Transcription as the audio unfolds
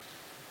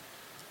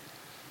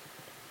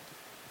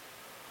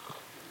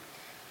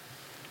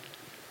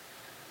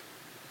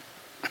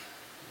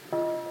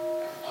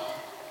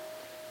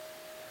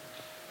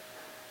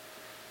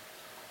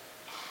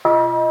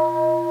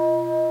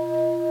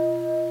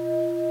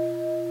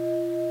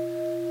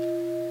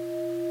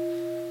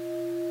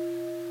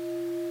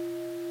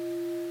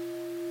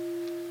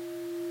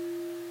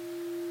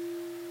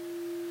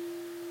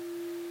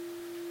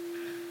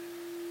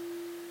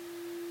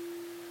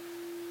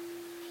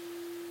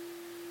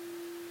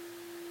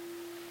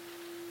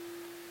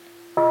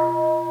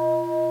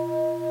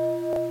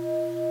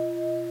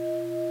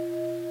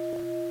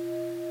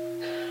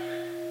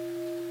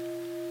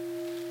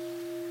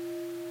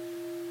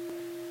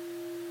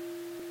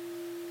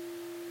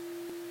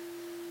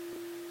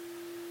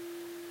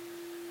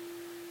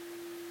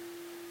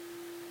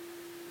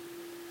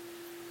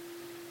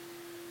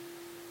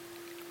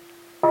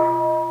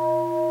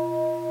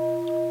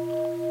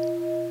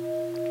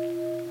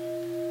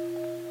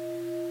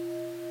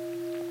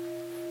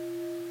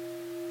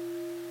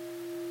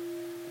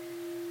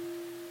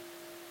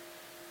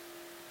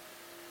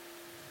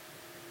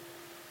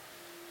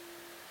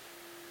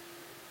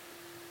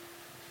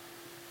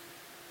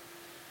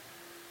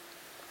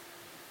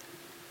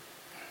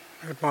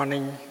Good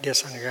morning, dear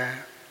Sangha.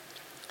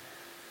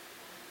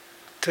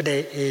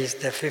 Today is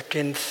the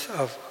 15th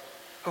of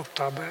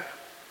October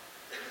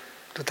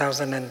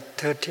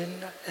 2013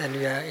 and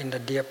we are in the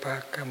Deer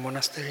Park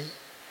Monastery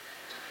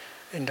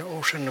in the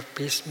Ocean of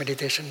Peace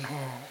Meditation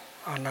Hall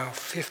on our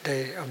 5th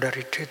day of the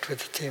retreat with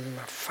the theme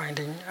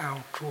Finding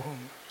Our True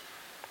Home.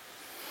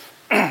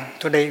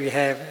 Today we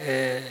have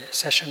a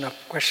session of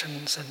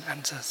questions and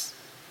answers.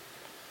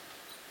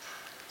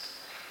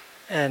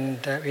 And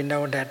we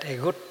know that a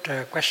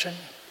good question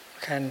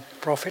can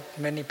profit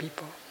many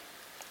people.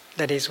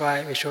 That is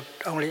why we should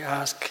only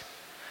ask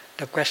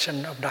the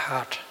question of the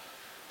heart.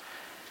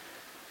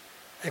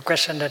 A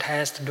question that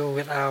has to do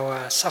with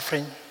our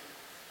suffering,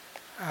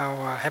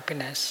 our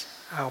happiness,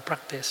 our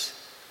practice,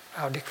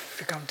 our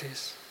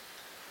difficulties.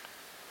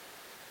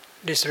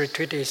 This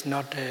retreat is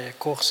not a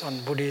course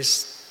on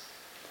Buddhist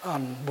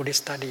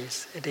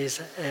studies. It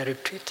is a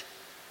retreat.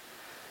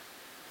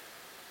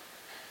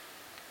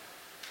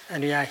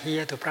 And we are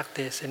here to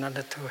practice in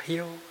order to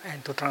heal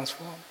and to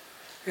transform.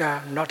 We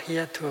are not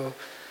here to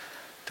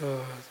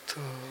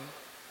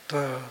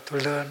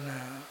learn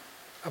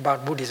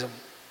about Buddhism,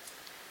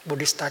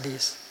 Buddhist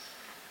studies.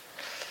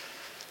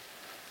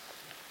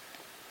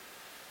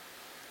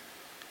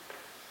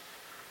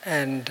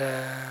 And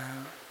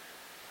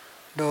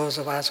those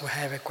of us who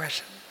have a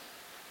question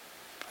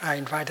are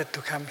invited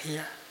to come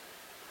here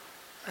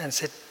and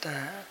sit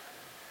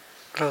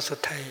close to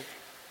Thầy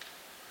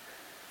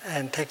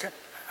and take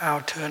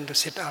our turn to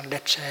sit on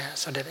that chair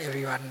so that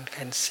everyone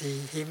can see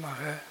him or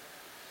her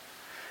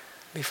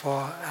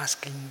before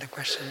asking the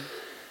question.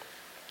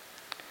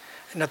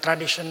 In the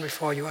tradition,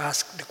 before you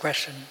ask the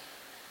question,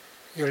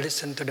 you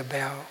listen to the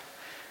bell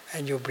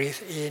and you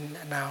breathe in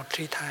and out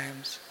 3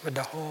 times with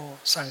the whole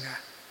Sangha.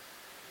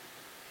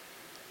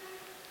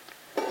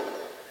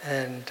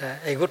 And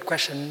a good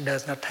question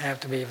does not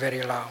have to be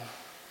very long.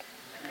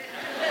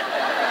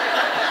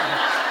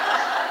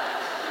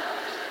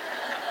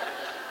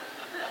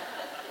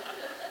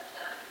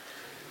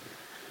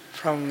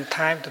 From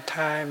time to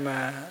time,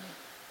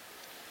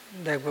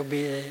 there will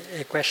be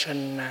a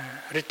question,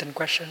 written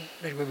question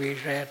that will be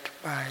read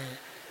by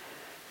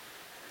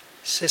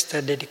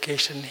Sister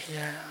Dedication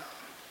here.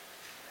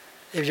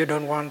 If you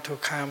don't want to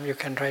come, you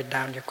can write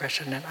down your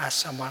question and ask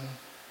someone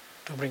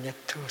to bring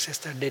it to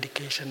Sister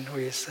Dedication, who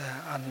is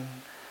on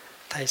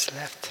Thay's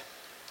left.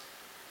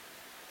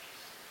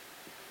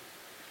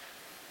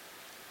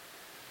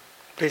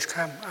 Please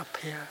come up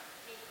here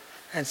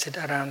and sit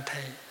around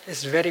Thay.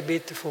 It's very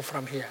beautiful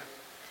from here.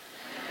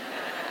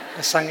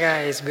 The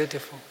Sangha is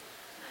beautiful.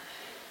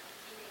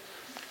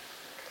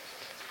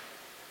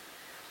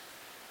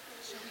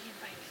 Shall we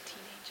invite the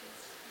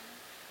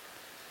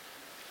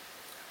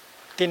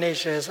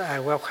teenagers? Teenagers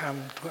are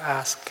welcome to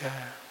ask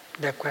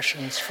their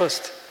questions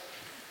first.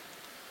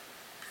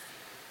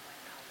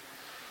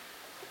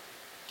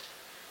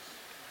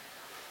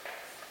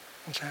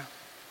 Okay.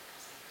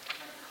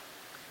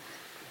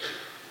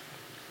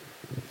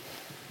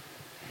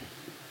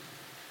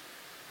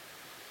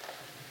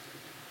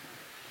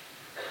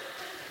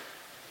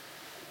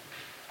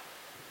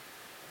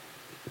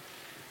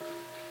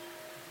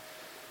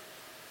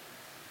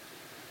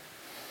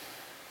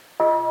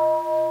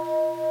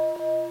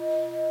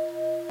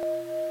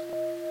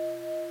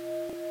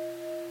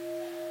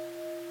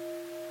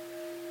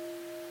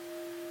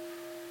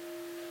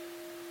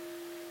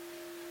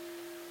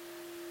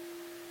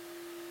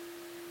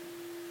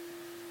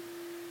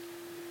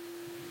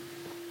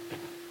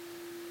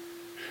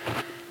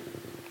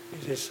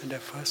 This is the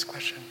first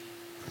question.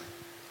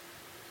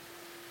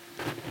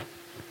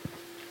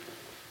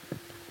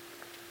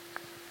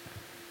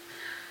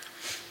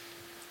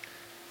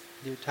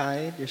 Dear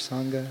Thai, dear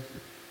Sangha,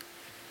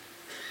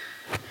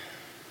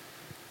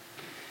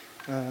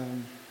 so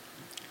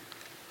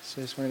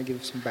I just wanted to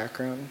give some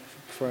background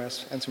before I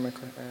ask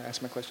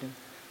my question.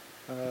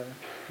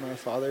 My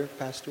father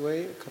passed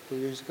away a couple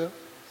of years ago.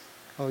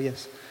 Oh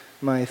yes,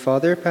 my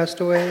father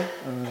passed away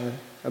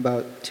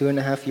about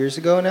 2.5 years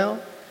ago now,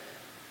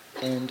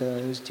 and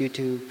it was due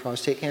to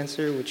prostate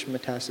cancer, which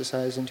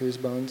metastasized into his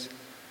bones,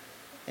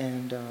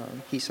 and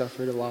he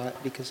suffered a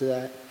lot because of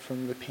that,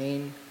 from the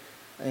pain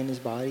in his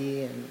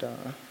body and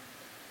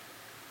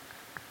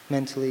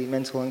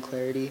mental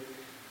unclarity.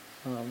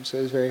 So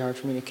it was very hard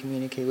for me to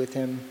communicate with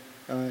him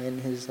in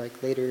his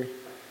later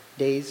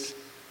days.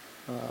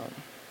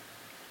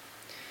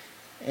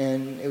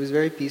 And it was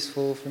very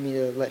peaceful for me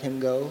to let him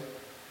go,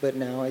 but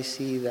now I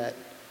see that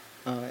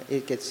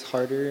it gets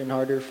harder and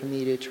harder for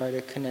me to try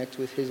to connect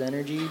with his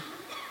energy,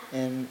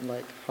 and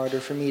harder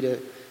for me to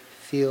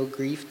feel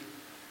grief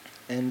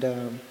and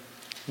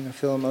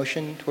feel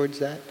emotion towards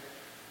that.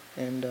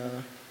 And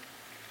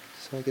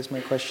so I guess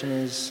my question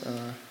is,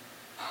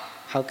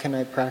 how can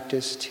I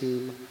practice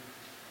to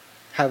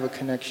have a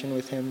connection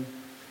with him,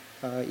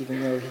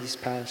 even though he's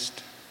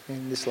passed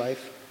in this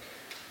life?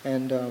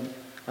 And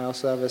I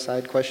also have a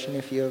side question,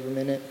 if you have a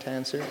minute to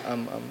answer.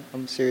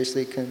 I'm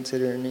seriously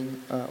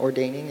considering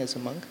ordaining as a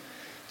monk.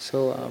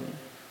 So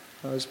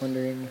I was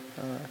wondering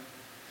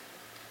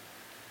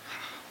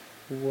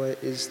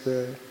what is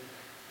the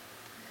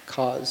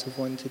cause of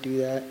one to do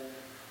that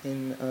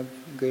in a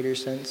greater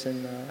sense,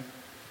 and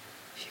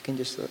if you can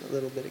just a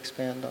little bit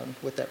expand on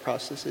what that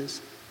process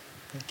is.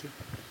 Thank you.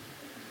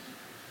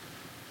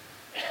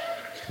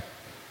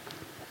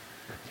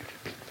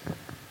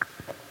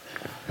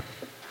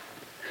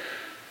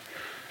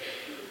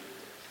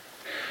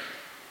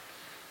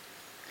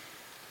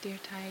 Dear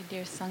Thai,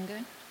 dear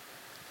Sangha.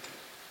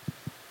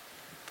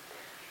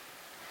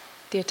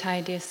 Dear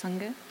Thai, dear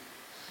Sangha.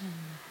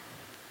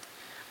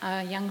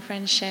 A young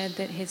friend shared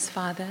that his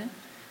father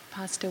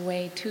passed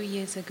away 2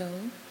 years ago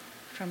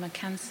from a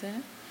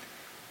cancer,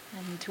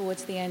 and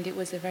towards the end it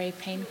was a very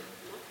painful...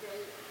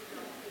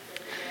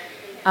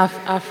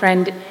 Our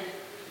friend...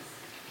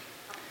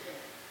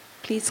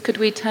 Please, could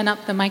we turn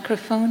up the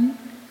microphone?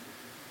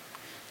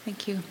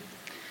 Thank you.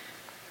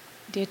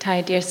 Dear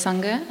Thai, dear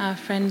Sangha, our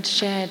friend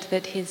shared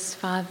that his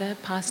father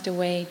passed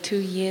away 2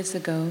 years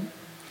ago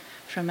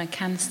from a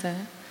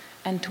cancer,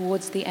 and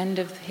towards the end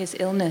of his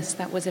illness,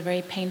 that was a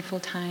very painful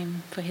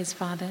time for his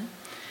father.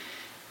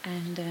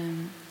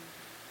 And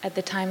at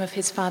the time of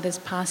his father's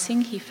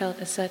passing, he felt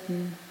a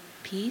certain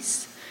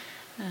peace.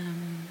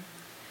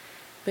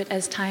 But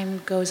as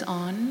time goes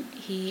on,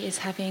 he is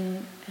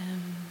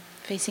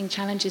facing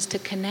challenges to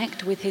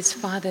connect with his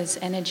father's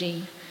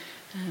energy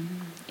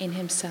in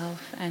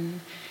himself,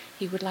 and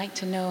he would like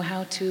to know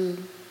how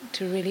to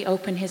really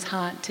open his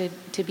heart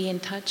to be in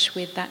touch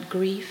with that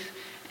grief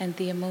and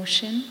the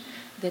emotion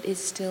that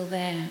is still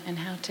there, and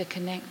how to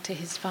connect to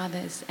his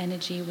father's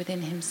energy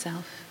within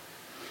himself.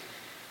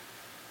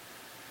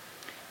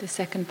 The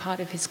second part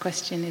of his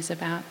question is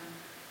about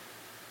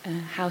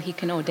how he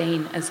can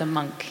ordain as a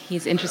monk.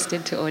 He's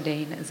interested to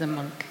ordain as a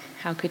monk.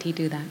 How could he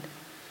do that?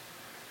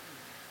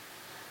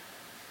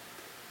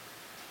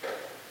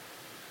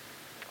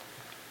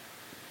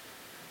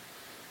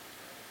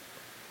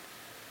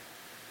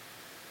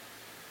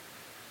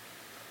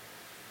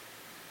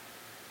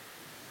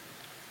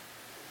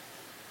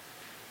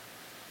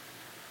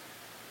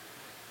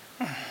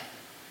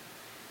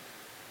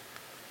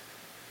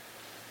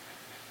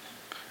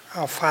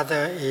 Our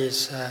Father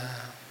is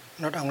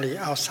not only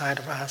outside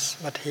of us,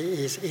 but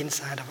He is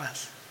inside of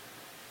us.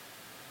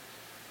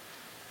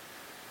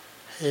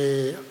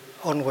 He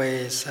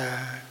always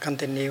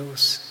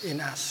continues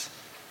in us.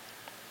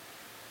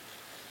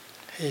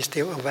 He is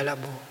still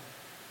available.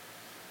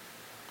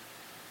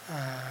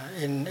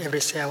 In every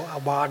cell of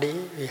our body,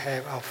 we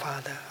have our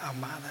Father, our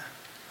Mother,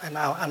 and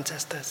our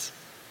ancestors.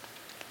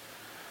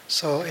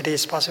 So it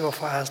is possible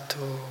for us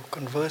to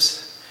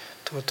converse,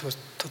 to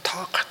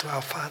talk to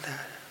our Father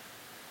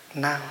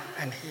now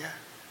and here.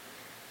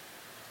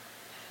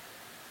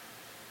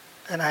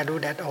 And I do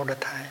that all the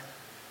time.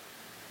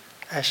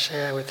 I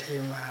share with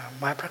him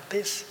my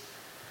practice,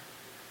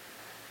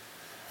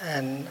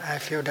 and I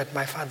feel that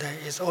my Father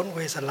is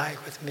always alive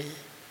with me.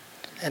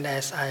 And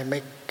as I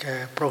make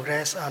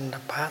progress on the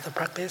path of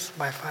practice,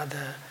 my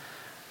Father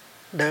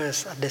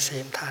does at the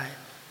same time.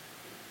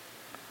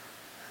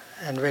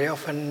 And very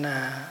often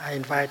I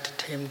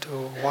invited him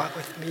to walk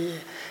with me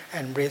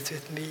and breathe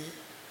with me.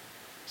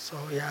 So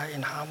we are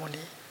in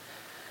harmony.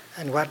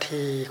 And what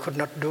he could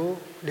not do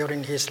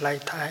during his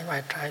lifetime,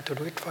 I try to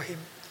do it for him.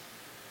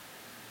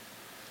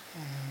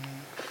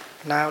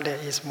 Now there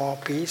is more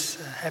peace,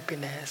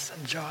 happiness,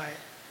 and joy,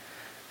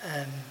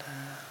 and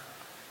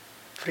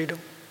freedom.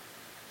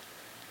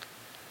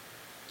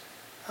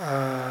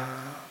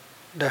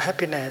 The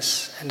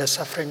happiness and the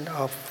suffering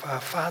of our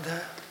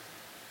Father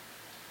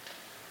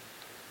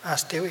are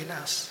still in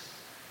us.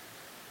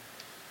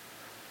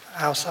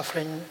 Our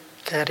suffering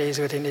carries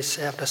within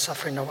itself the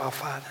suffering of our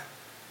Father.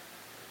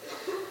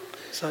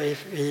 So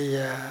if we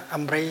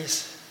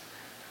embrace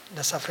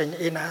the suffering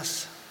in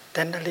us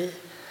tenderly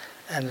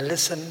and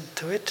listen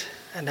to it,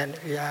 and then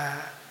we are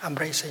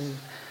embracing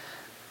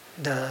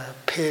the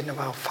pain of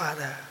our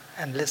Father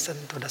and listen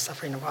to the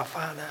suffering of our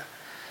Father,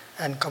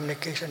 and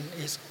communication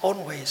is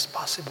always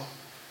possible,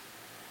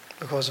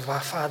 because of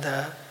our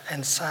Father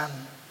and Son,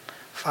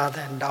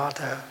 Father and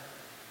daughter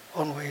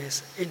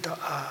always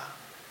interact.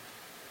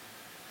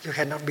 You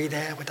cannot be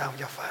there without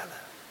your Father.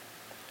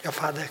 Your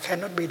Father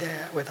cannot be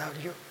there without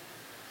you.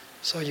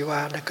 So you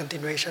are the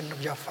continuation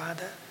of your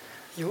Father.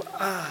 You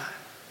are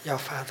your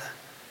Father.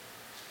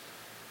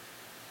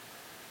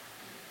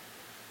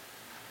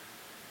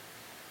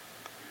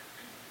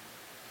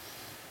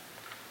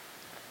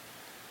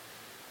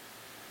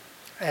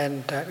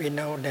 And we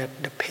know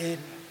that the pain,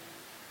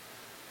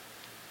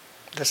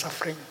 the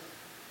suffering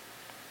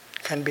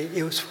can be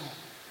useful.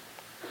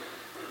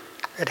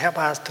 It helps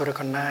us to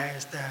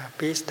recognize the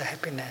peace, the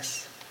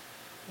happiness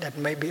that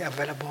may be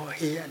available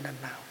here and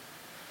now.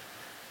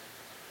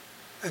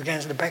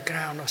 Against the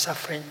background of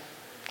suffering,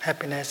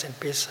 happiness and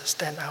peace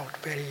stand out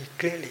very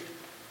clearly.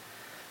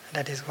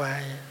 That is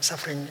why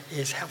suffering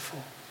is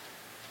helpful.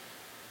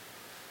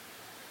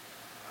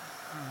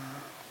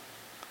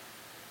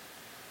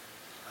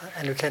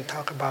 And we can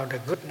talk about the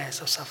goodness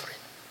of suffering.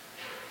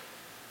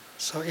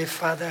 So if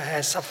Father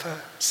has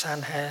suffered,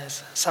 Son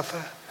has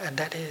suffered, and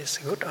that is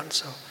good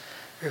also.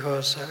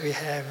 because we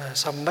have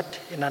some mud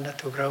in order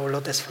to grow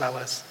lotus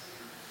flowers.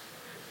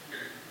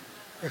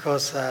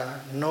 Because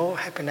no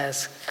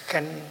happiness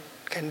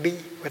can be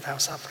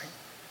without suffering.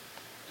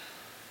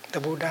 The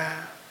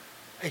Buddha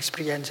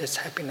experiences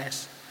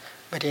happiness,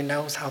 but he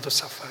knows how to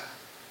suffer.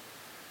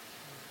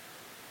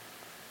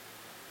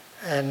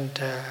 And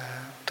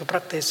to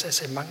practice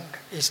as a monk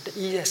is the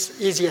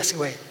easiest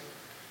way,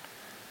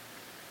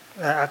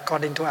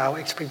 according to our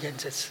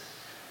experiences.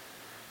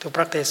 To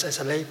practice as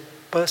a lay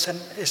person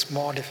is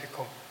more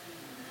difficult.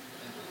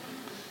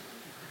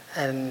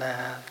 And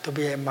to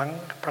be a monk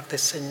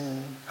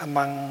practicing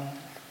among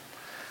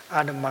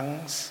other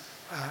monks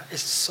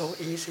is so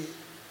easy.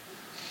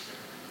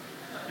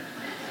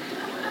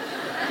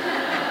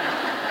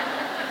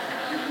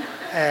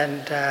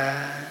 And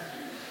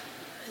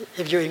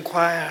if you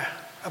inquire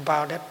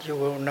about it, you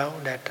will know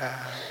that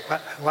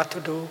what to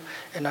do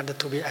in order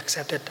to be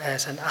accepted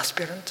as an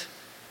aspirant,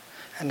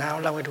 and how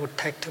long it would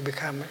take to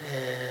become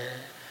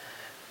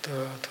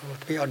to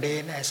be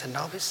ordained as a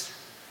novice,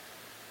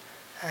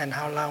 and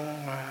how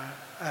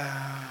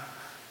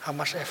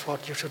much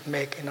effort you should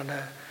make in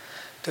order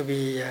to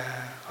be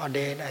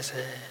ordained as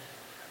a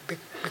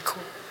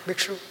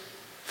bhikshu,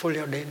 fully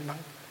ordained monk.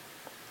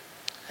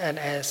 And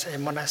as a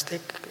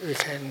monastic, we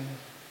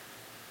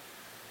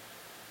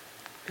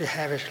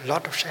have a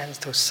lot of chance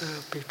to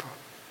serve people.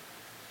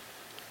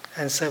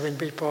 And serving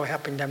people,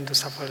 helping them to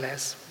suffer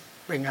less,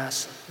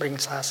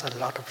 brings us a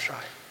lot of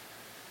joy.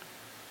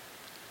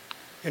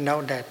 You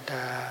know that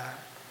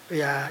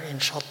we are in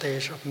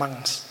shortage of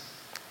monks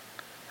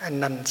and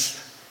nuns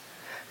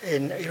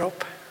in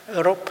Europe.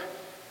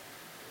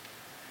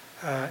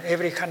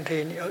 Every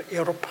country in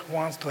Europe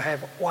wants to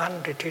have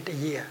one retreat a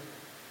year.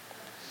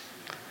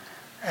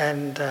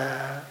 And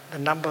the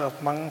number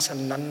of monks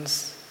and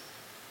nuns,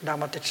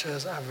 Dharma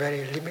teachers, are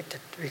very limited.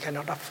 We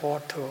cannot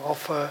afford to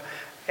offer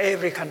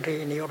every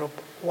country in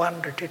Europe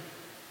one retreat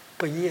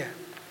per year.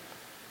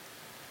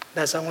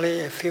 There's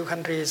only a few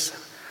countries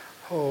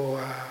who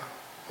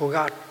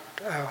got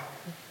a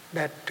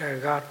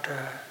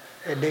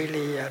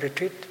daily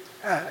retreat,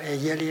 a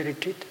yearly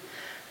retreat.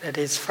 That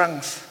is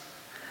France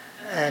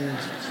and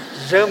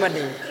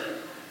Germany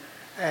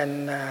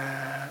and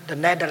the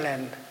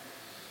Netherlands.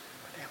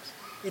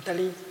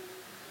 Italy,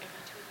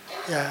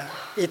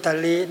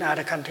 Italy and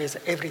other countries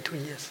every 2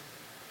 years.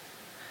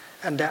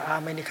 And there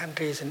are many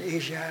countries in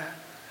Asia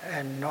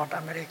and North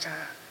America.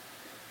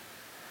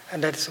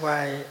 And that's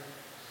why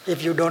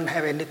if you don't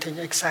have anything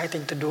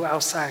exciting to do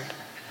outside,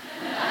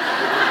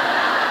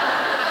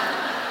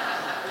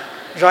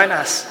 join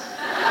us.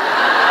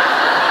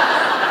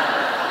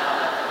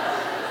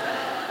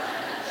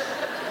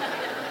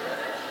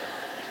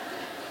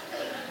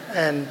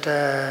 And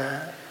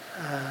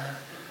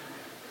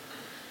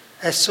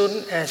as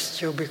soon as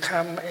you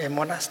become a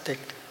monastic,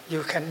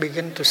 you can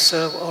begin to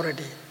serve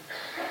already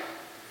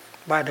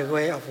by the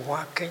way of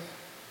walking,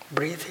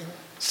 breathing,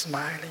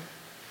 smiling.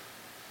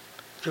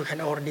 You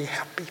can already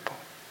help people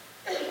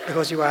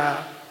because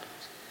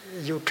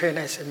you train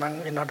as a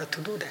monk in order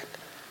to do that,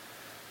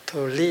 to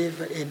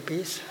live in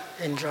peace,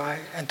 enjoy,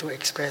 and to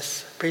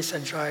express peace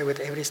and joy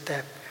with every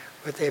step,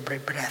 with every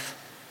breath.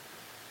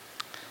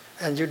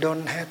 And you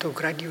don't have to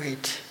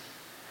graduate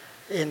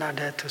in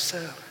order to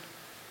serve.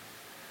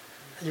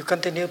 You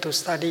continue to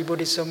study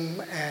Buddhism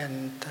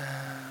and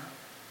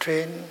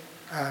train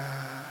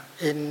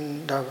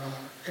in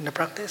the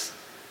practice.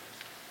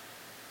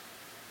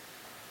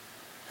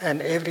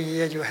 And every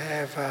year you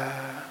have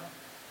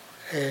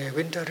a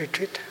winter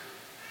retreat,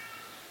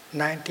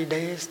 90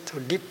 days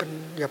to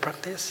deepen your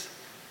practice.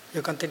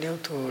 You continue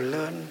to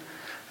learn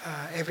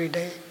every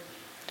day,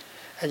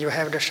 and you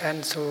have the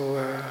chance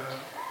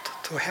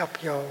to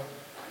help your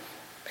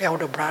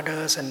elder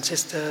brothers and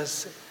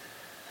sisters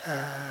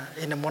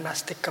in a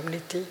monastic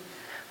community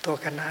to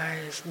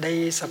organize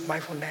days of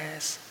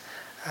mindfulness,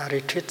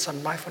 retreats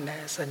on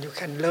mindfulness, and you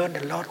can learn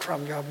a lot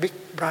from your big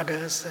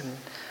brothers and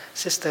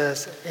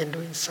sisters in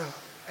doing so,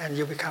 and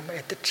you become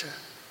a teacher.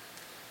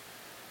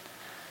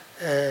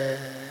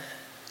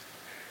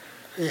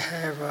 We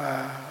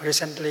have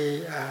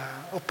recently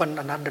opened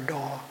another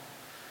door,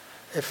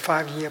 a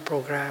 5-year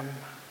program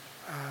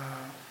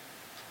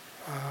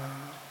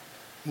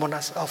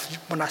of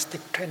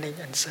monastic training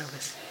and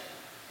service.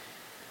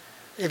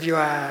 If you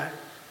are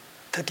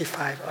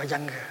 35 or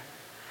younger,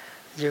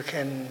 you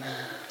can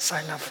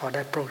sign up for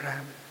that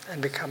program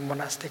and become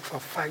monastic for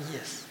 5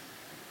 years.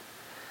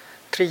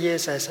 3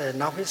 years as a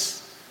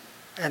novice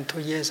and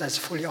 2 years as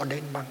fully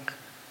ordained monk.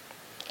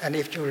 And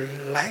if you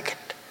like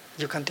it,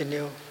 you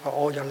continue for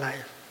all your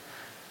life.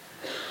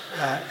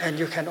 And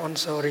you can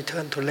also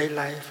return to lay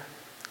life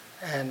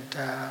and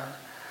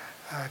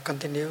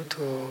continue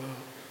to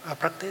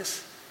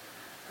practice.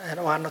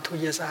 And 1 or 2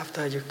 years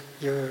after, you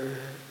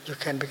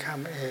can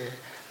become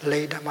a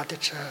lay Dharma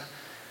teacher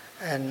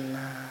and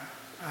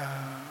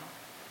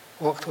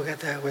work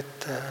together with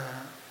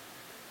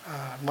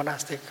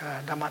monastic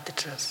Dharma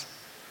teachers.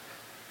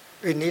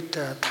 We need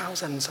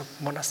thousands of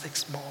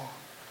monastics more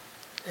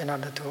in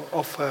order to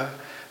offer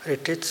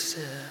retreats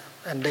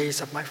and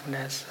days of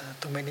mindfulness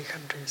to many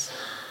countries.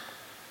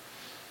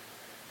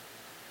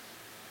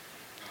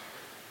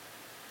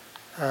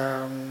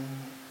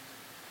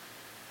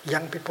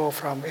 Young people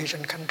from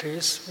Asian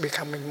countries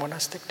becoming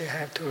monastic, they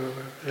have to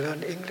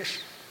learn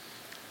English.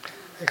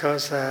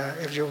 Because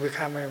if you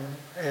become a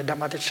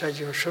Dhamma teacher,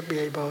 you should be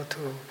able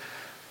to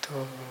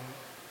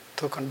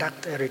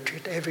conduct a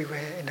retreat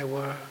everywhere in the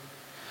world.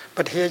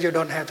 But here you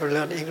don't have to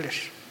learn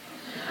English.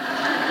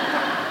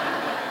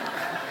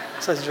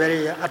 So it's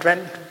very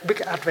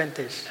big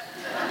advantage.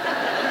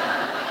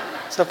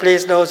 So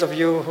please, those of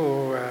you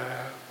who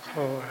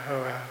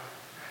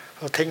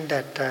think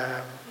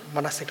that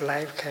monastic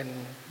life can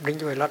bring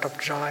you a lot of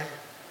joy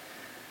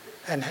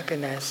and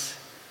happiness,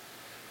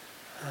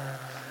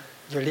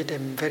 you lead a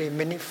very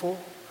meaningful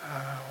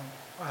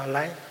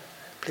life.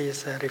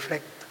 Please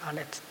reflect on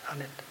it.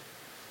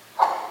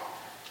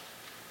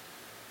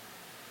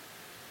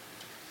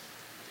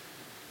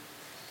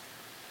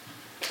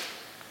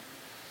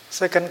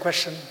 Second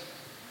question.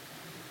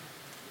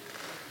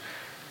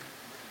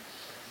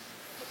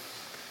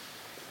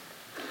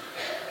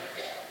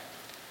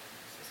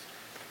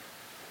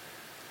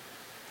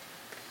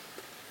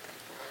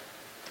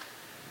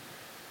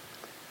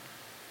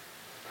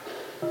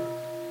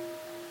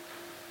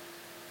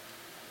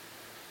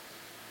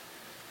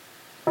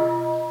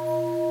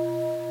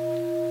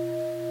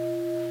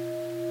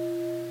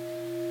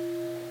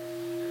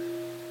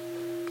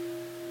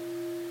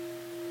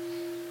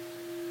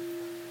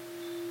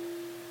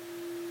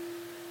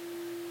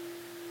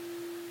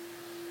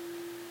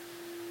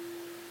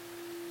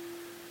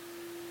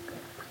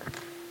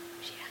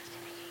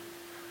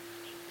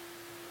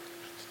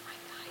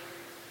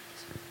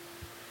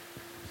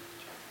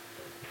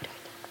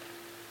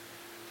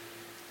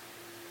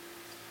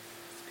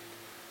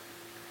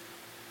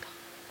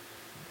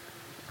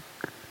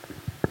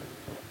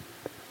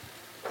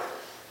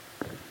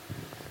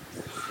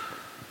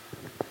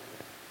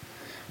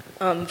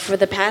 For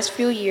the past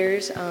few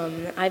years,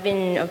 I've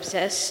been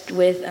obsessed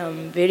with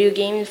video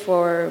games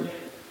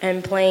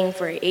and playing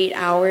for 8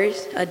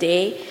 hours a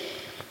day,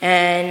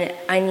 and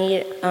I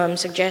need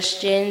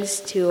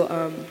suggestions to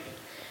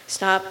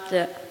stop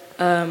the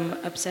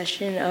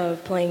obsession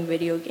of playing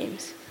video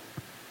games.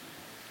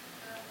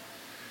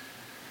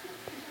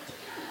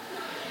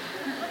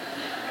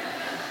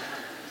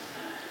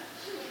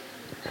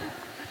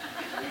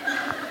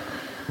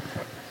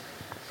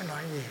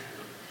 Nói gì?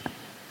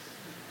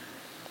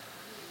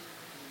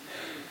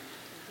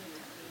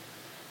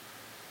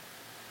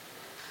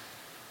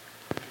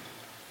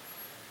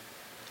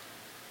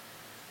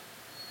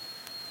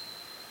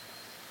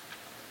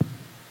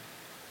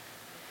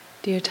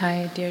 Dear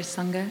Thai, dear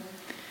Sangha,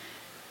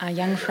 a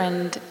young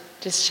friend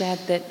just shared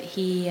that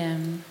he,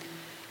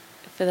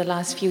 for the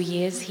last few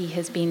years, he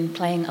has been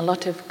playing a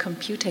lot of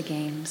computer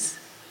games.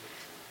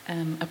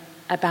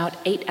 About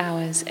 8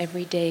 hours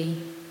every day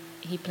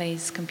he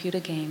plays computer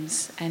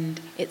games,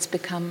 and it's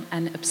become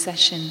an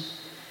obsession.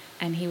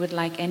 And he would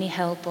like any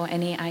help or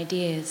any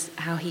ideas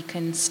how he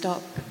can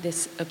stop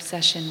this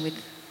obsession with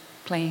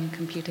playing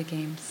computer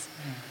games.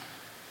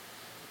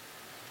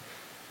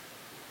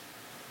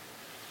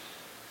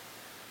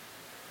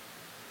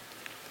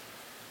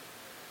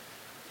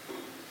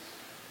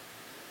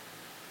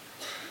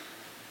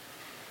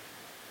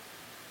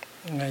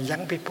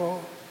 Young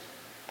people,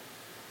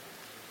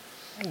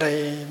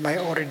 they might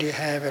already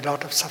have a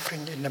lot of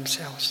suffering in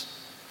themselves,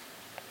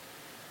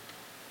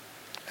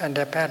 and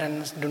their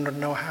parents do not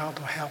know how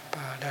to help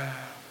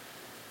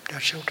their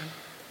children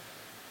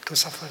to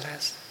suffer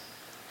less,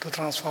 to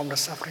transform the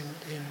suffering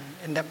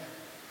in them.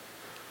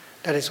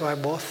 That is why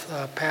both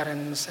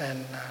parents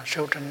and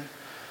children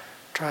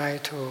try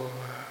to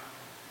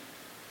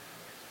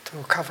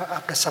cover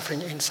up the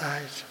suffering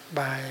inside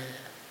by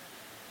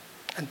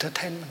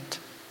entertainment,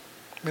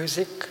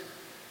 music,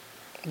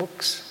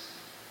 books,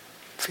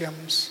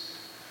 films,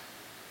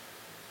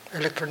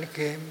 electronic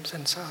games,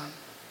 and so on.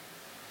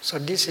 So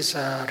this is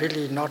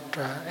really not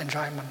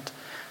enjoyment,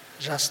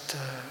 just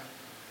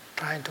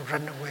trying to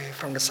run away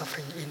from the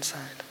suffering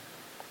inside.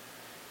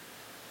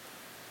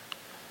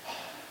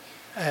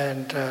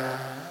 And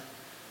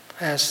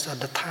as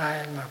the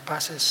time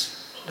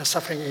passes, the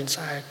suffering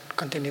inside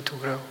continue to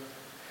grow,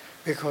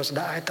 because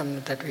the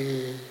item that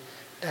we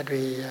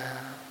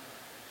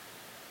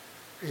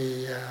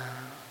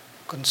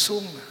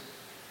consume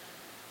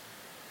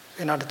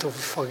in order to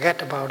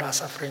forget about our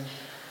suffering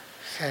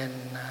can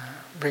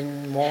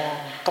bring more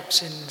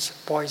toxins,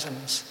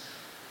 poisons,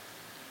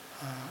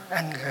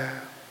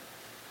 anger,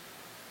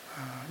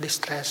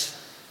 distress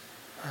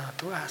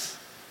to us.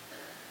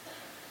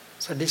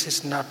 So this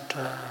is not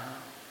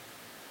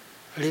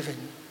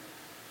living.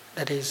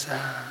 That is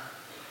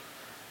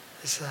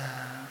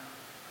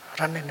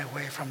running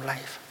away from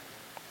life.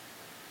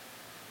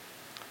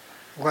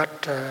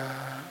 What the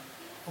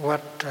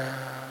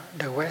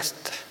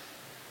West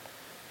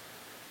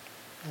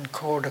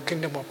call the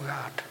kingdom of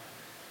God.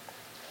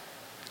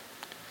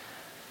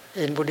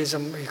 In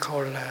Buddhism, we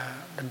call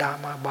the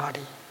Dharma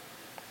body.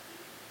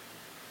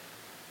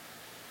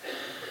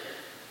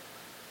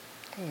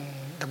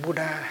 the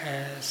Buddha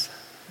has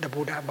the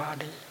Buddha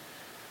body,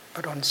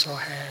 but also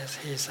has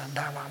his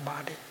Dharma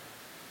body.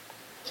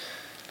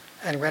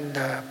 And when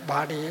the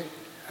body,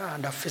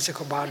 the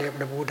physical body of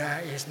the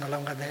Buddha is no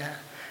longer there,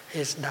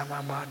 his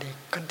Dharma body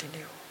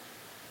continue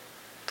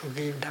to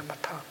give Dharma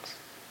talks.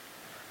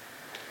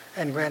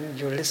 And when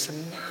you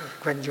listen,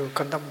 when you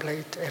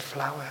contemplate a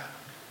flower,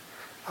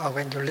 or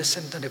when you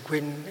listen to the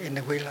wind in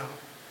the willow,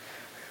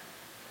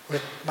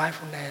 with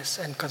mindfulness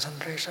and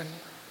concentration,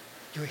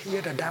 you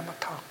hear the Dharma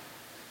talk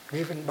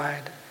given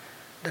by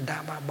the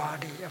Dharma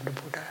body of the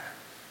Buddha.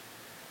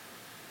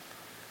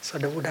 So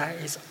the Buddha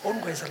is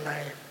always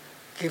alive,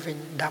 giving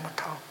Dharma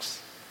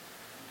talks.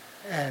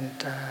 And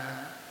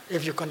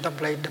if you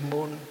contemplate the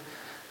moon,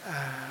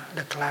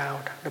 the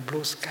cloud, the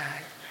blue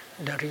sky,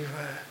 the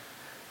river,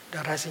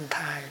 the rising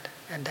tide,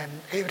 and then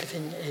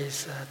everything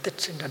is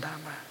teaching the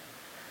Dharma.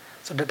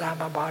 So the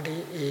Dharma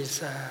body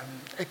is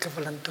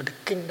equivalent to the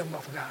kingdom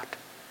of God.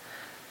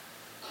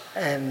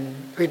 And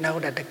we know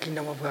that the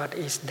kingdom of God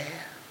is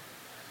there.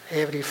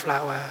 Every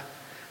flower,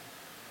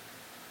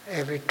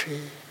 every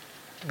tree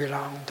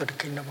belongs to the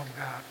kingdom of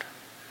God.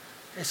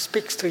 It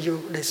speaks to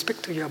you, they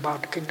speak to you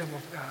about the kingdom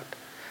of God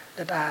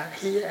that are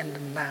here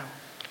and now.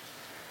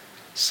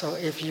 So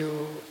if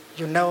you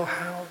know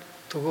how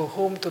to go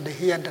home to the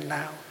here and the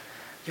now,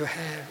 you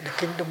have the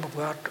kingdom of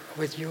God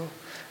with you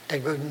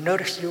that will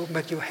nourish you,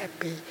 make you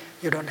happy.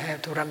 You don't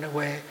have to run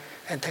away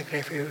and take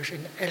refuge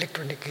in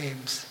electronic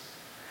games.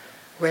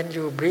 When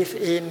you breathe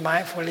in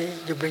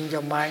mindfully, you bring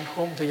your mind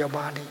home to your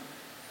body.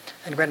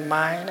 And when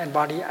mind and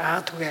body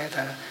are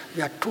together,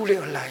 you are truly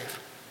alive.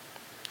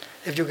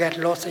 If you get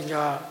lost in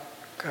your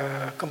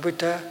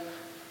computer,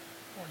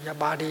 your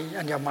body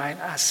and your mind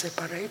are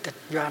separated.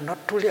 You are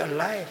not truly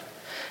alive,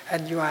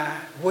 and you are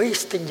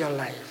wasting your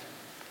life.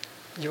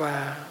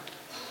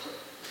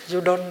 You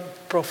don't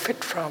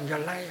profit from your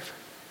life.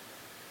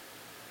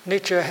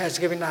 Nature has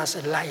given us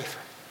a life,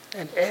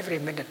 and every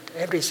minute,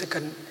 every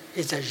second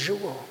is a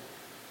jewel.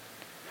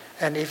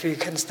 And if we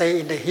can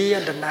stay in the here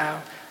and the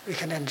now, we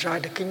can enjoy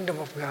the kingdom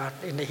of God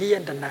in the here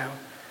and the now.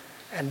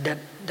 And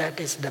that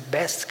is the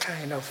best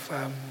kind of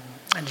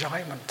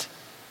enjoyment.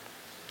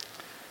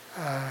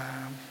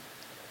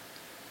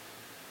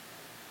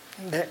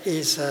 There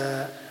is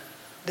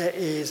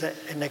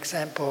an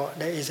example,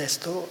 there is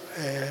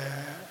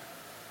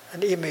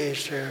an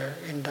image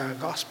in the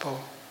gospel.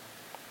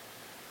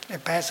 A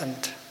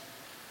peasant,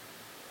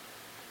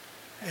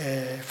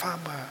 a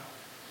farmer,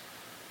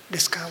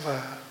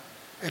 discovered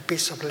a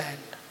piece of land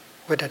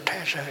with a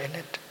treasure in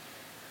it.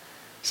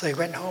 So he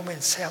went home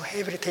and sell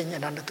everything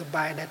in order to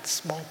buy that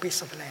small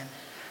piece of land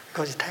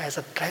because it has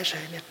a treasure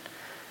in it.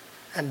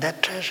 And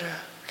that treasure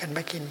can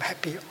make him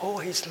happy all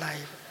his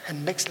life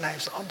and next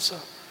lives also.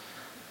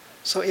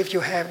 So if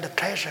you have the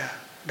treasure,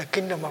 the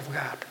kingdom of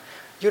God,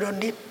 you don't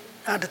need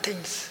other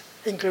things,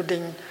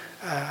 including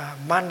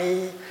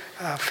money,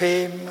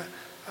 fame,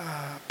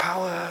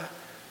 power,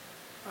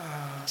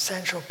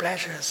 sensual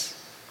pleasures,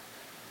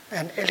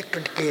 and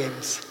electronic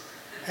games.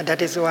 And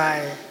that is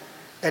why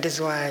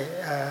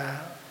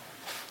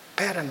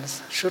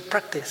parents should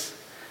practice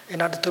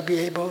in order to be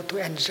able to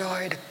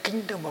enjoy the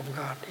kingdom of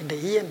God in the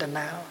here and the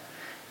now.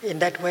 In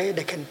that way,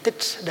 they can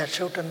teach their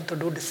children to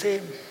do the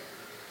same.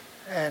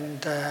 And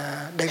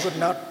they would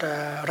not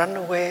run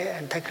away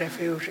and take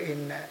refuge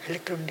in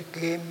electronic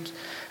games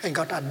and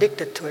got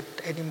addicted to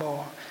it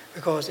anymore.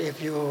 Because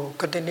if you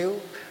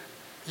continue,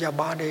 your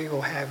body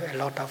will have a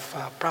lot of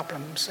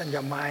problems and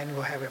your mind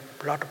will have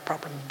a lot of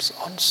problems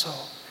also.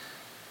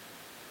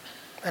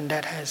 And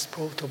that has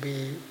proved to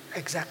be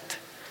exact.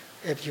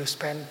 If you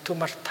spend too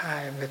much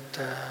time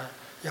with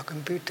your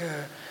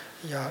computer,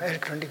 your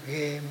electronic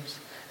games,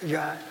 you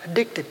are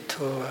addicted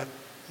to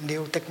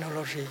new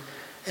technology,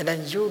 and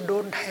then you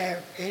don't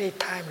have any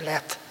time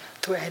left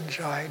to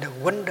enjoy the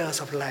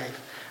wonders of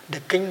life, the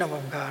kingdom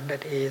of God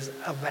that is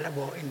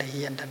available in the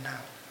here and the now.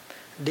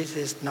 This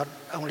is not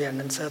only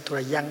an answer to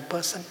a young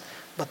person,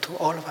 but to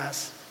all of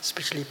us,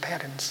 especially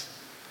parents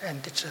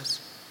and teachers.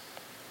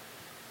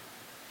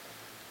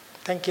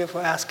 Thank you for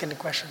asking the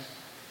question.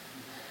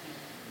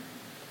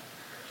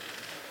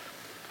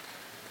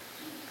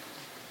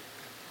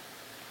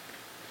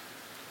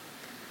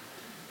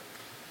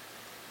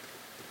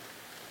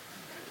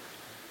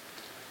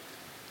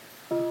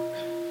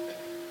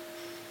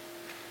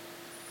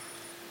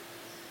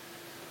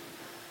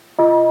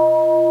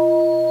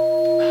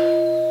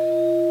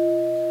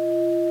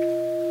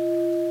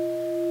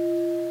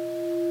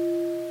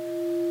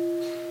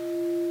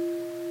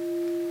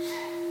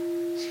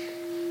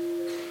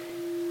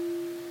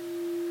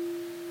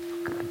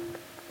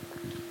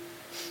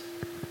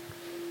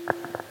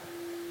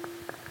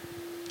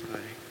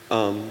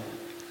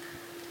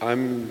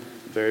 I'm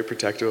very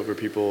protective over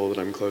people that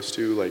I'm close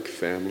to, like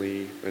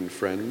family and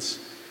friends.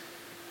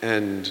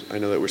 And I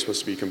know that we're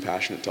supposed to be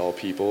compassionate to all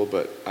people,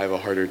 but I have a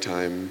harder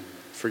time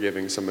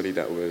forgiving somebody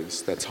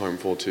that's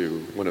harmful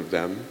to one of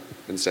them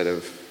instead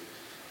of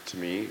to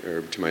me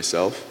or to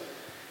myself.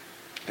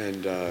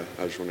 And I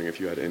was wondering if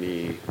you had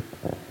any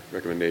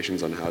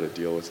recommendations on how to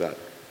deal with that.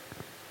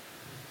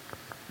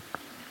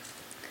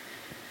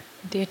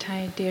 Dear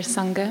Thai, dear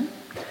Sangha,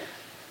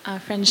 our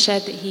friend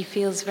shared that he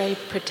feels very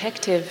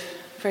protective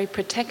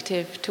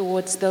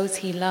towards those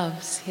he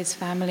loves, his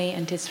family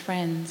and his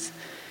friends.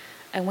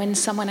 And when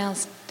someone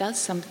else does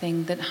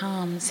something that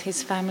harms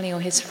his family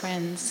or his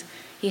friends,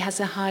 he has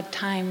a hard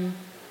time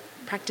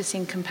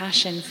practicing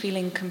compassion,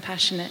 feeling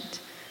compassionate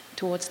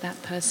towards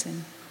that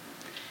person.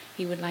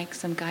 He would like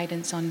some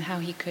guidance on how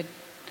he could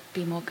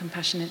be more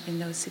compassionate in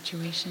those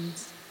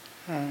situations.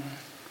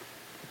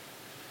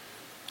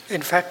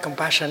 In fact,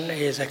 compassion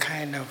is a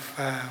kind of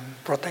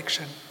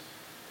protection,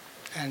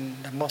 and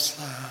the most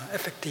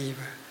effective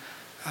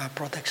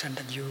protection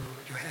that you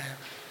have.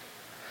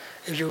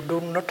 If you do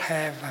not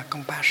have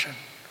compassion,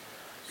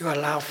 you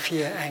allow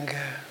fear,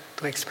 anger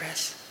to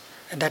express,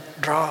 and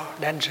that draw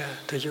danger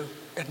to you,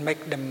 that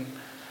make them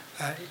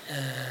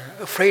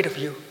afraid of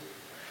you,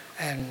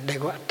 and they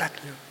go attack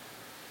you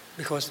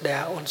because they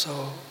are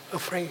also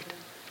afraid.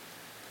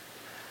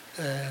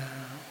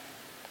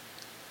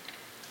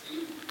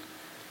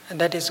 And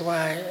that is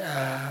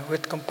why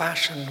with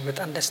compassion, with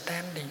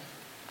understanding,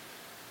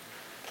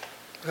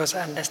 because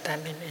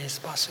understanding is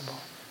possible.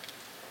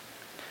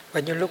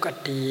 When you look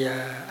at the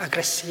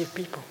aggressive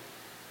people,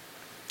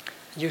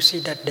 you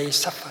see that they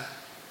suffer.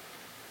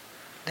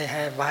 They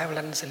have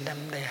violence in them,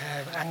 they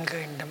have anger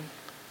in them.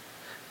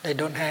 They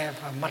don't have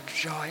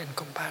much joy and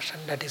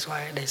compassion. That is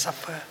why they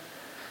suffer.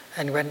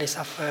 And when they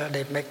suffer,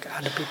 they make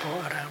other people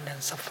around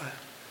them suffer.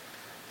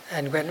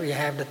 And when we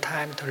have the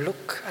time to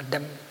look at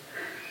them,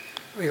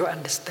 we will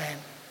understand.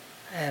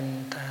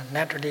 And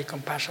naturally,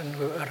 compassion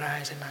will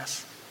arise in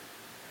us.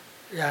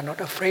 We are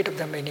not afraid of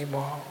them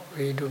anymore.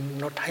 We do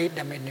not hate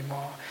them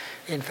anymore.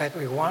 In fact,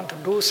 we want to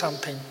do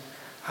something,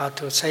 or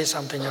to say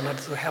something in order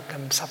to help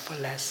them suffer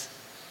less.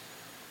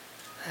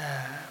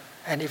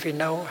 And if we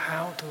know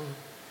how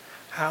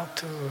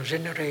to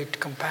generate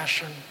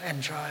compassion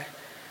and joy,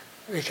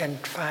 we can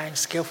find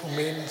skillful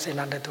means in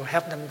order to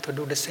help them to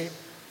do the same.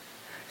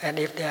 And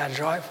if they are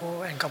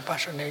joyful and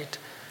compassionate,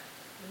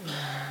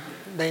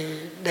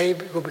 they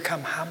will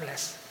become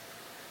harmless.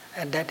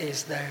 And that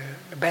is the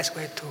best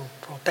way to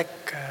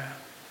protect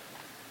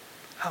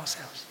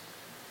ourselves.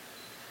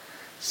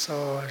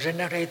 So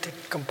generate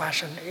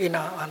compassion in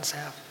our own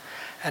self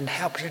and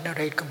help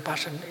generate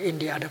compassion in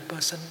the other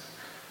person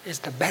is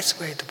the best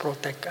way to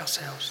protect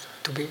ourselves,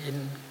 to be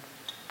in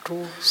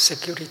true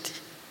security.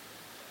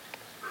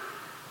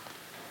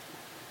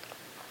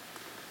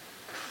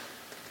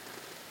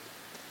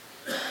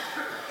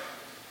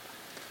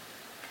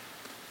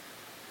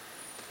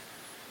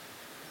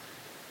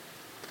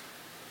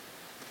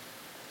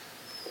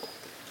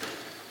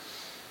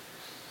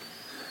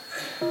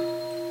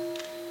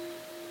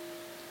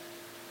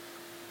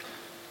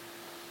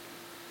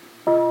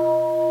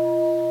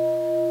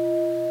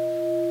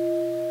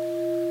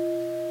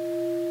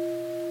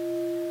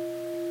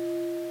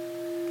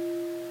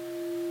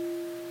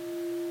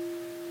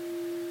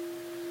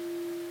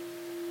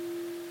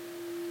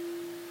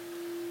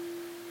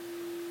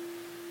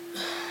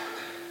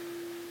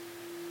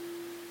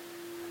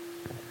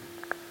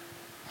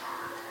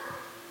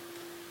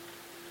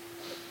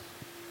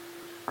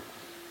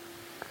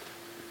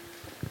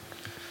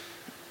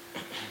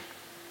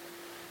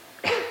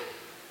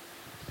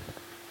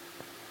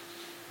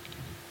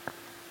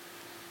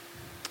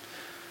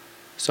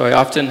 So I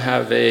often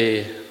have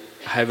a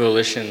high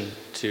volition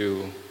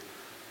to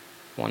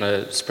want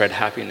to spread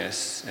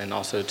happiness and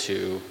also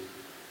to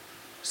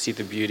see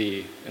the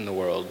beauty in the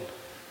world.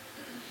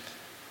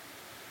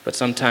 But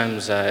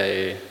sometimes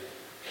when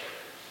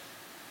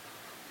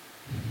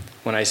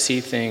I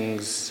see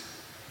things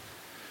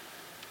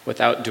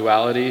without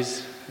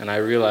dualities, and I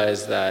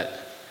realize that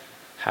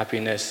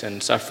happiness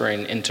and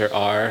suffering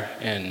inter-are,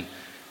 and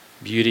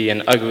beauty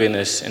and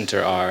ugliness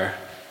inter-are,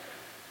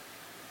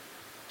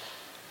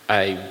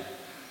 I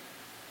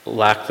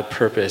lack the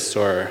purpose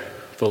or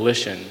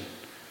volition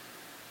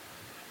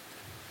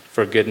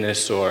for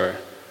goodness or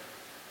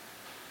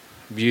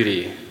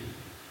beauty,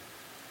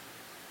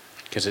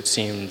 because it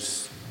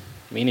seems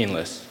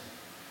meaningless.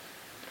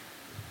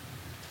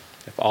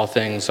 If all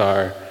things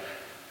are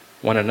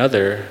one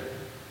another,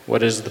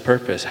 what is the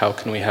purpose? How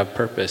can we have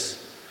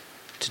purpose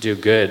to do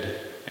good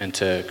and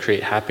to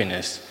create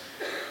happiness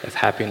if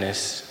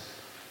happiness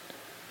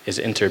is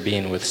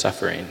interbeing with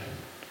suffering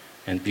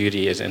and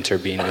beauty is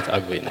interbeing with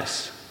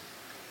ugliness?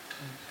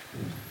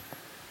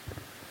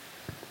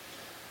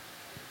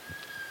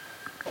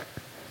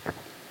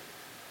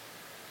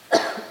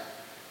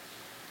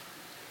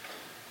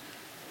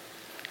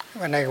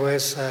 When I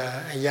was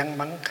a young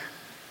monk,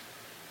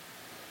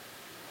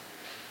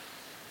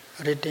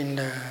 reading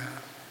the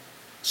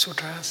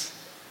sutras,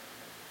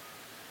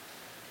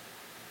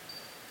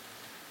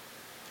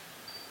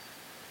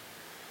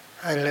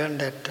 I learned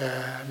that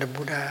the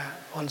Buddha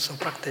also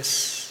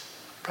practices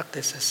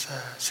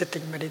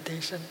sitting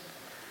meditation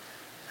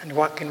and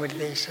walking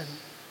meditation,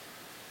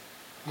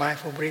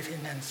 mindful breathing,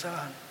 and so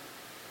on.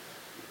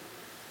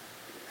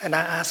 And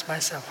I asked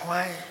myself,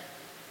 why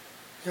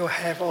you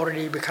have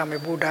already become a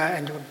Buddha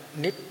and you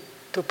need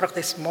to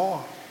practice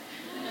more?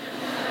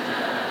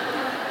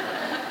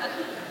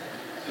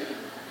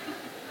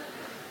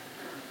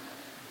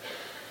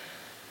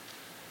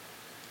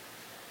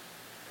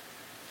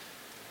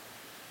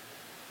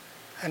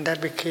 And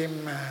that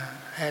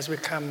has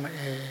become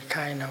a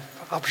kind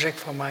of object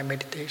for my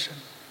meditation.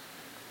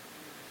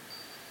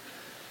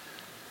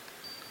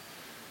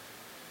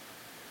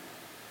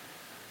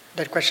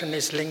 That question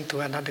is linked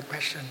to another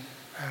question,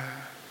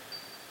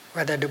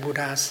 whether the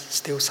Buddhas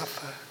still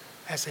suffer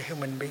as a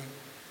human being.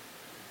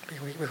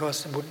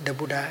 Because the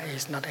Buddha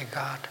is not a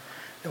god.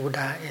 The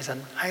Buddha is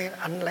an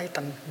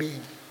enlightened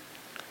being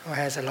who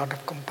has a lot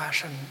of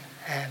compassion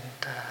and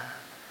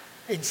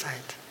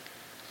insight.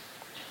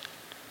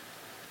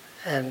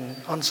 And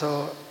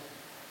also,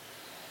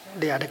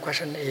 the other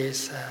question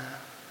is,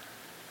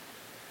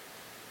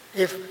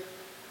 if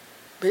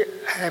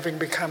having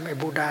become a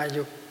Buddha,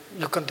 you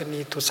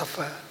continue to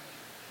suffer,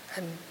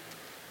 and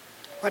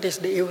what is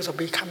the use of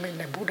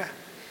becoming a Buddha?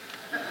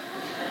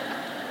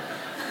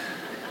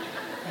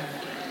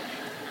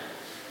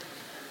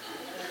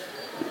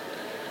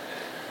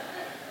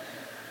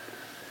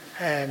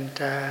 And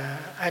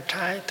I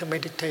tried to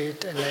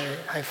meditate, and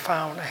I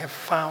have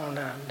found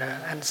the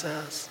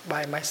answers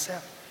by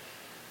myself.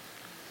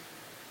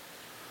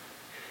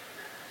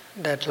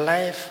 That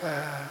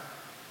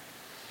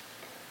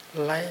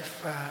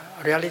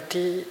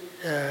reality,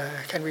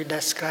 can we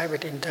describe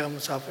it in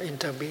terms of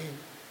interbeing?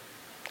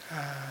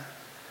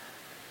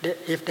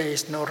 If there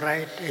is no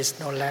right, there is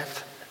no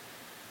left.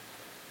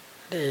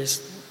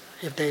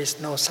 If there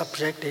is no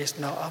subject, there is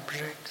no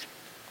object,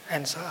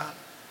 and so on.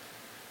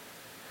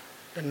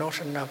 The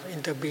notion of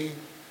interbeing,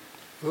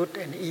 good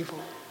and evil.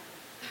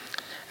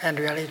 And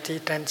reality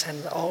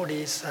transcends all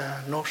these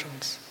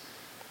notions.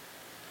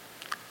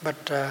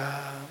 But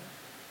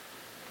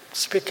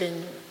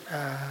speaking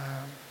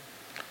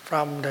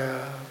from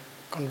the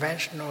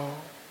conventional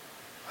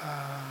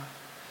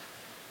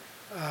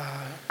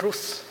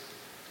truth,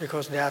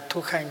 because there are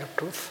two kinds of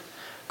truth,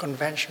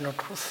 conventional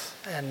truth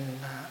and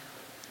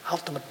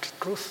ultimate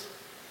truth.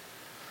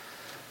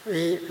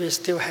 We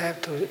still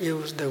have to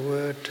use the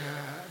word,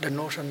 the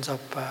notions of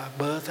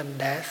birth and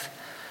death,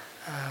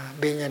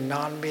 being and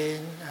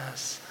non-being,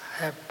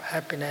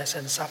 happiness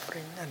and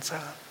suffering, and so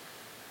on.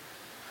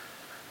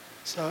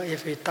 So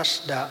if we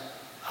touch the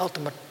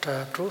ultimate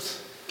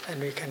truth, then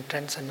we can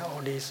transcend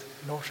all these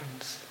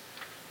notions.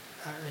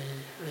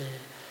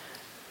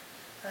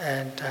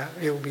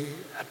 We'll be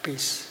at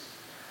peace.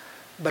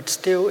 But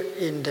still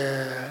in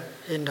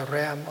the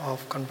realm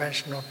of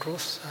conventional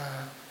truth,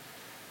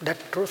 that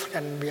truth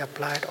can be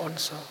applied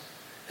also.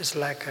 It's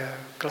like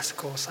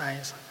classical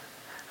science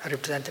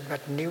represented by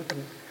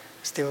Newton,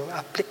 still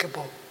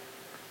applicable.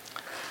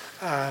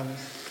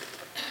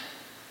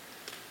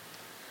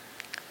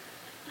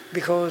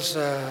 Because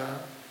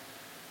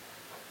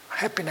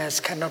happiness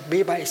cannot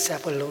be by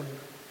itself alone.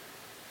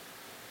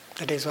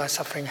 That is why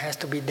suffering has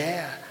to be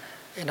there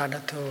in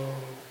order to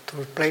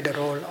play the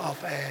role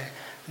of a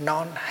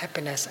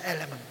non-happiness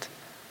element.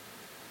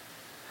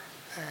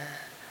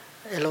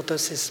 A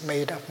lotus is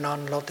made of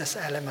non-lotus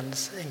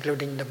elements,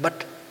 including the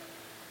mud.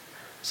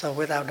 So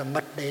without the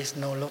mud, there is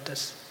no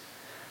lotus.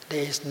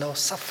 There is no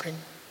suffering.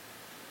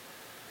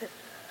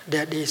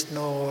 There is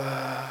no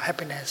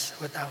happiness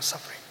without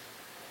suffering.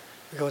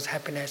 Because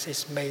happiness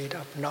is made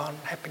of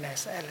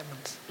non-happiness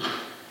elements.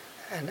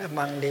 And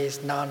among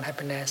these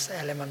non-happiness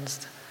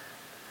elements,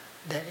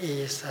 there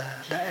is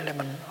the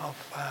element of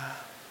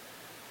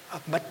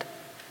mud.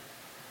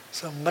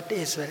 So mud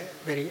is very,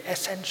 very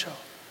essential.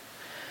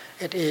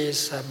 It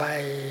is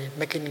by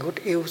making good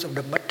use of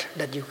the mud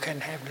that you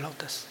can have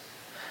lotus.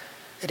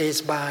 It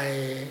is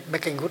by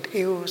making good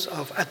use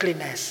of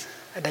ugliness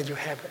that you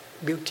have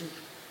beauty.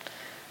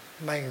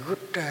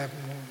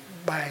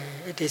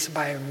 It is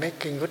by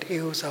making good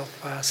use of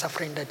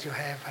suffering that you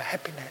have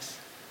happiness.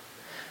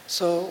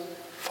 So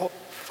for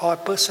a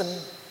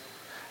person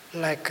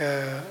like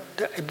a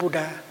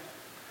Buddha,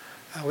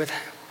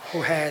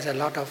 who has a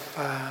lot of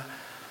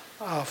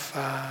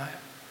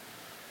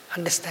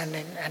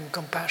understanding and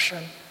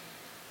compassion,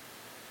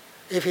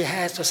 if he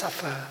has to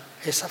suffer,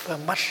 he suffers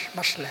much,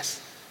 much less.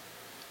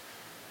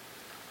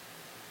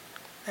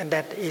 And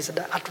that is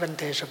the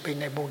advantage of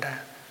being a Buddha.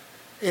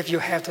 If you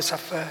have to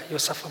suffer, you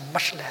suffer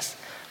much less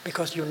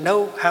because you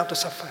know how to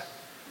suffer.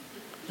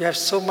 You have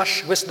so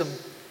much wisdom.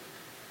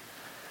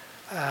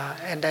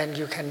 And then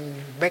you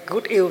can make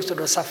good use of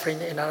the suffering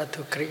in order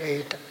to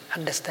create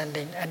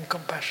understanding and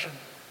compassion.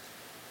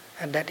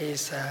 And that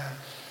is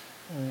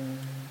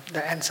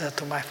the answer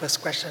to my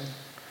first question,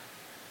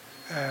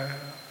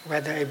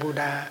 whether a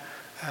Buddha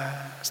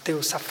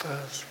still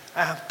suffers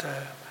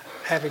after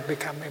having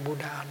become a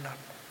Buddha or not.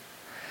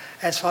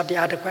 As for the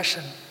other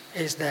question,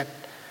 is that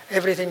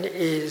everything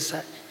is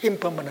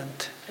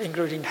impermanent,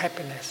 including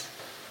happiness.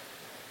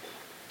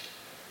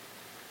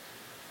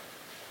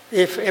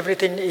 If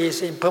everything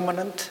is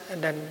impermanent,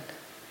 and then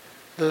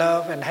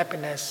love and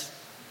happiness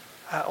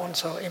are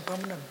also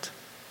impermanent.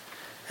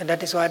 And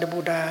that is why the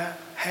Buddha,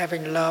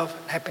 having love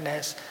and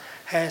happiness,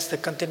 has to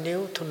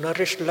continue to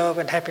nourish love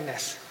and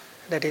happiness.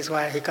 That is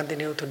why he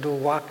continued to do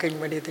walking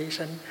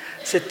meditation,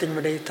 sitting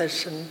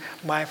meditation,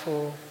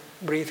 mindful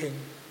breathing.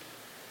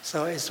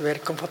 So it's very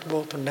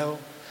comfortable to know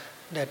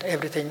that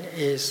everything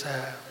is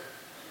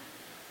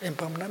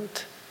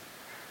impermanent,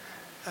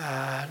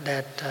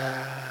 that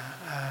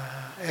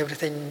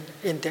everything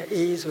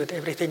interease with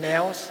everything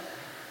else,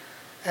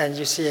 and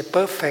you see a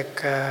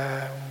perfect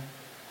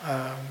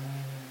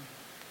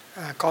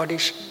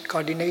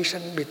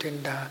coordination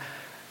between the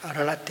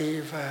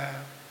relative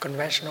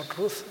conventional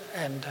truth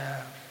and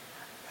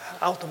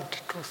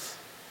ultimate truth.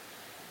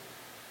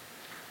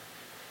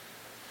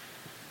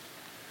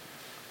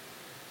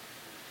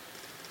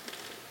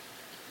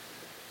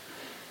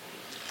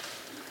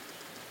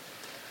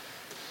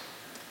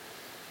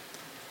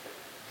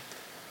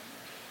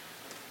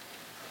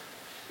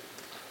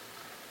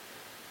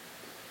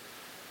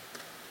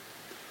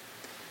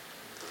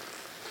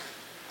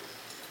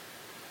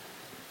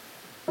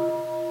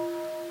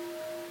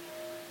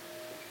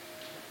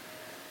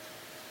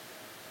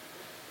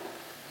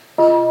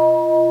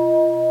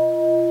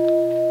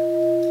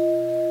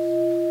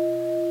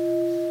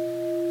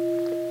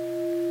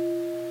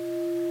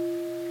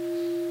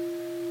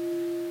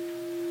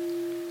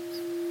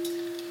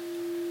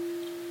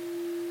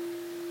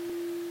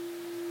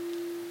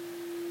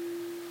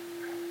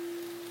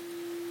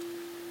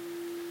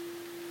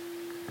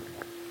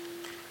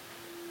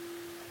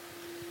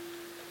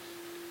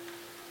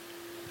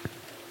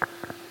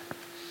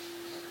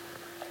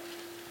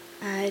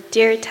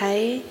 Dear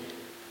Tai,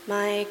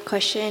 my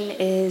question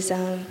is,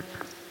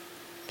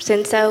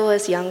 since I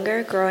was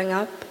younger, growing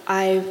up,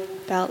 I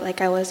felt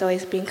like I was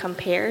always being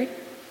compared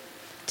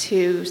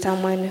to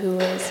someone who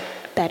was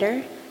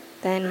better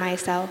than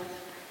myself.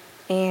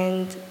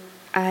 And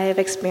I've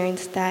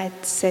experienced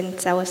that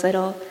since I was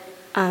little,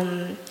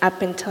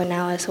 up until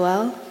now as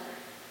well.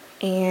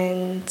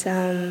 And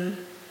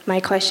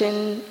my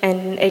question,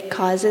 and it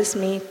causes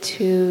me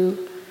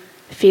to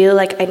feel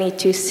like I need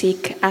to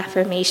seek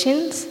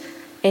affirmations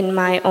in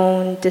my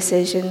own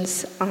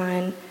decisions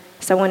on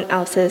someone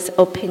else's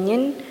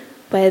opinion,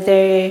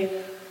 whether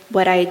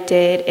what I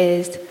did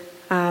is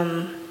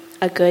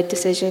a good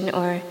decision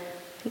or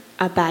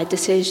a bad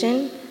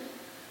decision.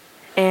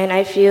 And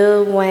I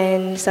feel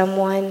when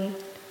someone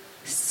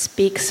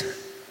speaks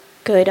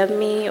good of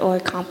me or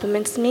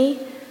compliments me,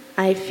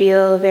 I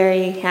feel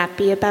very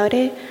happy about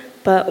it.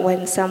 But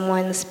when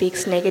someone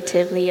speaks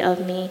negatively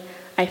of me,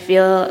 I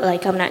feel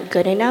like I'm not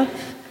good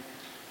enough.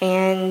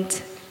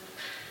 And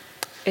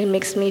it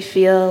makes me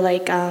feel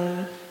like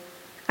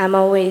I'm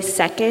always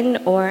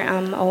second, or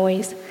I'm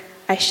always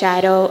a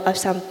shadow of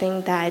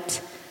something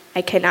that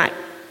I cannot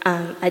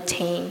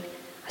attain.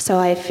 So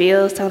I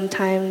feel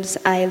sometimes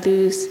I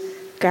lose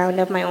ground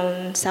of my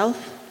own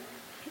self.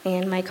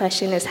 And my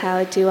question is,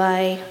 how do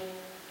I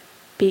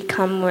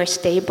become more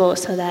stable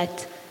so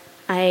that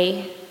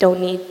I don't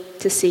need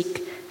to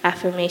seek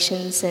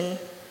affirmations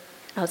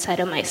outside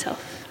of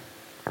myself?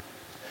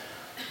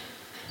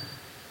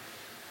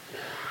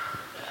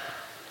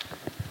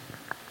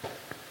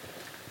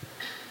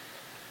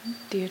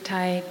 Dear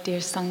Tai, dear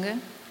Sangha,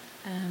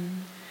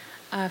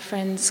 our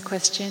friend's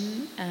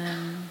question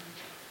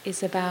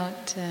is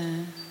about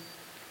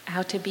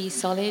how to be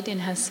solid in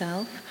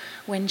herself.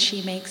 When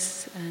she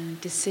makes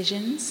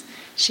decisions,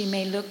 she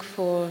may look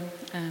for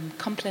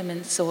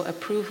compliments or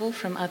approval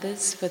from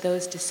others for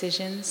those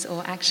decisions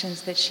or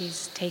actions that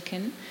she's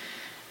taken.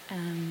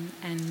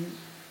 And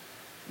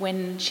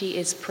when she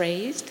is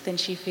praised, then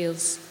she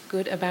feels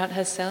good about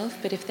herself.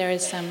 But if there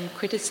is some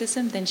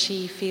criticism, then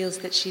she feels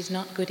that she's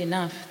not good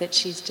enough, that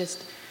she's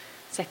just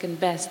second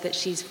best, that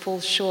she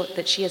falls short,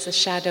 that she is a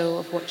shadow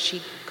of what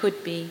she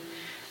could be.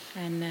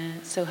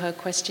 And so her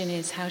question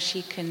is how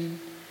she can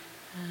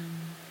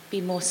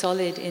be more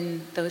solid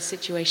in those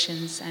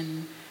situations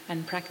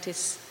and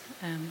practice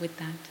with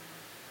that.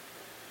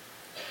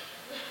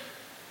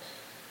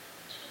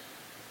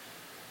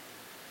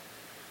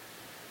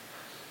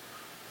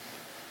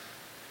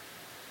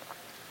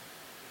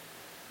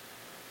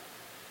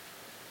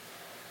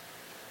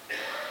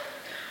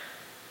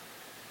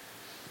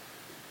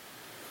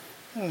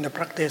 The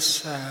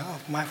practice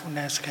of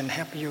mindfulness can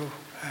help you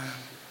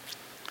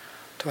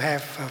to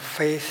have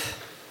faith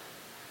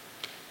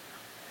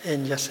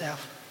in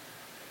yourself.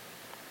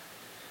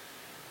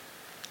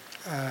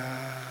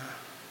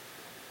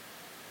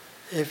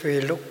 If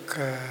we look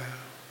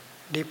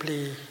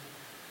deeply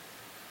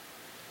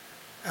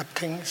at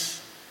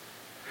things,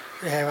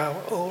 we have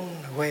our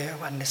own way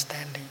of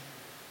understanding.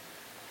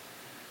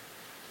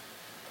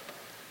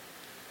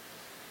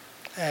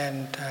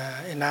 And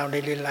in our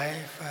daily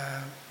life,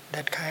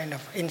 that kind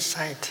of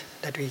insight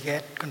that we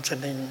get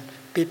concerning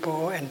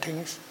people and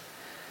things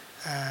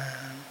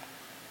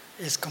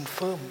is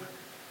confirmed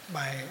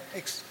by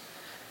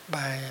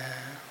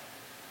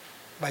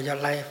your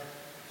life,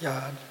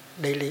 your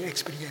daily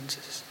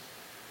experiences.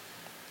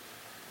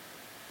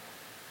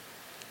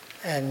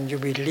 And you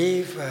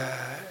believe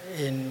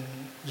in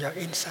your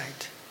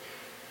insight.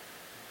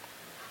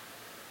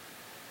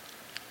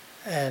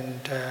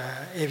 And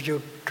if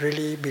you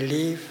really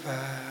believe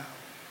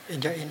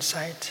in your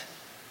insight,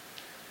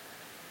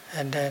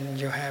 and then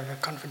you have a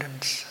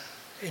confidence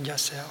in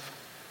yourself.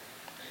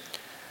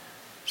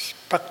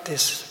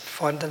 Practice,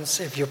 for instance,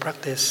 if you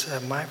practice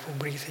mindful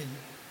breathing,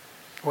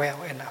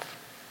 well enough,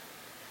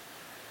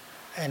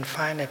 and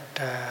find it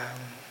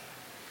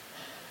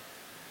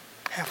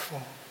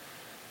helpful.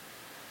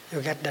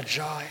 You get the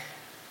joy,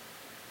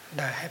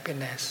 the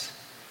happiness,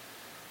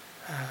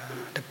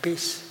 the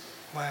peace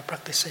while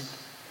practicing.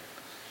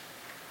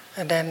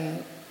 And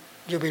then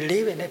you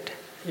believe in it.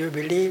 You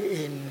believe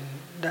in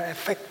the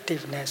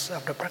effectiveness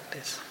of the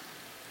practice.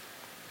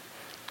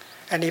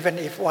 And even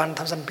if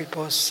 1,000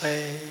 people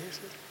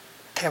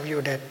tell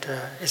you that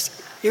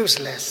it's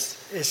useless,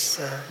 it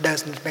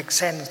doesn't make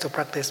sense to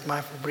practice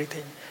mindful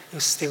breathing, you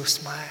still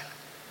smile.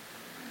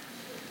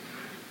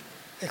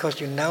 Because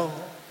you know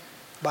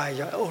by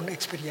your own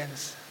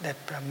experience that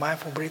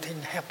mindful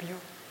breathing helps you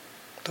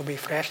to be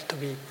fresh, to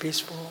be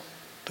peaceful,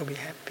 to be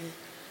happy.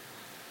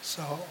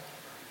 So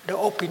the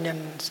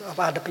opinions of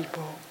other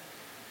people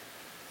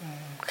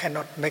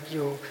cannot make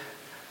you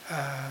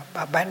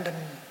abandon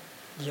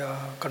your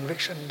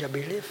conviction, your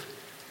belief,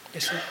 you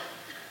see.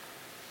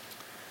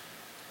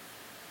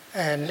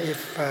 And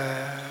if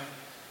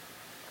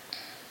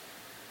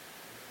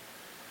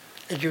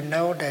you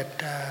know that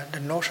the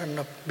notion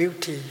of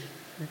beauty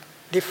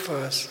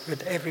differs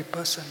with every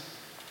person,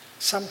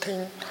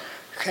 something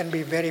can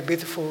be very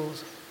beautiful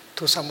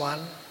to someone,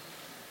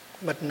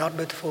 but not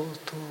beautiful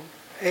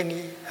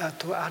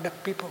to other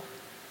people.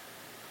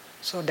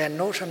 So their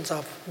notions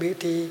of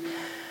beauty,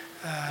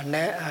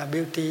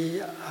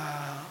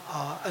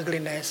 or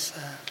ugliness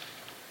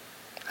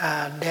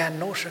are their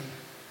notion,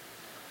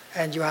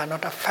 and you are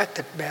not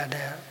affected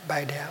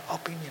by their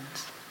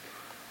opinions.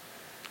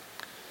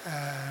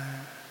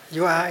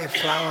 You are a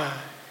flower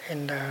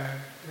in the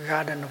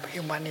garden of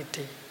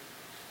humanity.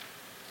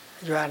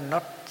 You are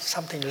not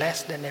something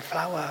less than a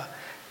flower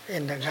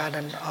in the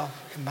garden of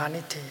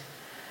humanity.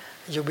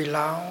 You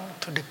belong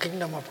to the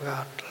kingdom of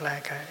God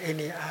like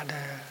any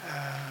other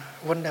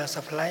wonders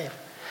of life.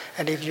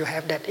 And if you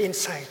have that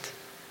insight,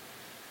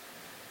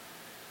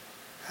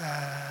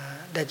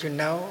 that you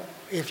know,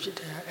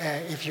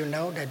 if you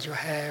know that you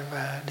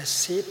have the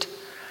seed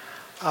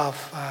of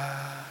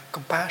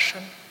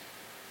compassion,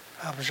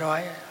 of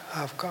joy,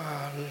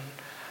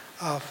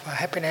 of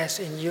happiness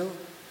in you,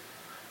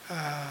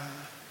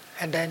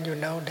 and then you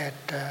know that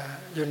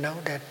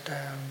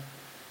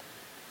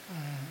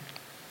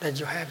that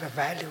you have a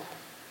value,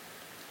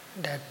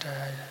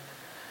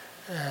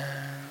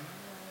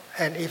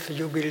 and if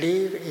you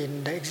believe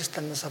in the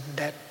existence of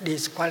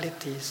these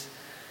qualities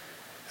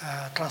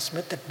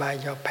transmitted by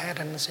your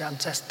parents, your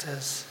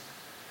ancestors,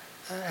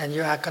 and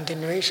you are a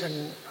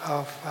continuation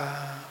of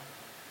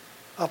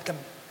them,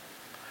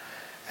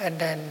 and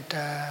then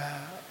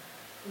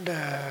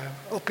the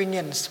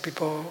opinions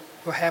people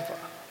will have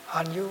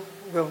on you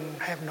will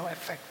have no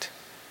effect.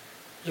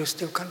 You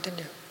still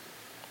continue.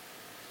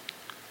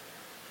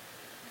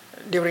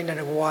 During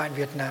the war in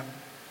Vietnam,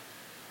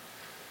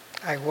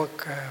 I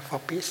work for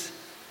peace.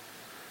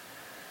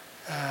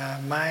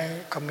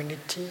 My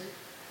community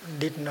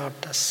did not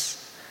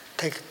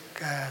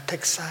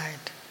take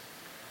side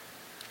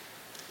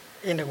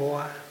in the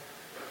war.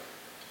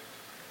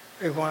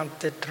 We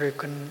wanted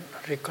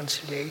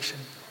reconciliation.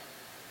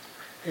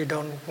 We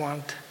don't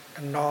want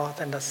the North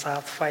and the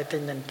South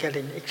fighting and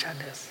killing each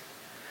other.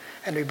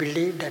 And we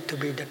believe that to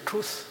be the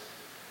truth,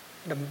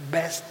 the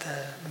best,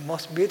 the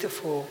most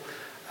beautiful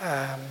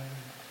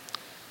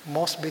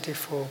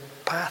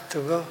path to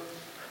go,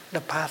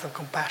 the path of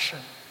compassion.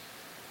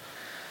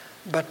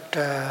 But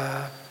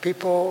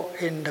people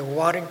in the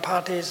warring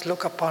parties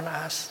look upon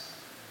us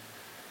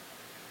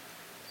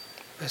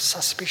with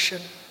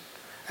suspicion,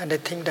 and they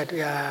think that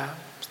we are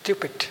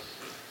stupid.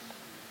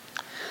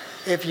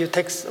 If you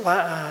take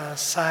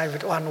side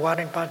with one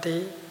warring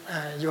party,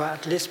 you are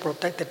at least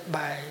protected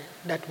by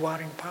that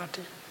warring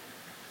party.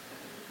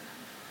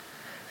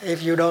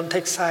 If you don't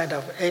take side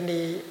of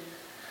any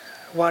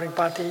warring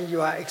party, you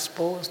are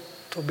exposed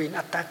to being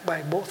attacked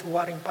by both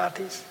warring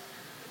parties.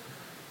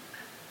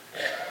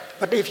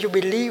 But if you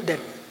believe that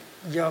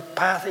your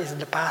path is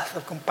the path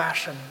of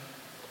compassion,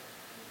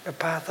 the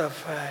path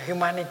of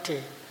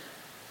humanity,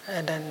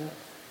 and then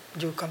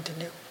you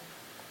continue.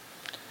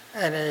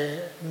 And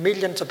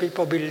millions of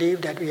people believe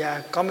that we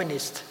are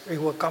communists, we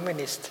were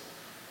communists.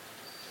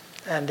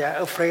 And they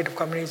are afraid of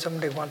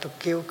communism, they want to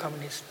kill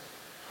communists.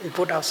 We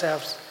put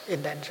ourselves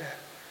in danger.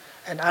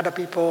 And other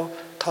people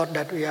thought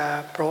that we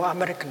are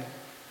pro-American.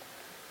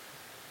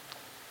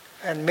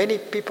 And many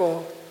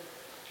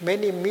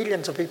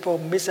millions of people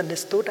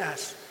misunderstood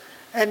us.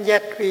 And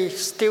yet we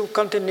still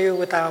continue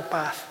with our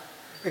path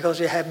because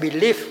we have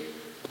belief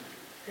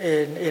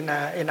in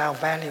our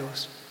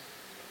values.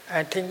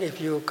 I think if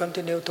you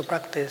continue to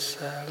practice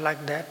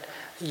like that,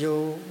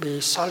 you'll be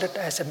solid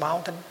as a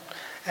mountain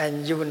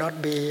and you will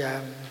not be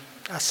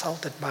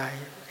assaulted by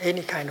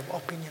any kind of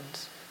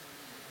opinions.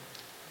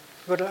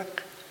 Good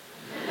luck.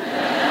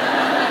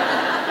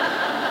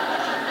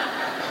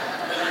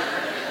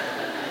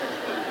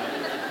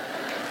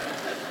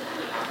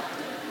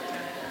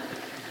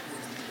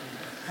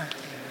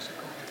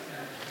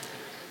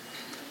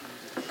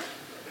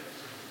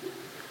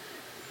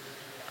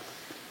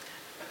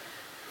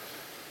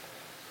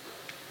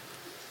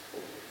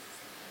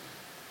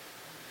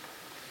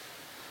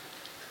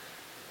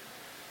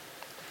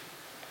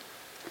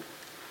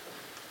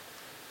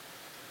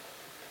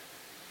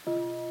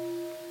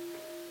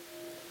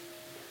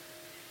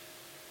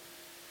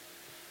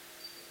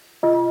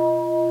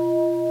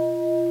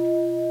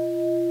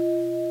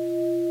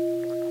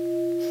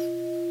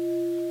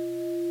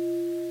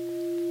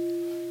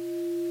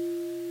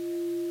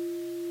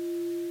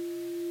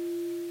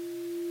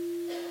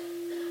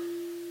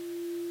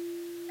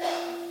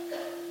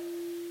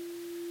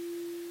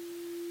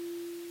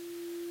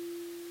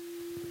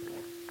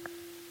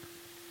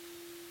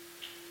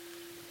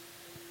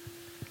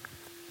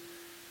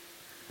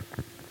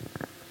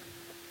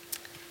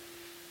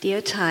 Dear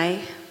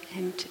Thai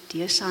and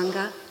dear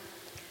Sangha,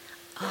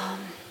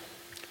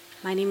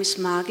 my name is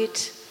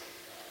Margit.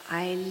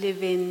 I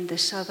live in the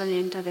southern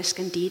end of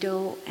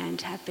Escondido and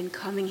have been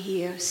coming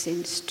here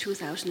since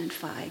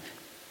 2005.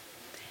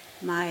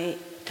 My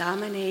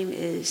Dharma name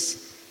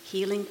is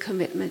Healing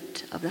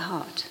Commitment of the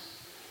Heart,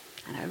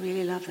 and I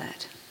really love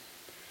that.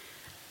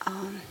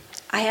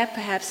 I have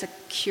perhaps a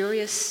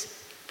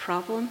curious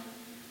problem,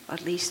 or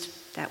at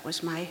least that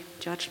was my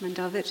judgment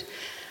of it.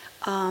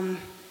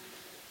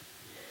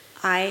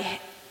 I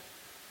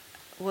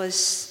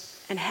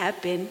was and have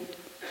been,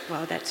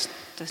 well, that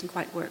doesn't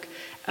quite work.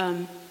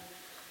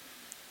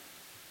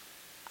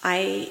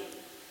 I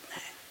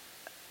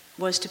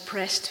was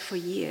depressed for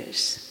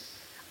years,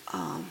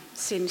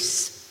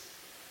 since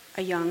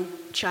a young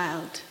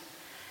child.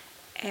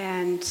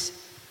 And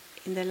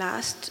in the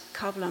last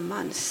couple of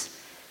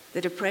months,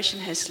 the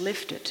depression has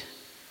lifted,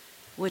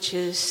 which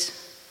is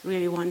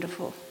really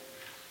wonderful.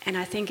 And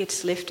I think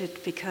it's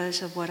lifted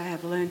because of what I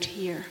have learned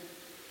here.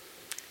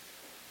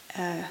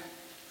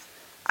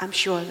 I'm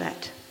sure of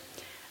that.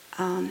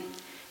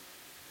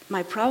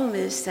 My problem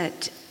is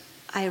that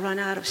I run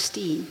out of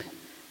steam.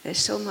 There's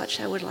so much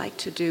I would like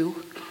to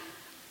do.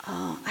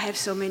 I have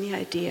so many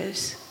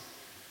ideas,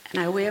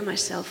 and I wear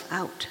myself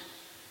out.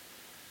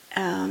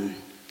 I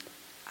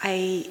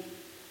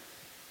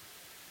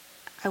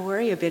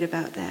worry a bit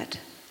about that.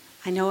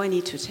 I know I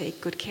need to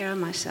take good care of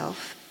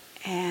myself,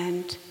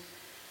 and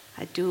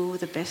I do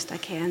the best I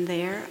can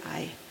there.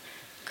 I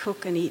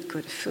cook and eat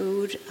good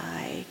food.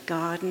 I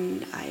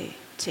garden. I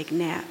take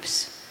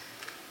naps.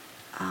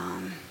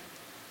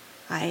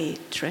 I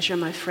treasure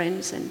my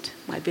friends and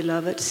my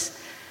beloveds.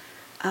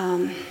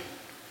 But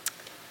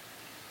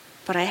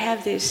I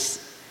have this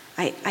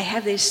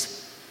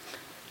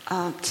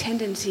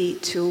tendency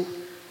to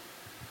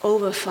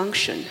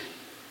overfunction,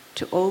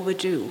 to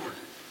overdo.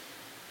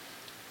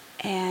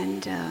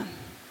 And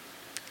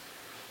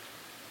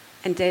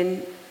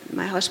then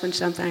my husband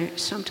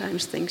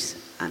sometimes thinks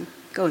I'm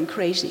going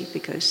crazy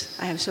because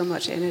I have so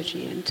much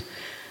energy and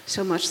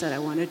so much that I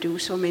want to do,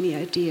 so many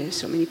ideas,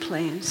 so many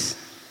plans.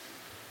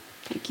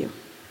 Thank you.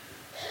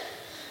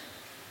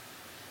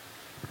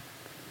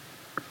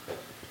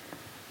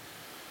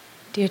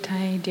 Dear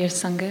Thai, dear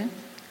Sangha,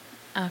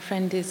 our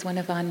friend is one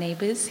of our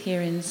neighbors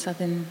here in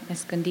southern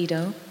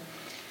Escondido.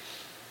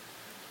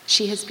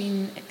 She has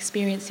been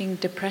experiencing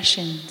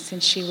depression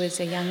since she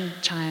was a young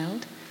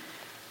child,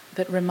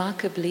 but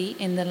remarkably,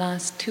 in the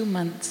last 2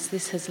 months,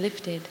 this has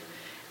lifted,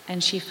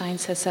 and she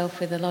finds herself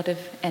with a lot of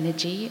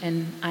energy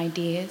and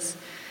ideas.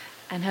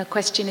 And her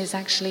question is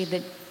actually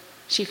that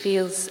she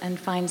feels and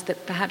finds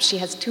that perhaps she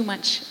has too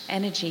much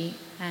energy,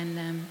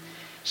 and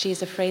she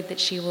is afraid that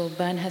she will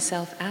burn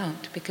herself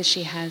out because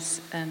she has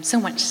so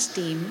much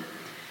steam.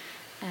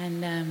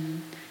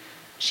 And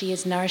she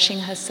is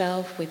nourishing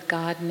herself with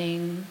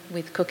gardening,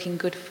 with cooking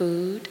good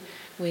food,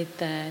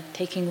 with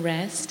taking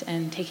rest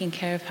and taking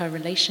care of her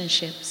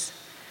relationships.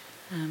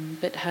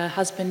 But her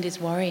husband is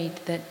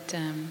worried that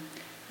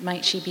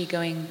might she be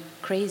going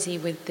crazy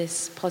with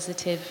this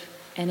positive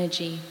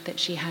energy that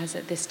she has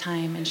at this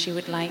time, and she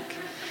would like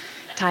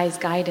Thai's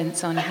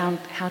guidance on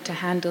how to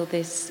handle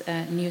this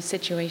new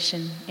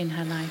situation in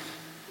her life.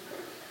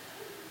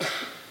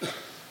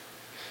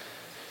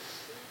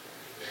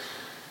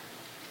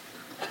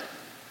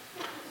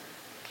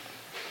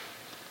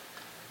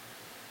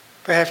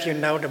 Perhaps you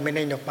know the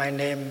meaning of my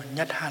name,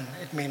 Nyat Han.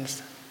 It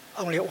means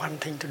only one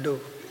thing to do.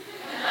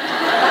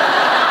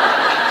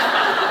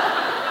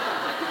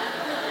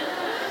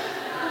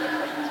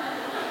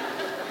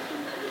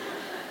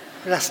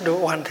 Just do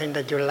one thing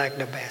that you like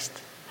the best.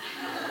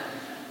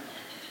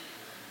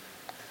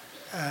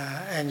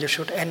 And you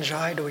should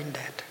enjoy doing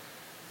that.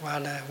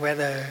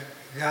 Whether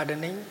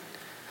gardening,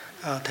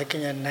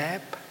 taking a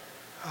nap,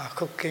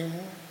 cooking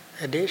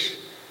a dish,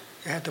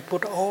 you have to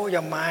put all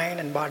your mind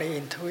and body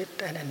into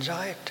it and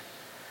enjoy it.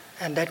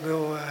 And that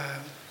will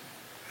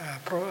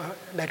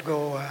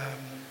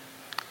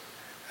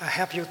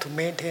help you to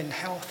maintain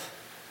health.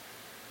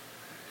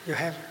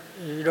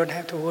 You don't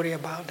have to worry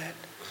about that.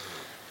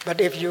 But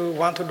if you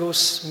want to do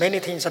many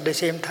things at the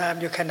same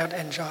time, you cannot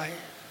enjoy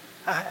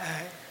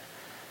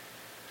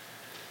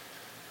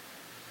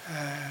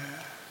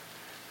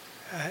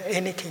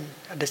anything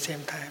at the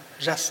same time.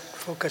 Just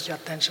focus your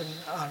attention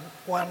on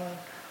one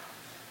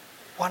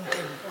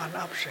thing, one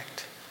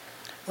object.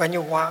 When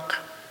you walk,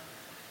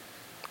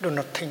 do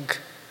not think,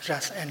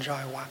 just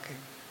enjoy walking.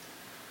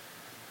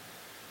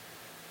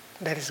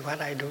 That is what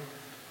I do.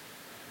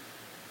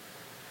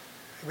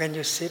 When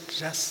you sit,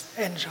 just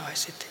enjoy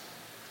sitting.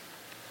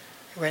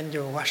 When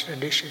you wash the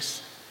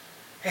dishes,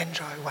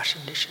 enjoy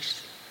washing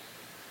dishes.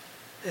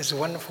 It's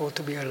wonderful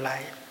to be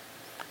alive,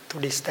 to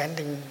be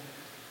standing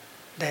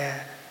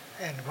there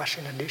and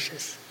washing the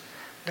dishes.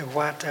 The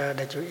water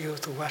that you use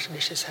to wash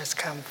dishes has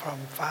come from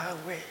far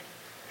away.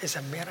 It's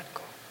a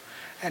miracle.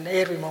 And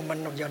every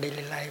moment of your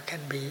daily life can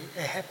be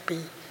a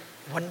happy,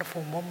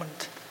 wonderful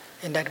moment.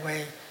 In that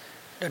way,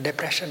 the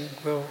depression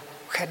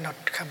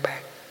cannot come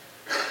back.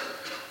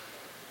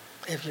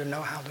 If you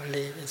know how to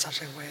live in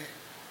such a way,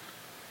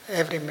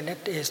 every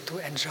minute is to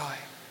enjoy.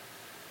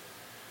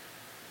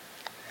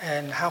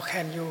 And how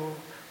can you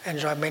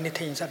enjoy many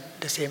things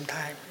at the same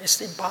time? It's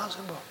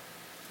impossible.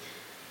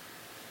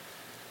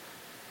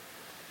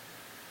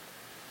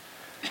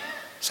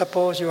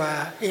 Suppose you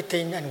are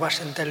eating and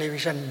watching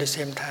television at the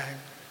same time.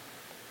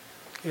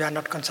 You are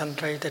not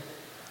concentrated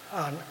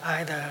on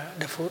either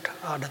the food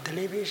or the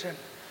television.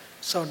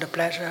 So the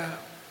pleasure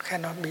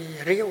cannot be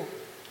real.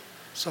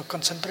 So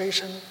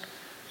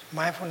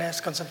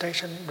mindfulness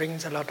concentration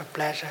brings a lot of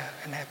pleasure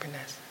and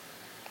happiness.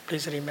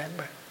 Please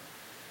remember.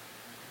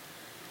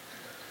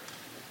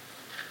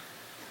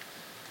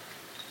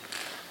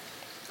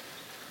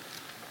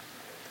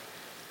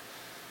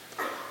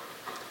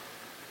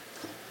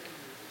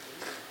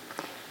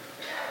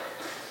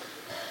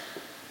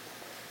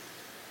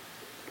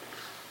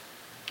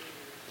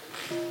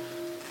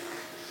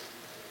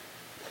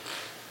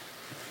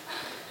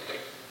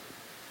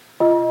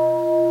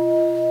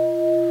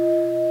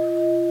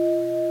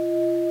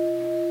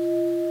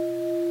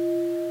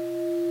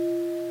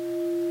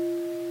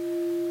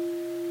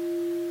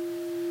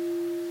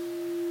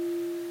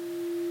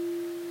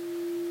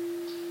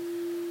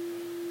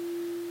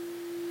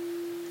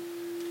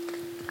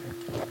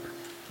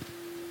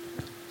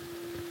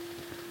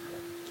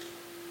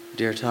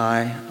 Dear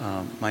Thai,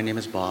 my name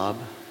is Bob,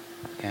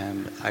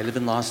 and I live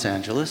in Los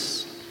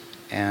Angeles,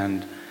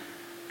 and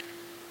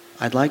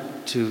I'd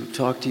like to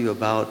talk to you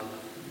about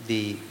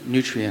the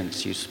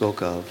nutrients you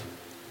spoke of.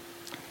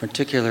 In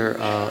particular,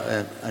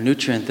 a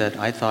nutrient that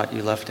I thought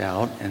you left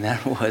out, and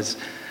that was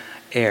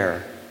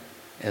air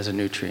as a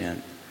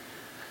nutrient.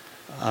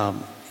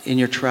 In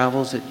your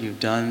travels that you've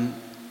done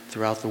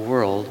throughout the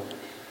world,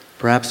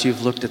 perhaps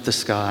you've looked at the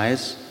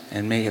skies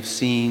and may have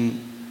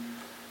seen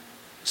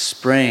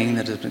spraying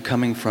that has been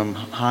coming from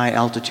high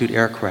altitude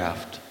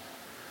aircraft,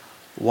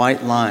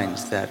 white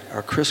lines that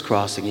are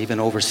crisscrossing even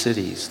over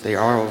cities. They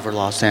are over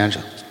Los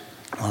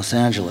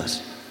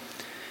Angeles.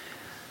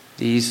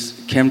 These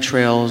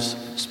chemtrails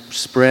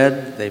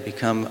spread, they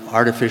become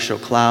artificial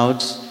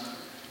clouds.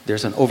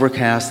 There's an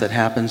overcast that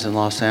happens in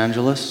Los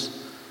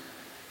Angeles,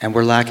 and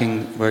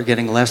we're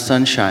getting less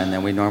sunshine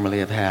than we normally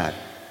have had.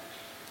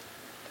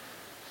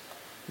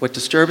 What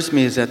disturbs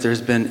me is that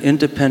there's been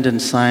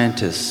independent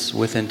scientists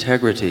with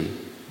integrity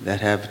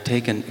that have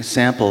taken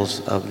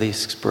samples of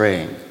this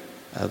spraying,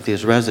 of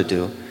this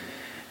residue,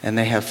 and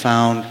they have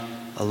found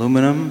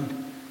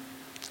aluminum,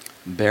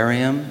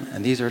 barium,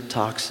 and these are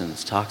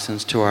toxins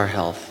to our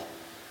health.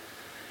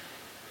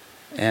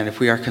 And if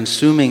we are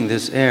consuming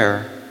this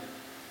air,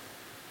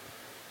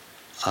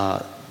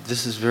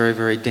 this is very,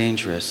 very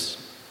dangerous.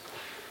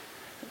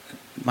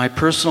 My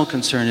personal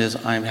concern is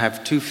I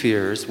have two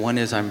fears. One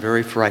is I'm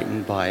very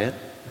frightened by it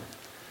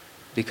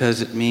because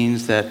it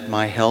means that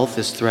my health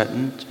is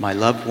threatened, my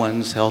loved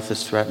one's health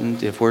is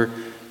threatened if we're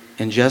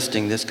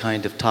ingesting this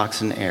kind of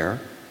toxin air.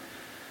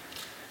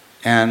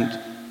 And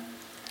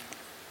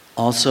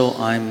also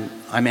I'm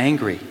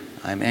angry.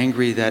 I'm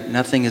angry that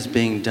nothing is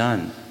being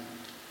done.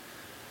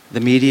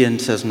 The media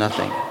says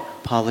nothing.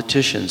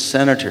 Politicians,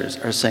 senators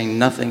are saying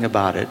nothing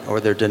about it,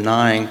 or they're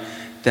denying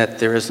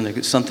that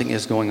something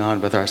is going on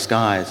with our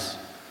skies.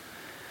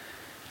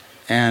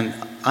 And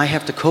I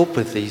have to cope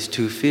with these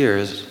two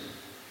fears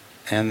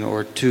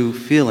or two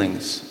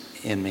feelings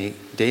in me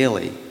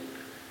daily.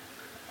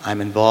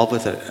 I'm involved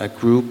with a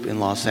group in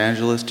Los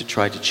Angeles to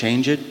try to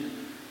change it,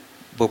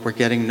 but we're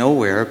getting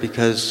nowhere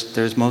because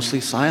there's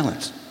mostly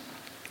silence.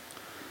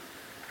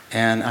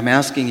 And I'm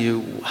asking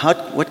you,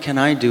 what can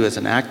I do as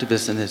an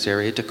activist in this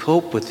area to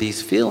cope with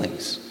these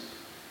feelings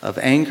of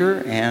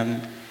anger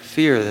and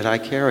fear that I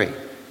carry?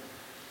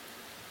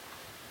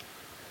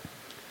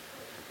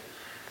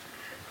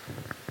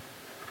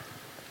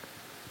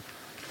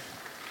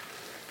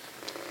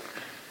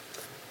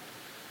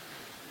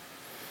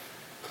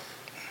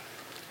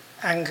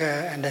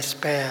 Anger and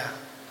despair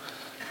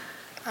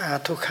are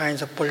two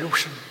kinds of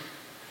pollution.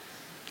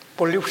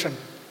 Pollution.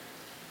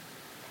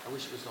 I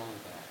wish it was only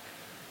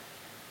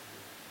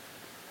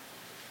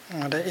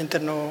that. The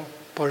internal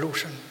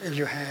pollution, if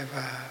you have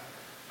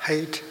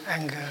hate,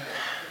 anger,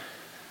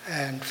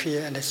 and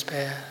fear and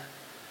despair,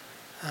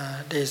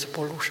 there is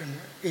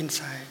pollution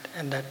inside,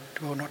 and that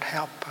will not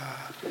help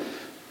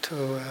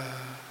to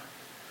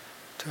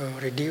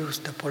reduce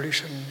the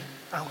pollution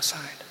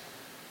outside.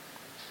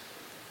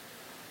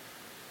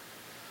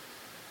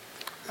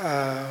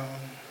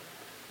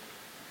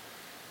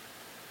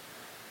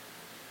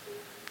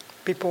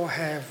 People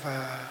have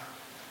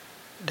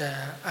the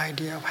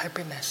idea of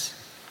happiness,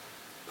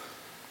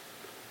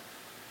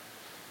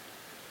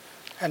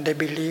 and they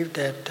believe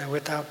that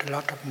without a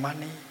lot of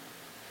money,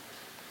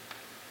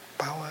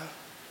 power,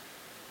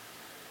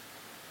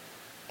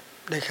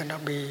 they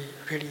cannot be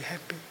really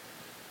happy.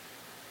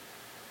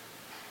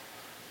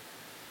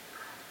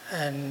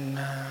 And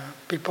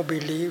people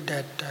believe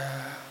that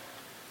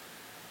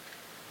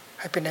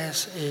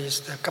happiness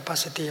is the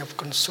capacity of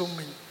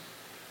consuming.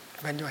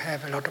 When you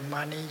have a lot of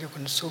money, you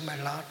consume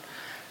a lot,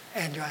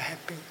 and you are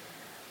happy.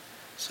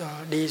 So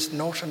these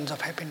notions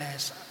of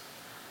happiness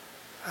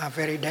are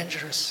very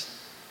dangerous.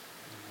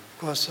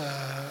 because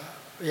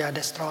we are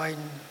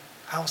destroying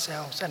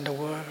ourselves and the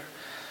world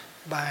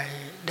by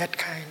that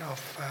kind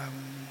of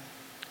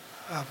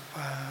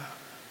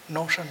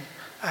notion,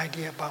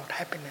 idea about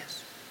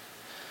happiness.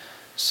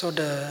 So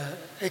the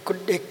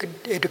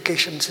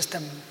education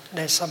system,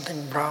 there's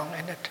something wrong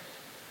in it,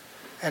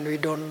 and we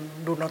do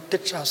not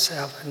teach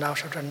ourselves and our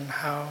children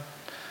how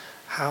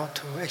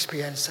to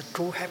experience the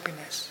true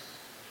happiness.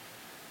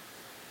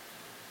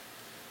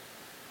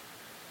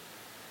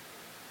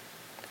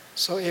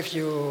 So if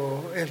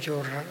you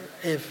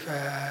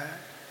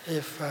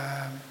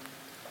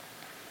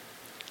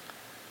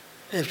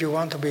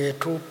want to be a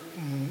true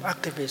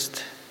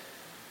activist,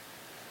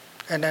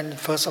 and then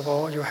first of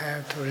all you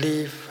have to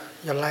live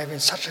your life in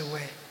such a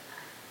way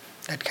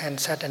that can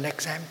set an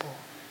example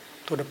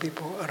to the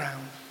people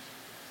around.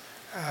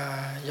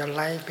 Your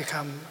life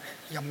become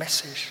your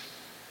message,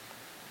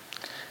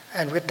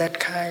 and with that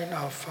kind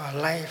of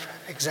life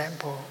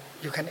example,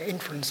 you can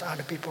influence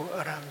other people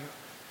around you.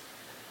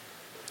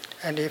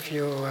 And if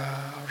you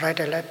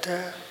write a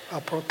letter or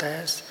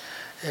protest,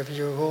 if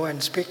you go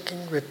and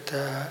speaking with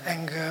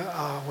anger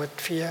or with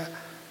fear,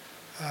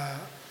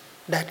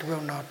 that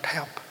will not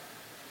help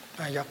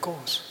your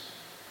cause.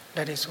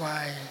 That is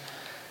why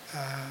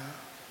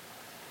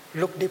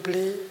look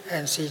deeply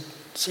and see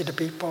the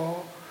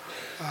people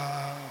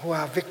who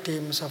are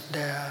victims of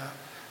their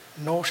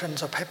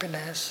notions of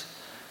happiness,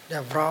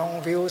 their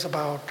wrong views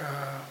about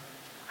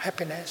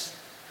happiness,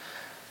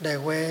 their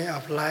way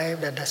of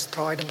life that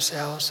destroy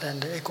themselves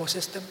and the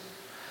ecosystem.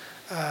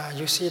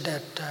 You see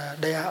that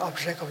they are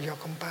object of your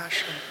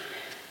compassion.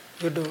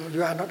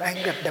 You are not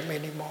angry at them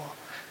anymore,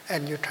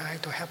 and you try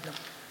to help them.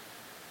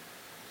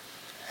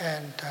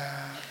 And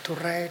to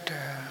write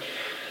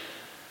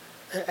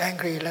an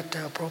angry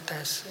letter of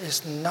protest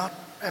is not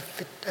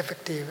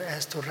effective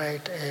as to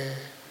write a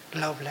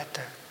love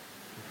letter.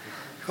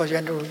 Because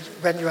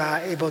when you are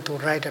able to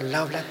write a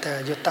love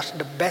letter, you touch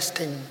the best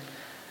thing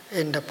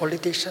in the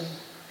politician,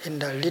 in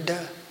the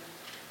leader,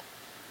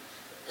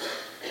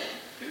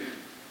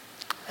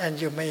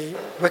 and you may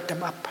wake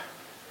them up,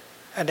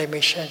 and they may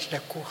change their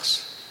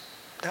course,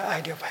 the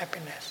idea of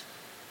happiness.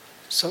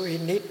 So we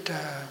need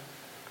a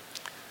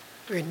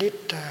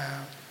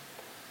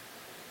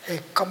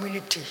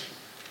community,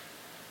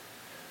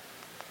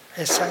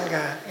 a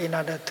sangha, in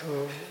order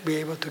to be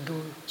able to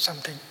do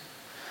something.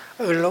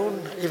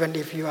 Alone, even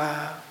if you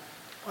are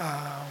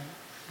a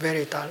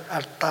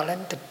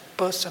talented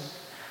person,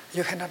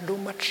 you cannot do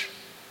much.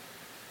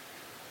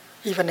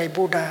 Even a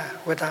Buddha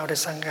without a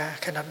sangha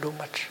cannot do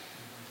much.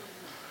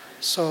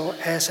 So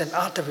as an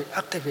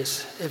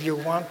activist, if you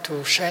want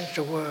to change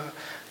the world,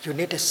 you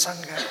need a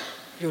sangha.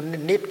 You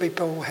need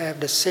people who have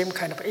the same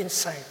kind of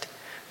insight,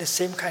 the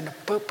same kind of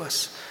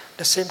purpose,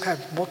 the same kind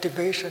of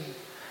motivation,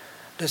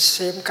 the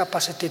same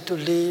capacity to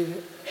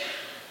live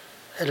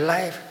a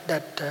life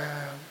that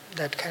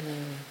can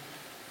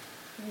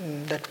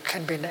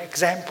be an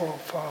example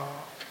for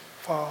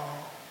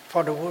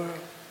the world.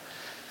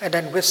 And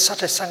then with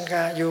such a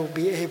sangha, you'll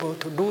be able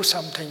to do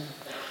something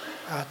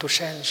to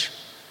change.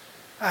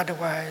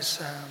 Otherwise,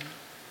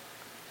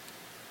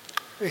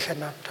 we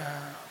cannot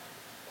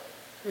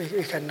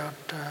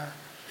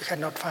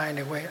find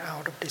a way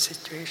out of this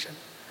situation.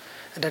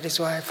 And that is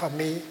why, for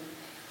me,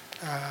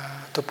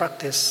 to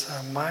practice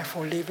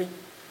mindful living,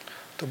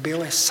 to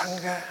build a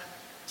sangha,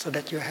 so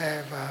that you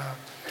have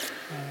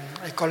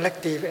a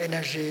collective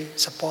energy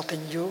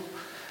supporting you,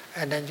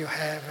 and then you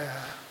have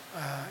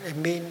a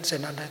means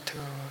in order to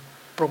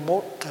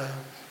promote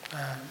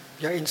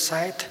your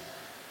insight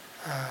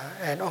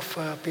and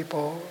offer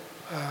people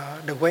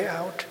the way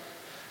out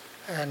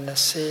and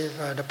save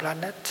the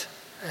planet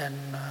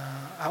and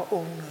our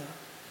own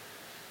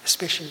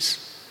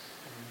species.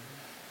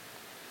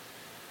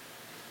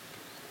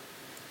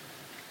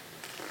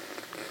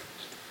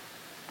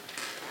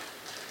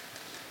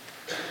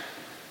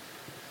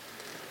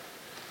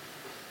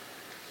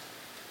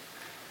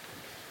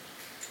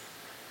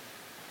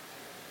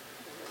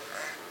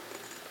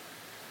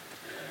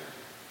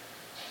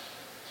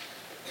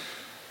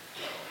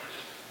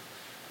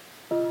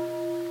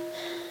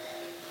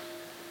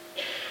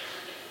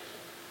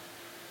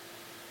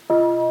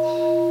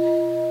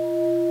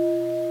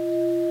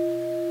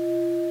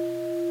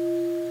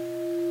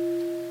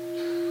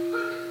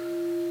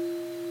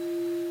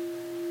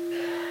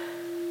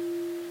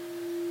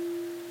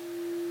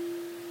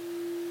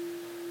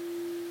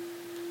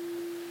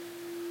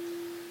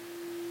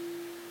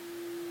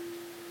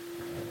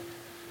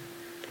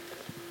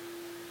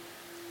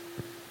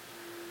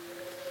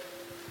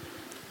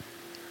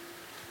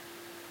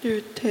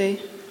 Dear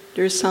Te,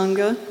 dear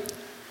Sangha,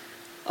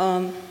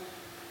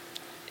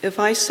 if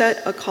I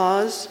set a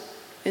cause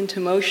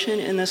into motion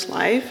in this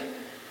life,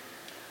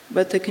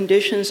 but the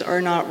conditions are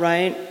not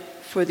right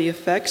for the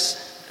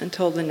effects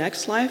until the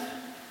next life,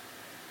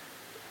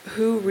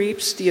 who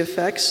reaps the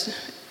effects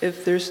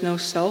if there's no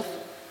self?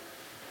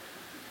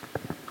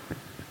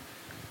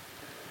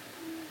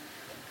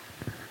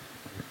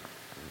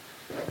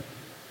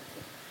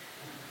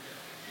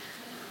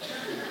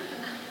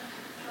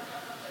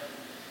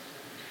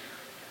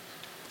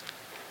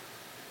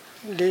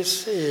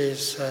 This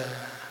is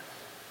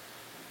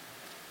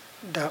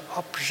the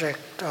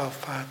object of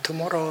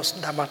tomorrow's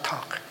Dhamma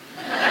talk.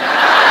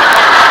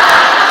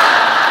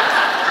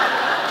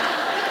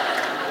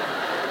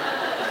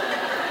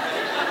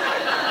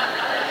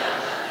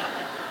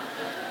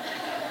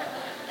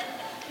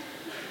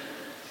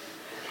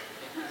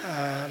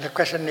 The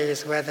question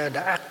is whether the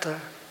actor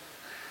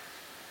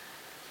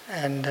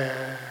and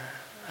the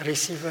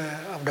receiver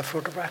of the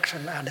fruit of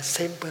action are the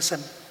same person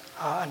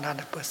or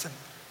another person.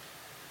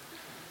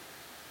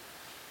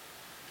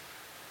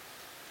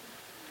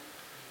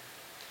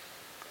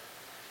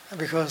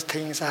 Because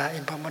things are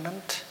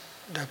impermanent,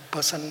 the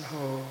person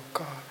who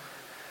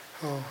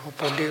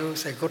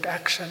produce a good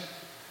action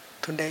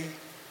today,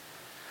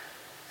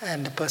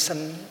 and the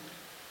person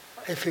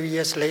a few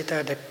years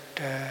later that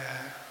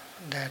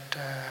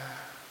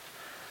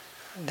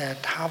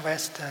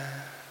harvest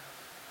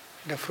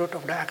the fruit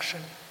of the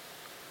action,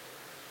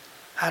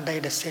 are they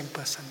the same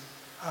person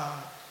or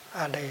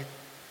are they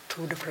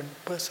two different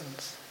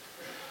persons?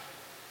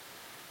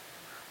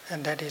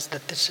 And that is the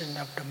teaching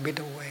of the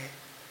middle way.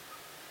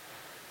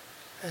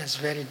 It's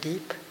very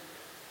deep.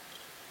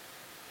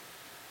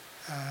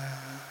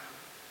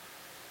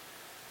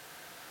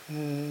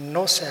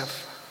 No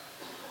self.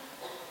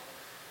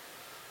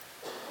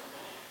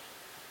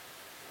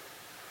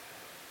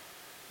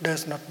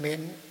 Does not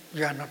mean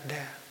you are not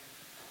there.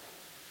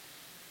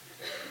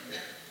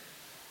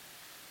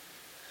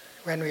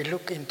 When we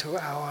look into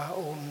our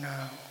own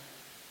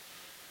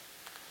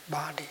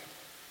body,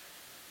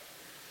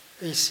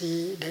 we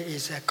see there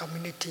is a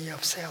community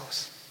of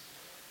cells.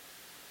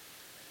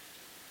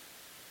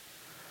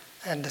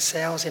 And the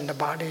cells in the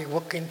body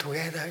working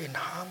together in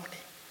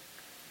harmony.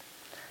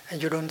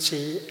 And you don't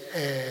see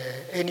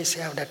any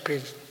cell that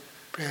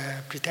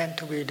pretend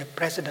to be the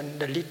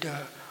president, the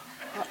leader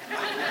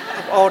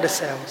of all the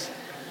cells.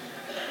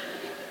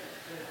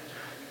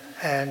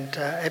 And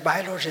a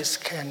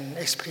biologist can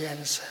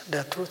experience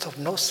the truth of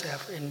no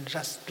self in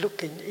just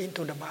looking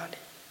into the body.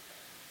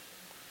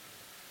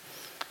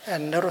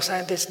 And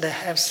neuroscientists, they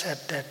have said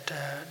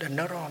that the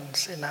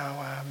neurons in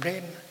our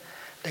brain,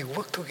 they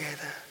work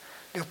together.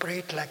 They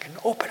operate like an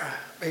opera.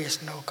 There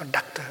is no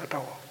conductor at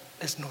all.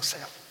 There's no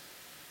self.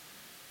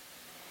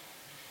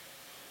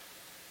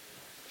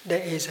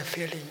 There is a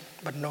feeling,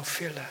 but no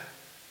feeler.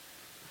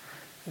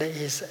 There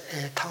is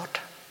a thought,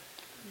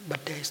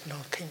 but there is no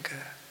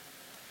thinker.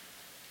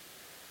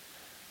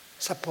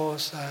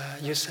 Suppose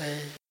you say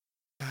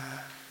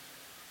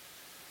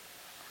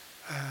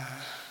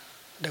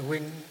the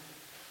wind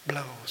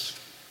blows.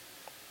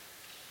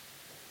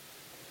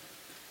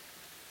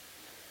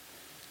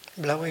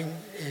 Blowing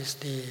is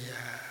the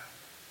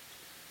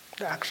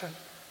action,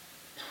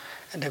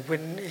 and the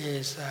wind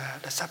is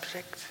the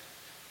subject.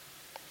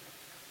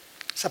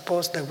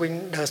 Suppose the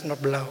wind does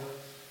not blow.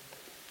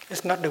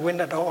 It's not the wind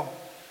at all.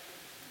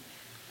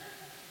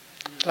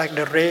 Like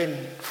the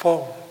rain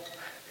fall.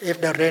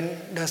 If the rain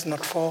does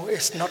not fall,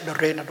 it's not the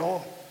rain at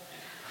all.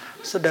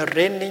 So the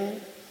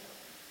rain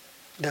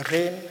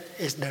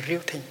is the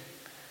real thing.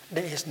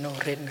 There is no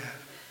rainer.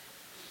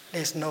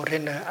 There is no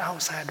rainer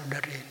outside of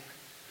the rain.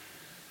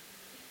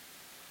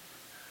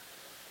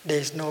 There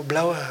is no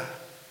blower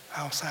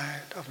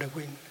outside of the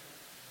wind.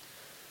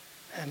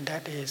 And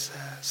that is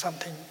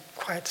something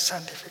quite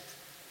scientific.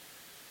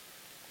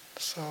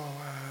 So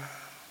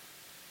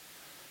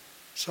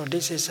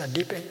this is a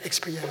deep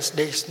experience.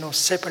 There is no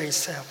separate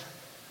self.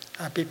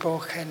 People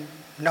can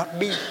not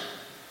be.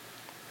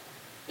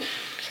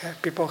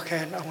 People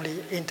can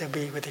only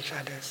interbe with each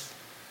other.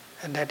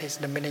 And that is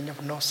the meaning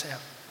of no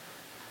self.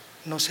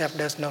 No self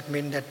does not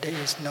mean that there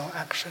is no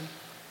action.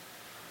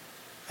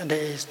 And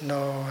there is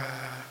no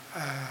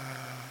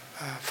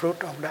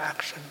fruit of the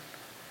action.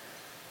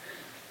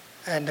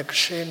 And the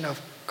chain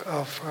of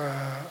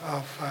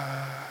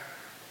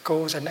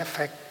cause and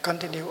effect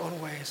continue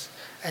always.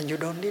 And you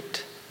don't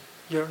need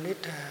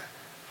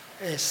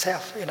a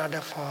self in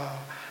order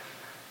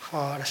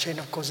for the chain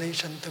of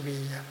causation to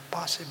be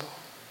possible.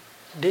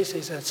 This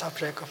is a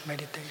subject of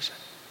meditation.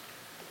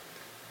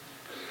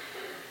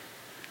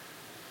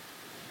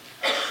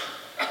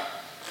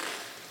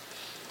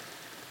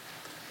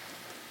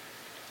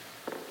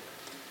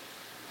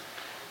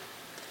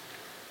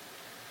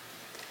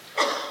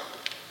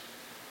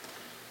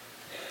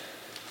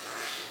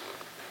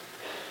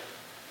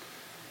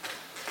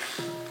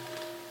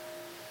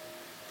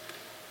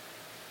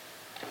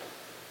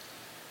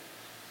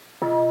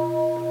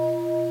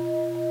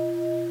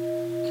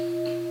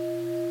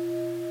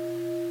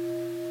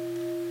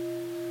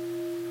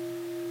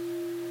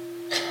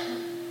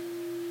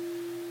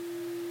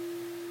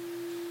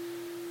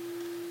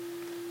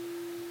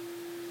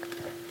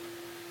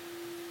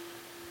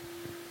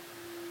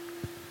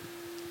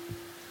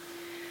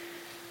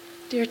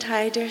 Dear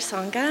Thai, dear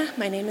Sangha,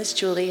 my name is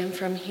Julie. I'm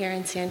from here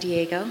in San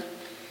Diego.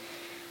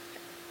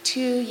 2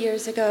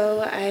 years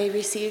ago, I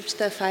received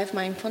the 5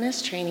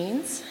 mindfulness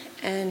trainings,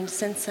 and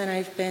since then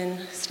I've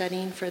been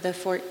studying for the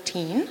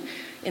 14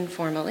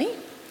 informally.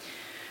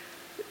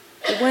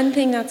 The one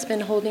thing that's been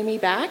holding me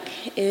back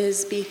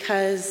is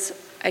because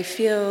I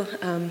feel,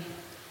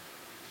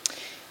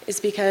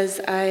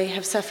 I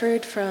have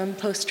suffered from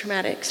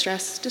post-traumatic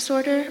stress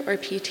disorder, or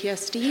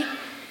PTSD,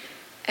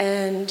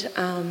 and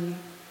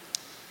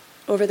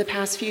over the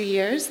past few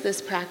years,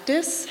 this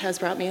practice has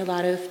brought me a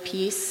lot of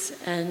peace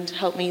and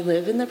helped me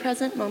live in the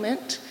present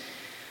moment.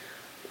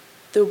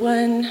 The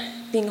one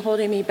thing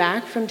holding me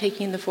back from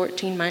taking the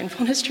 14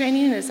 mindfulness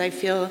training is I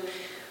feel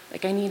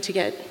like I need to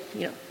get,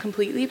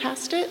 completely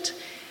past it.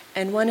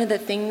 And one of the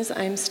things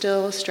I'm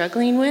still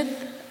struggling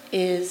with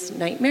is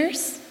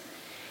nightmares.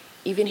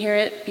 Even here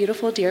at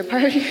beautiful Deer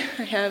Park,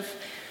 I have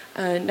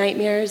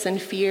nightmares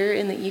and fear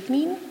in the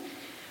evening.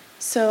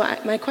 So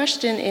my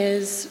question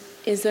is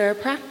there a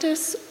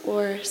practice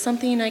or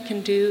something I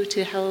can do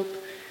to help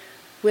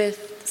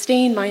with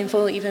staying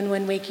mindful even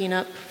when waking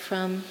up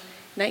from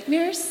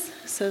nightmares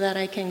so that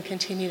I can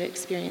continue to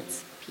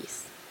experience peace?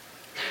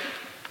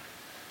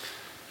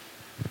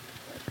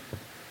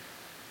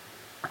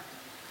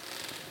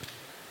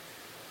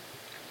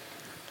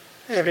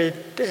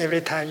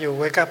 Every time you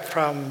wake up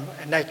from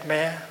a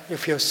nightmare, you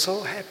feel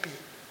so happy.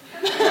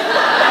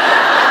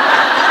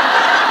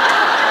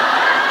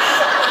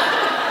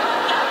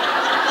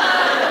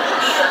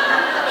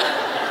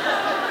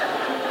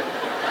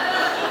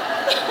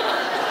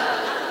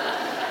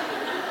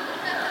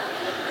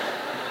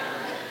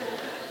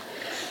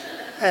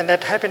 And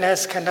that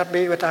happiness cannot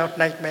be without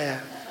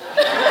nightmare.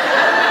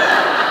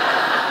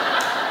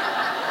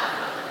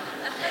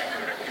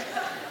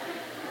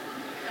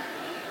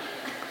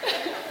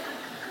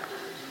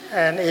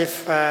 And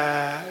if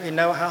we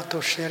know how to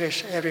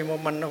cherish every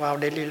moment of our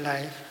daily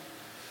life,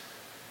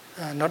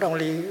 not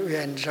only we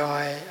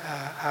enjoy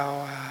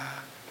our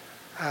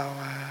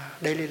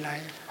daily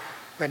life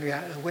when we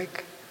are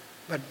awake,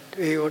 but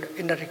we would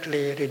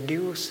indirectly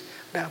reduce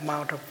the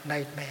amount of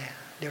nightmare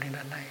during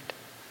the night.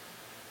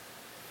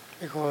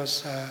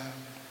 Because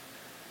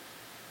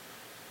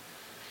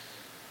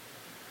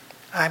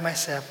I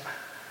myself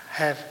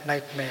have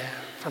nightmare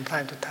from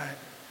time to time.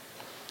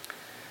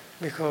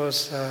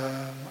 Because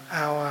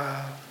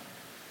our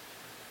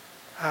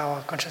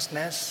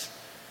consciousness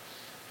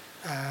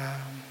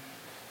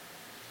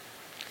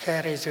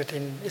carries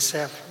within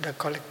itself the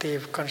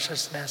collective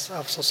consciousness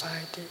of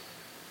society.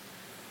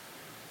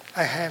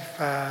 I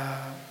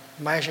have,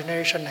 my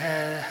generation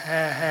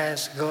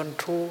has gone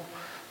through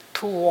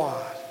 2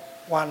 wars,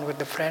 one with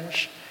the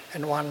French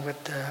and one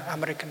with the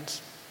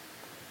Americans.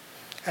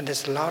 And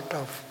there's a lot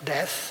of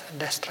death and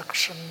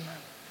destruction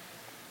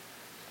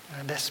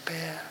and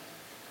despair.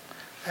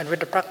 And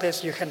with the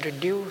practice, you can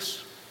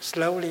reduce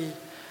slowly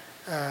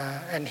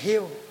and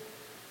heal,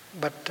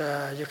 but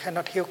you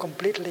cannot heal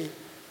completely.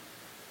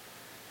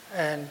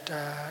 And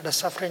the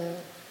suffering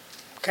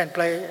can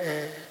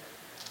play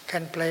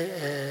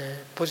a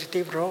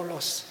positive role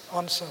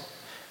also,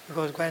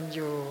 because when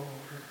you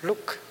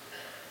look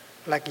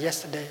like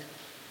yesterday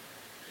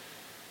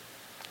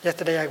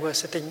I was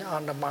sitting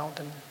on the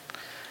mountain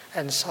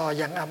and saw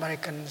young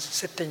Americans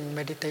sitting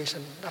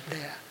meditation up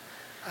there.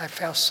 I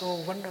felt so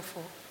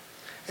wonderful.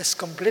 It's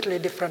completely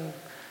different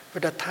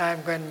with the time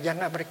when young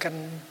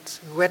Americans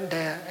went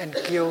there and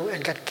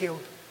got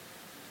killed.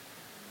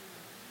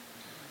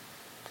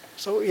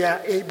 So we are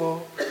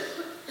able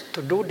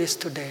to do this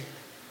today.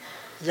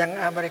 Young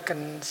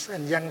Americans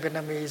and young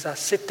Vietnamese are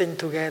sitting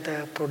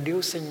together,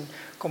 producing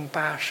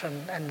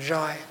compassion and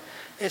joy.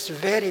 It's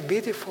very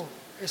beautiful.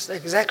 It's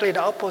exactly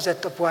the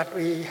opposite of what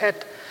we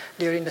had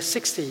during the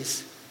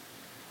 60s.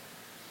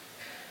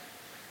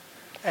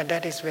 And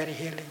that is very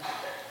healing.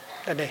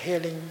 And the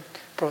healing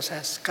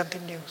process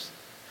continues.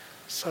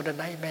 So the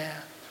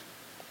nightmare,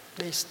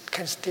 this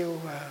can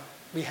still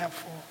be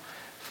helpful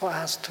for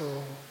us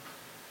to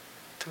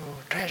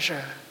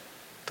treasure,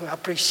 to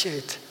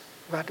appreciate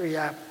what we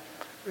are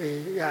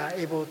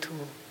able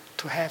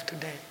to have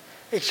today.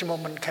 Each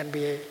moment can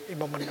be a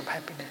moment of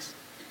happiness.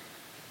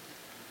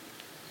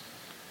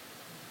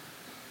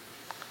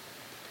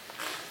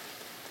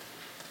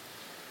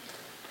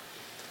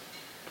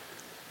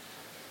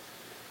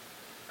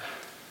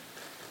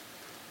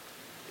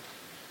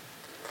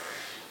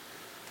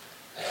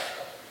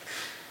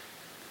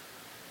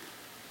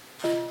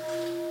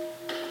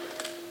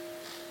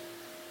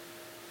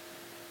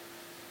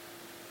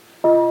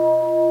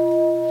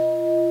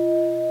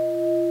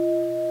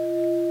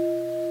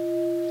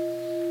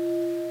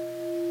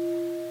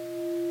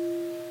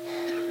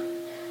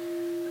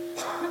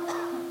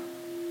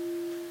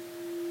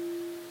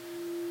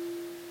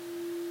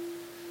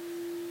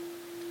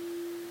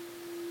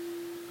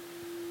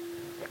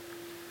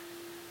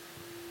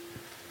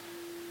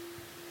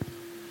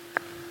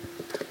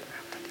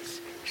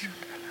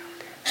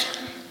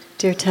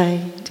 Dear Thai,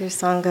 dear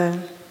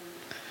Sangha,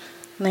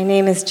 my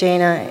name is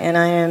Jaina and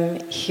I am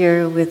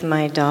here with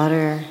my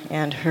daughter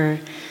and her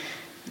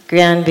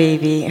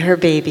grandbaby,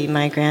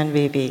 my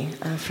grandbaby,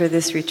 for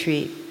this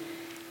retreat.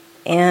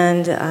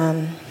 And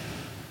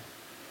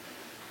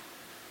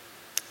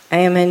I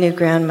am a new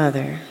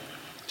grandmother.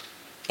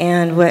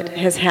 And what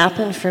has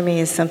happened for me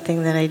is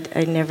something that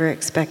I never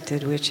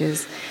expected, which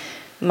is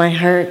my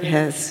heart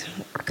has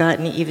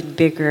gotten even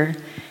bigger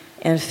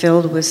and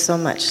filled with so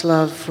much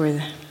love for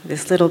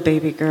this little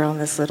baby girl and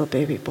this little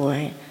baby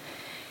boy.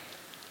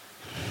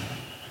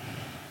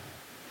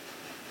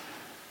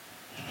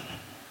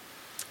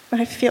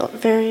 I feel it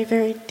very,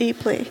 very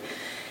deeply.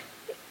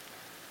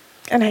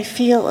 And I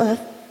feel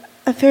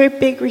a very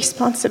big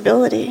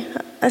responsibility,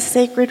 a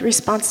sacred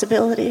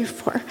responsibility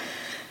for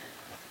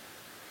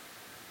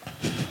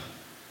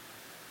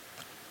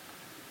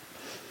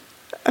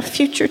a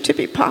future to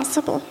be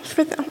possible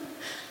for them.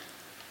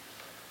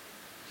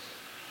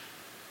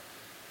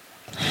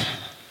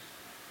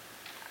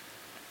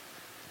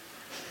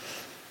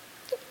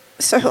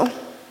 So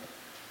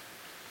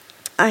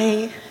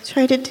I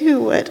try to do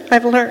what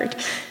I've learned,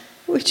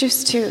 which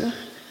is to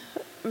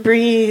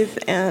breathe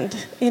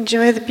and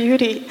enjoy the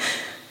beauty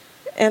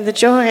and the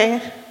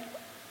joy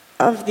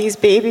of these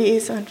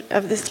babies,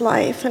 of this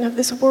life, and of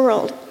this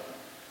world.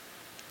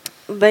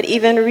 But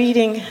even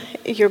reading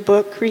your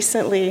book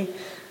recently,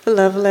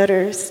 Love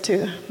Letters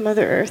to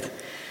Mother Earth,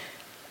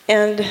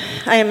 and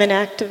I am an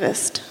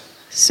activist,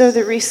 so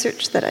the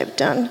research that I've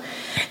done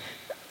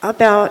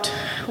about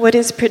what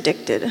is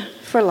predicted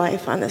for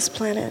life on this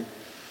planet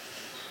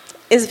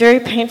is very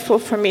painful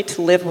for me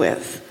to live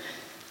with.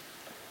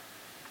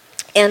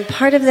 And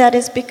part of that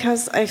is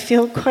because I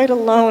feel quite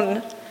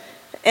alone.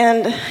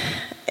 And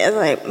as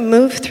I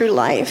move through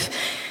life,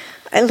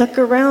 I look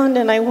around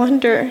and I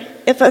wonder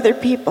if other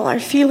people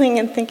are feeling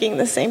and thinking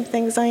the same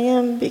things I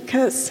am,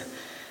 because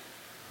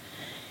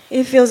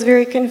it feels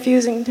very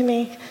confusing to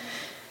me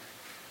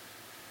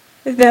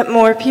that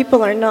more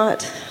people are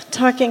not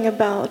talking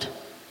about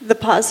the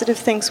positive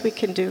things we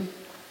can do.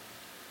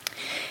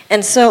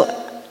 And so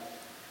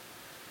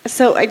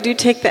I do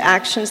take the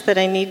actions that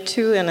I need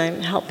to, and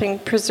I'm helping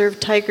preserve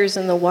tigers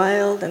in the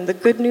wild. And the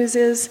good news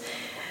is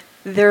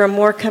there are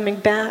more coming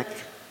back.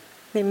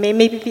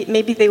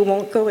 Maybe they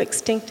won't go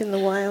extinct in the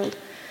wild.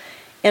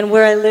 And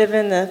where I live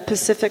in the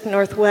Pacific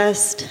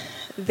Northwest,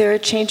 there are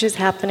changes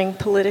happening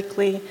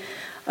politically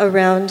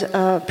around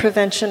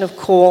prevention of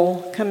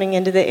coal coming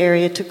into the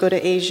area to go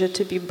to Asia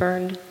to be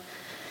burned.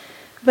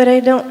 But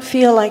I don't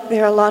feel like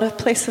there are a lot of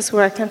places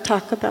where I can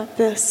talk about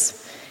this.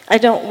 I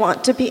don't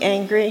want to be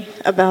angry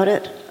about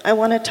it. I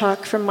want to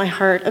talk from my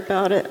heart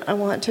about it. I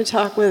want to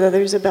talk with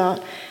others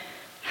about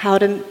how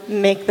to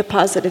make the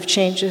positive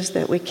changes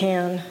that we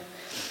can.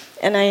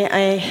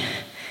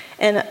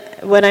 And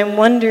what I'm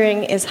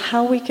wondering is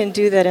how we can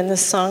do that in the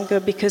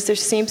Sangha, because there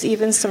seems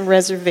even some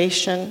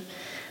reservation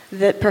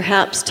that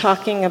perhaps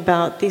talking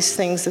about these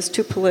things is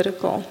too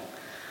political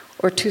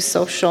or too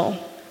social.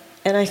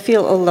 And I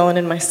feel alone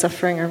in my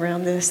suffering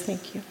around this.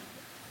 Thank you.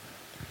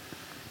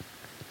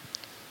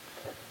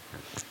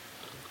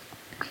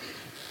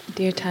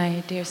 Dear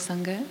Thai, dear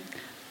Sangha,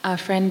 our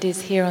friend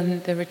is here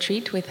on the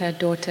retreat with her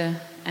daughter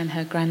and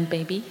her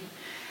grandbaby.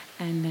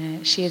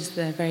 And she is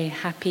the very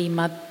happy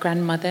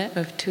grandmother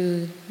of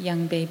 2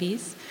 young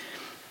babies.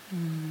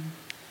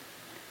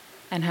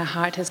 And her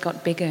heart has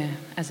got bigger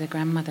as a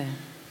grandmother.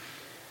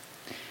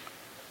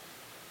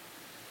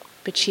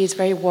 But she is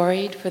very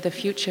worried for the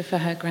future for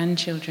her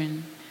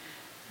grandchildren.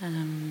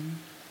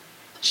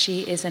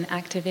 She is an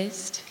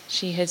activist.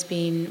 She has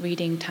been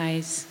reading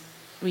Thai's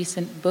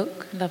recent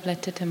book, Love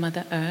Letter to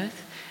Mother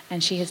Earth,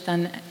 and she has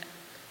done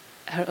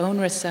her own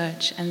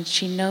research, and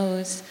she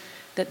knows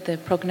that the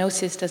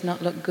prognosis does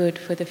not look good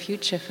for the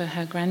future for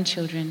her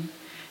grandchildren.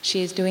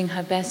 She is doing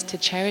her best to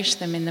cherish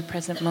them in the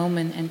present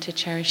moment and to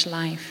cherish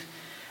life.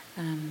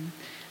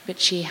 But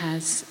she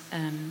has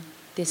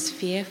this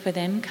fear for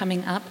them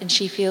coming up, and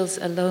she feels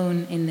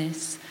alone in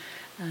this.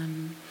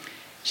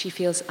 She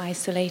feels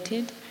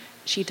isolated.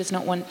 She does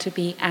not want to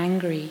be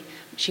angry.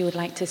 She would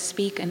like to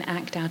speak and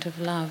act out of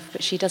love,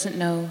 but she doesn't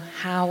know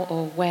how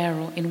or where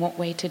or in what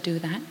way to do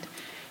that.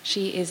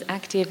 She is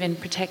active in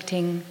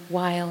protecting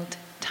wild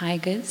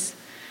tigers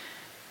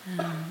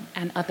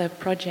and other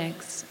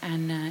projects,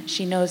 and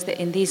she knows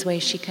that in these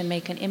ways she can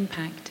make an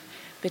impact.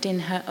 But in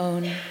her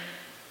own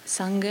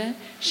Sangha,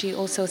 she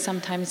also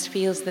sometimes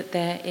feels that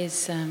there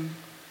is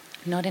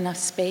not enough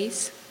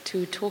space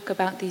to talk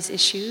about these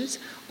issues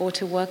or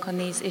to work on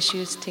these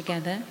issues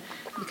together,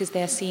 because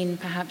they're seen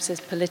perhaps as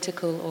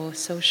political or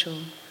social.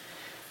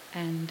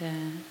 And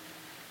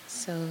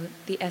so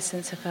the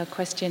essence of her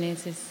question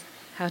is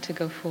how to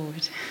go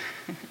forward.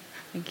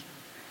 Thank you.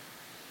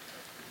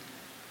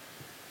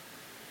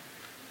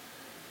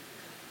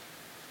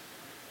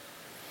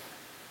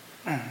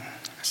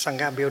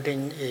 Sangha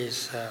building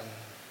is a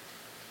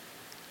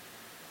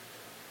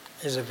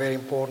very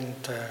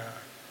important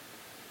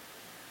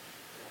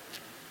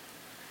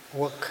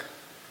work.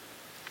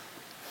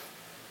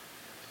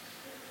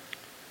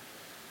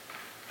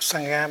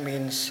 Sangha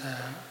means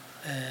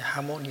a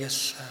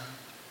harmonious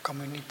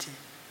community.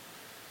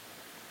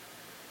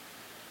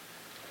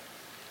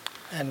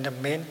 And the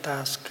main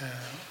task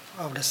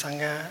of the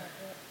Sangha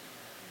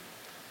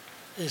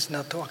is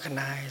not to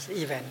organize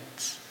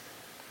events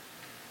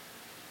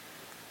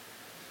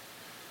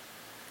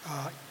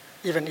or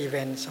even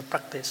events of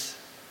practice,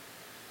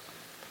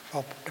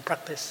 for the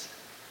practice.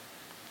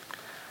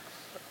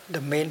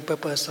 The main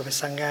purpose of a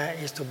Sangha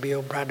is to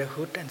build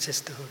brotherhood and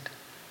sisterhood,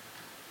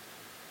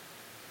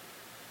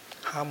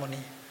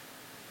 harmony.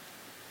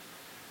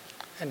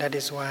 And that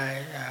is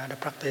why the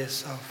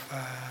practice of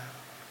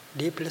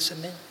deep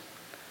listening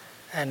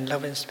and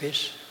loving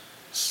speech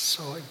is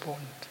so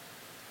important.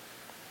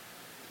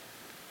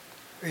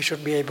 We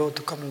should be able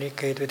to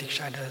communicate with each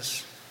other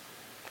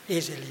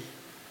easily.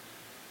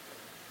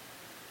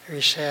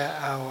 We share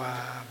our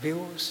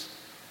views.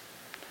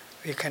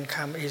 We can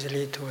come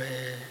easily to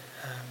a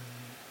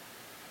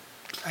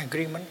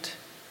agreement,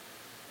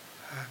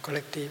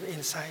 collective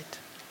insight.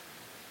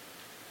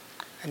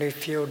 And we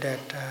feel that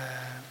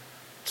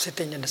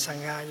sitting in the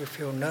Sangha, you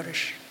feel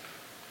nourished,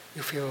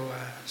 you feel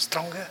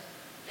stronger.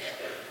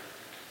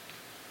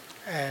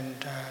 And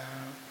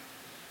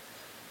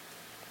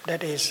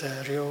that is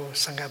real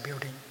Sangha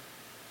building.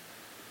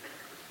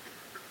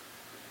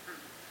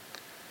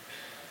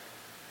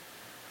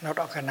 Not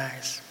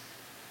organized.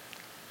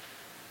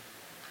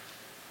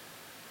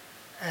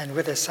 And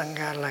with a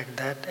Sangha like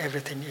that,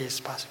 everything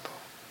is possible.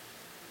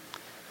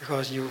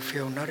 Because you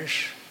feel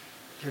nourished,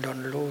 you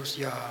don't lose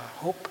your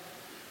hope.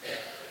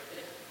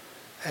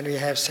 And we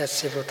have said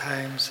several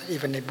times,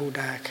 even a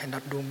Buddha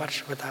cannot do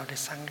much without a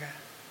Sangha.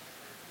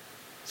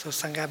 So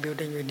Sangha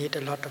building, we need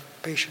a lot of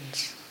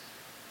patience.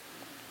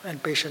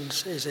 And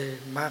patience is a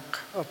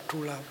mark of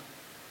true love.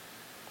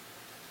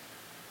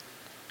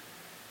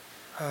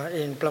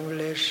 In Plum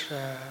Village,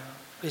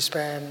 we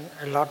spend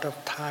a lot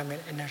of time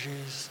and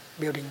energies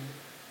building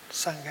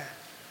Sangha.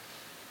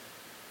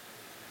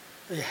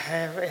 We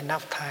have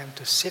enough time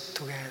to sit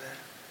together,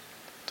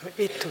 to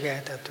eat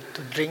together,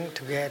 to drink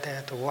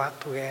together, to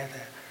walk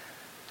together,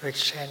 to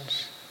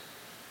exchange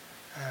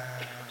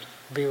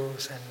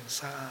views and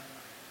so on.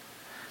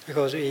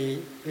 Because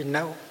we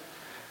know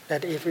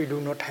that if we do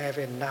not have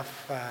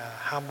enough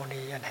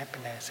harmony and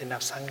happiness,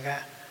 enough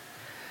Sangha,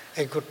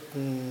 it could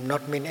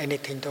not mean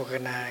anything to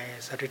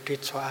organize a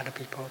retreat for other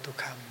people to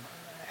come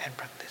and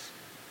practice.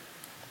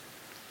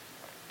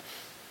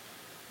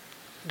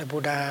 The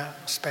Buddha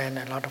spent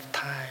a lot of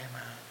time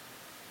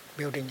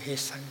building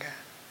his Sangha,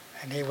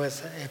 and he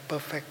was a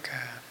perfect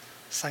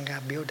Sangha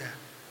builder.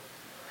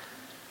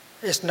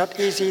 It's not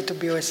easy to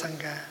build a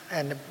Sangha,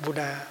 and the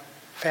Buddha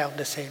felt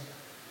the same.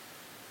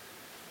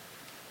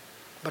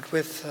 But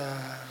with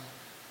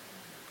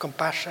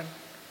compassion,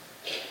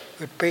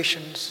 with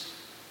patience,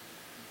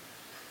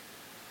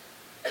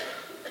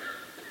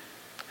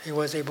 he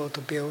was able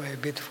to build a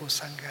beautiful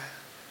Sangha.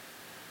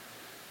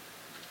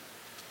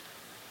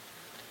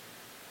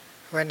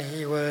 When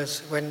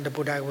the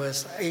Buddha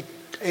was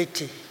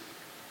 80,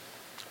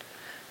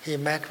 he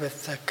met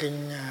with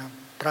King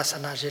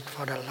Prasenajit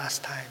for the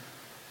last time.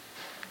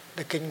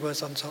 The king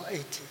was also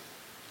 80.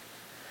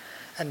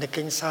 And the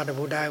king saw the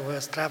Buddha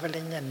was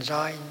traveling and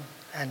enjoying,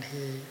 and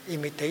he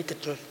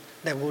imitated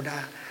the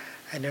Buddha,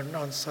 and then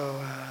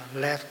also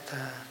left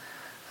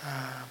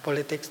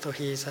politics to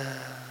his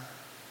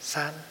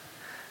son,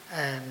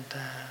 and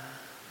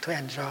to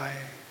enjoy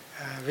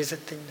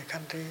visiting the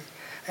country.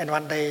 And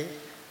one day,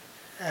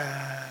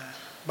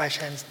 by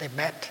chance, they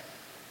met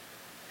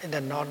in the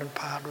northern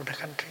part of the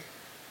country.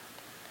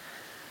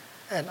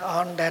 And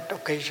on that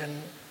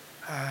occasion,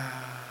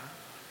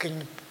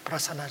 King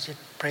Prasenajit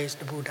praised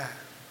the Buddha,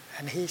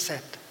 and he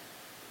said,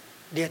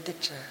 "Dear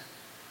teacher,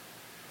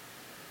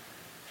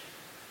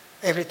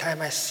 every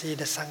time I see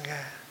the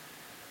Sangha,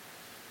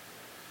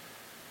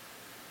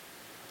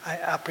 I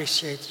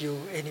appreciate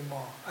you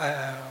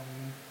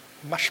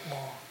much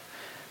more,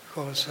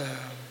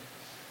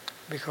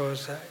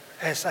 because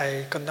as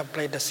I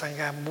contemplate the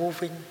Sangha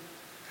moving,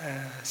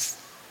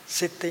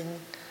 sitting,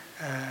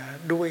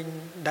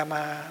 doing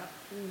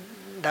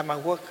Dhamma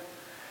work,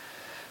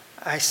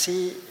 I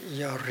see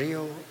your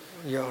real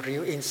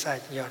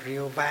insight, your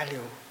real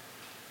value.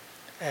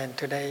 And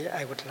today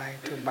I would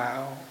like to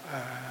bow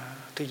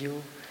to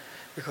you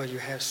because you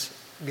have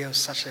built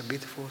such a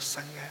beautiful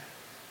Sangha."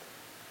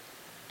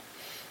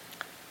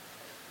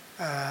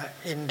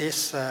 In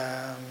this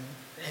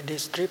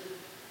trip,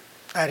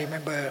 I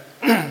remember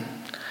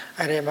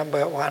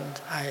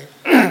once I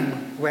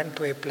went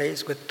to a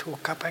place with two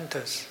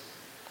carpenters,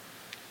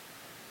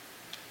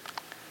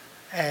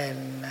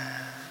 and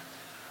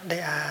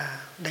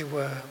they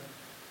were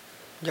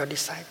your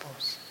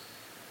disciples.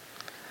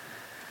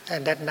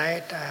 And that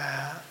night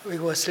we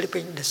were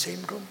sleeping in the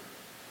same room,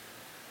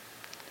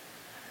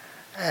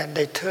 and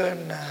they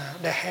turned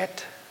their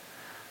head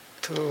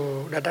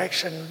to the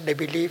direction they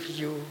believe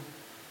you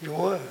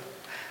were,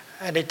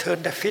 and they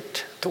turned their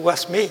feet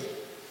towards me.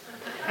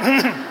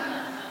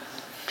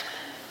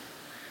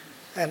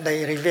 And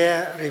they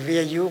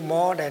revere you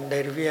more than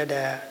they revere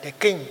the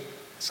king.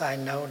 So I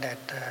know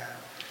that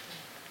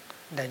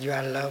you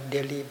are loved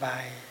dearly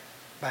by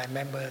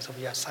members of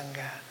your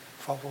Sangha,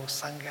 Fourfold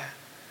Sangha.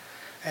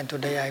 And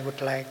today I would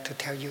like to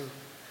tell you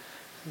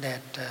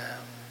that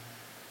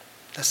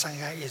the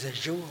Sangha is a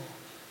jewel.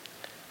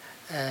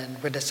 And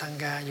with the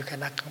Sangha you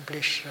can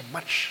accomplish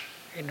much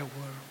in the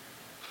world.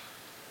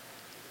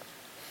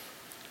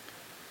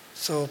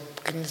 So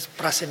King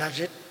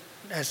Prasenajit,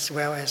 as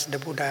well as the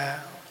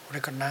Buddha,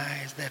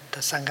 recognize that the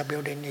Sangha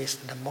building is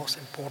the most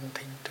important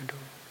thing to do.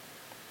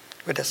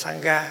 With the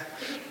Sangha,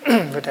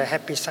 with a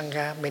happy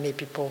Sangha, many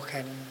people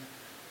can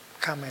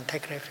come and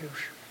take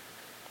refuge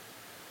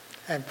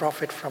and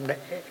profit from the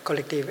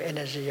collective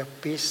energy of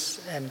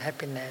peace and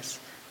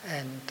happiness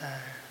and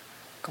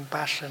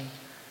compassion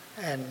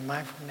and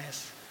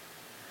mindfulness.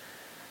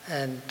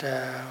 And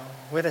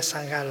with a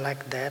Sangha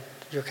like that,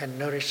 you can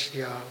nourish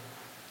your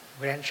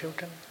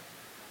grandchildren.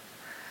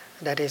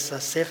 That is the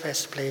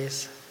safest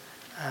place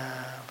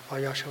for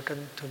your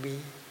children to be.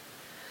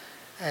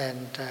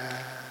 And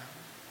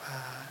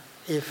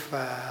if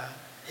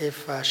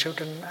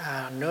children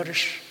are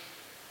nourished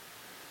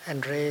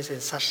and raised in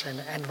such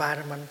an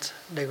environment,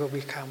 they will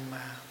become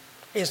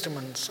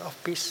instruments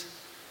of peace.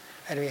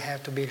 And we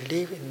have to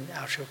believe in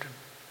our children.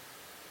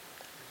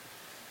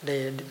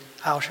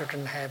 Our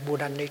children have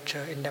Buddha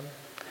nature in them.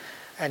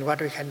 And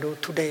what we can do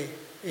today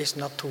is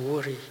not to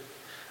worry,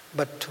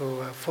 but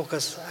to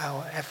focus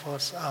our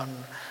efforts on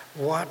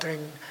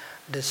watering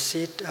the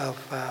seed of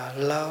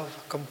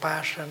love,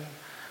 compassion,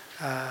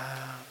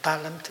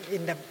 talent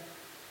in them.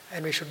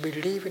 And we should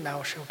believe in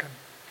our children,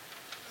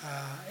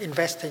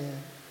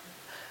 investing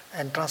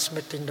and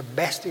transmitting the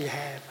best we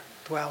have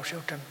to our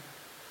children,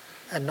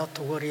 and not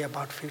to worry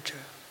about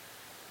future.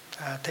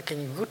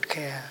 Taking good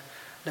care,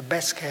 the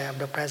best care of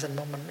the present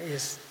moment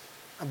is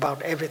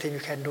about everything you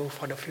can do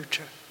for the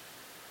future.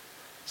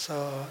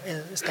 So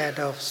instead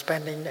of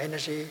spending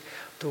energy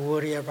to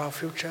worry about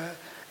future,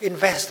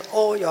 invest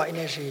all your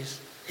energies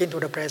into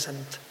the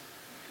present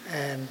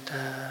and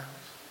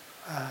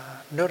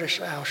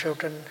nourish our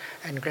children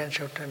and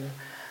grandchildren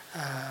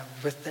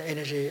with the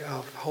energy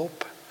of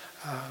hope,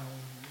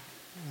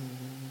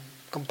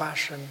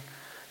 compassion,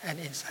 and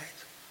insight.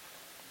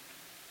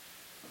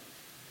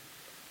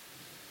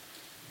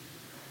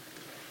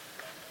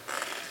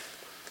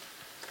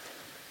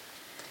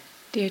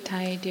 Dear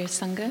Thai, dear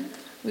Sangha,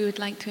 we would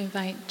like to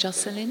invite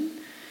Jocelyn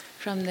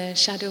from the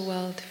Shadow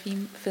World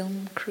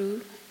film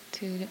crew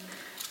to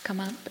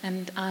come up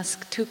and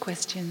ask 2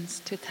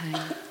 questions to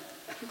Thai.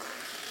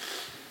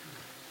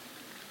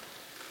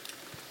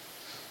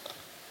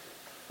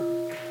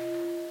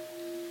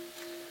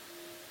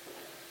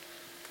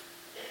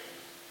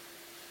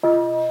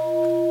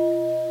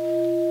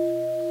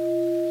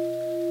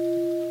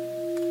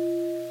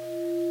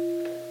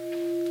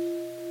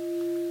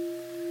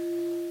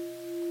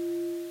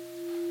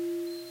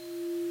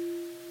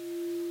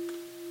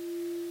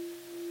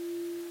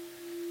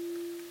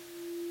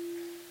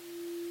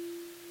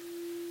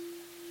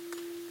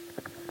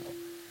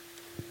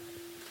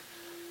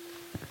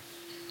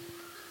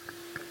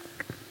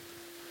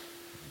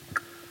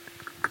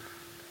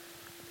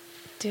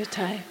 Dear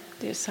Thai,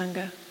 dear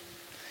Sangha,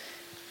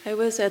 I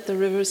was at the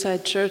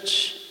Riverside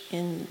Church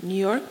in New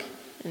York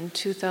in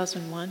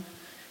 2001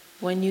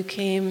 when you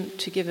came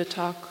to give a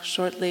talk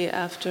shortly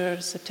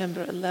after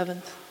September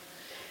 11th.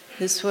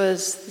 This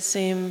was the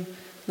same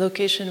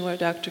location where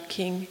Dr.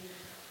 King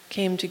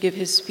came to give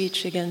his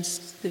speech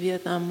against the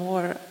Vietnam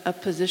War, a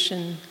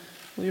position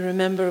we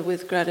remember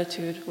with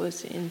gratitude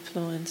was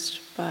influenced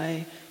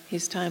by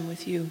his time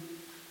with you.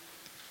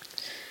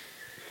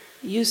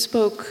 You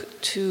spoke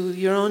to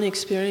your own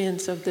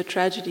experience of the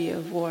tragedy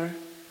of war,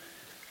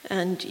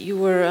 and you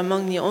were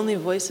among the only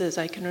voices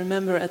I can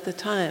remember at the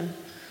time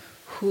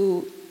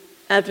who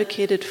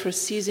advocated for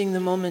seizing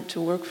the moment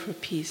to work for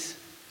peace.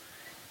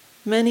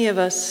 Many of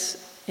us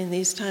in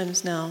these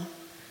times now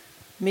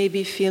may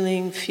be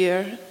feeling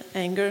fear,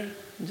 anger,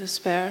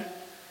 despair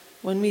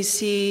when we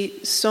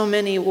see so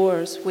many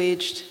wars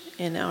waged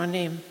in our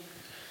name.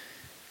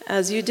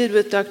 As you did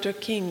with Dr.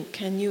 King,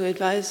 can you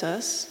advise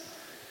us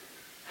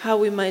how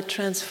we might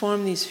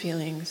transform these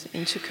feelings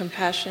into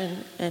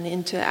compassion and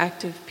into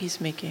active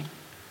peacemaking?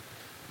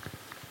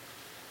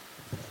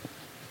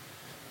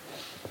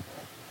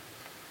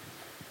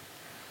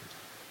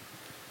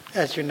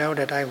 As you know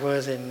that I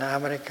was in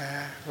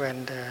America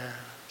when the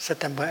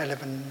September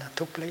 11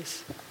 took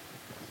place.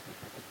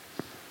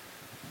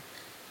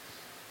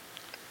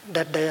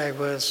 That day I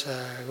was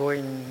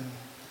going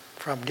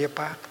from Deer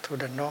Park to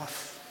the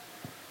north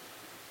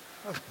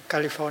of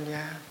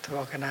California to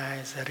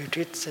organize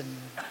retreats and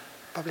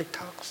public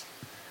talks.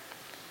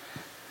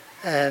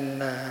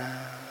 And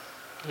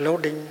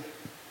loading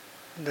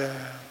the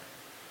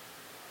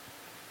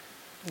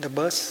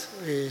bus,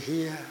 we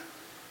hear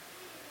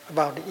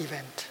about the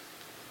event.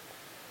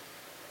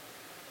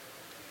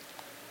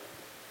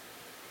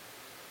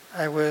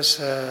 I was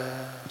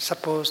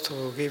supposed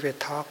to give a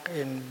talk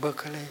in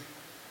Berkeley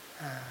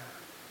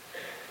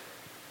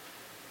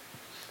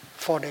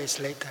 4 days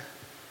later.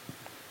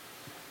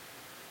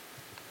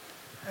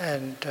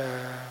 And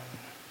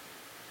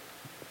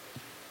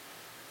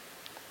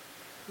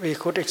we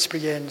could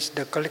experience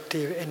the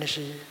collective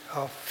energy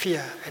of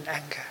fear and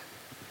anger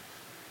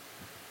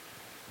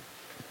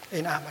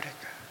in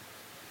America.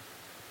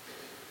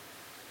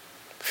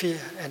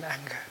 Fear and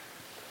anger.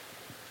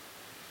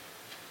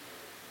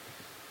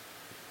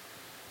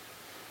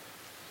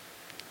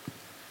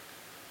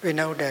 We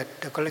know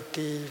that the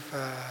collective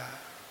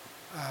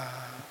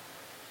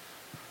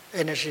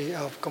energy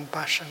of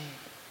compassion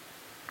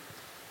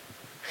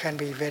can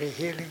be very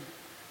healing,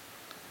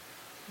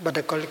 but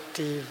the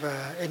collective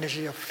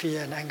energy of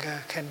fear and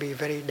anger can be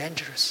very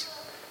dangerous.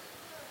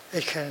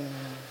 It can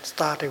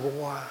start a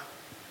war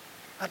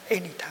at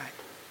any time.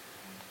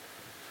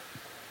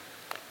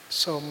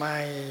 So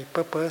my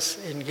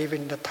purpose in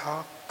giving the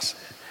talks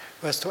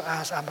was to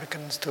ask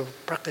Americans to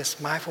practice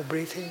mindful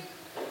breathing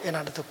in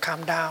order to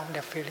calm down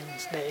their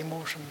feelings, their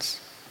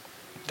emotions.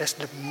 That's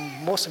the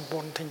most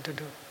important thing to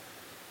do.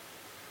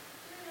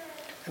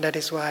 And that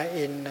is why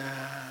in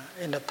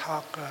the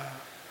talk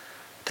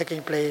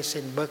taking place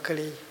in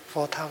Berkeley,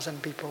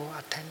 4,000 people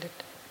attended.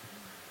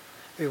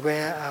 We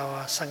wear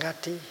our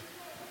sangati,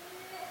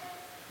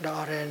 the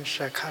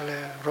orange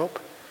color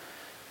robe,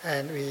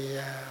 and we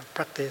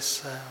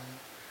practice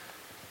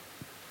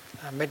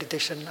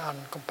meditation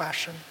on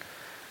compassion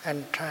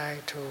and try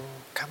to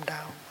calm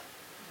down,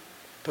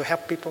 to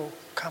help people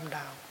calm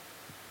down.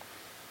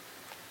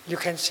 You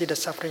can see the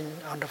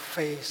suffering on the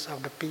face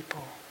of the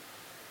people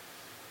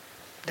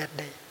that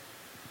day.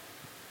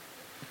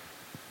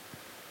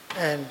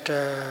 And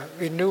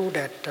we knew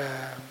that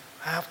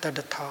after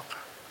the talk,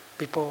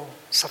 people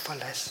suffer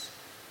less.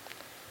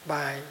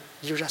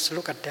 You just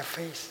look at their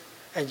face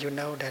and you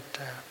know that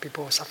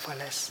people suffer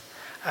less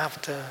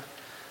after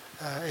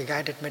a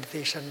guided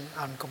meditation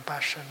on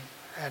compassion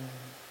and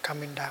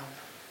coming down.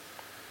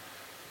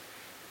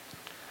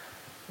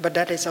 But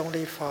that is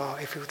only for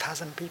a few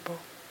thousand people.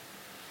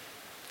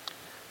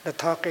 The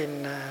talk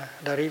in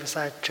the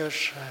Riverside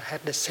Church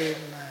had the same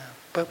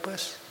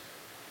purpose.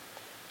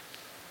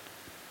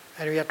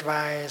 And we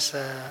advise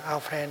our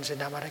friends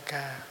in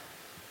America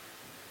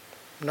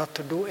not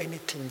to do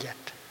anything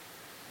yet,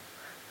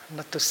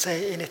 not to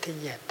say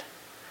anything yet.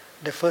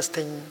 The first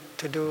thing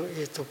to do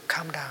is to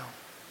calm down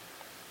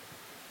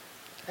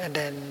and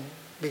then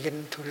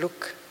begin to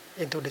look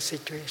into the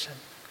situation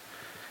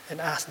and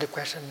ask the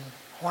question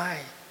why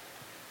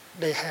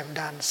they have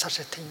done such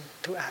a thing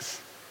to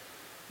us.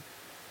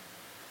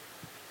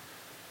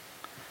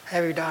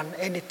 Have we done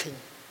anything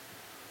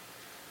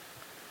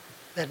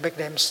that make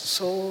them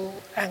so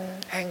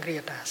angry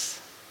at us,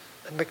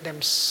 that make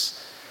them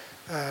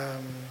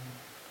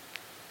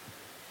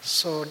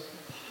so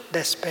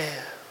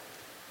despair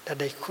that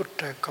they could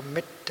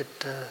commit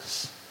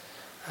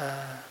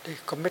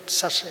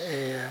such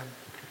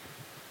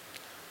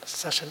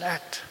an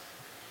act?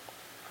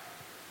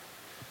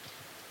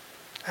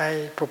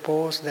 I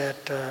propose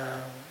that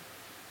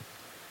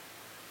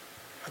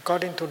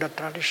according to the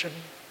tradition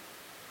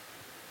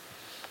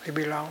we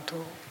belong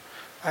to,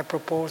 I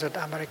propose that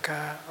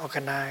America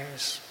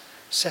organize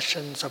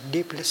sessions of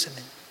deep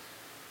listening.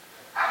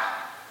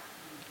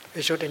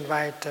 We should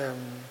invite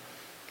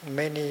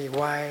many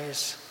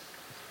wise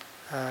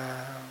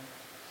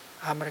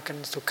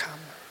Americans to come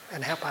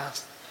and help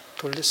us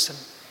to listen.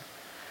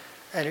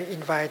 And we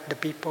invite the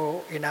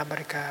people in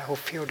America who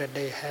feel that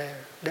they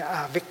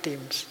are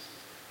victims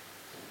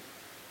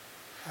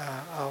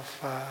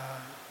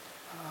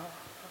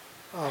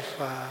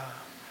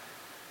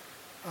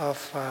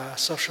of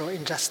social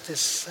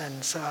injustice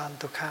and so on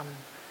to come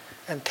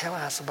and tell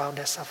us about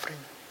their suffering.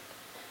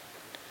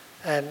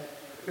 And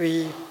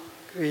we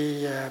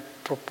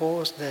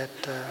propose that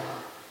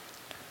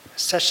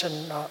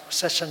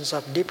sessions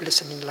of deep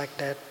listening like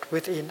that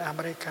within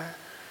America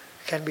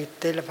can be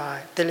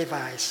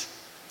televised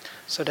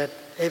so that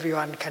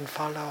everyone can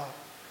follow.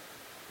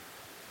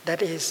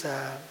 That is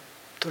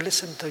to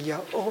listen to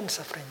your own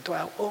suffering, to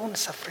our own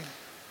suffering,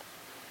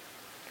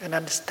 and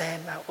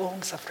understand our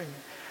own suffering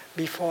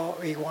before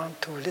we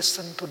want to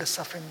listen to the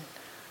suffering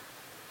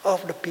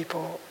of the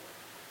people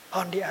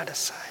on the other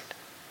side.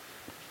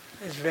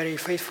 It's very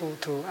faithful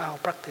to our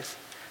practice.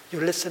 You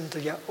listen to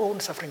your own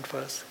suffering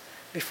first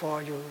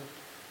before you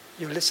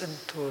listen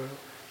to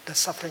the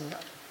suffering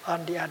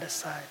on the other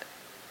side.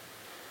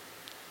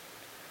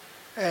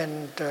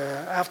 And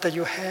after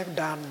you have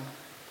done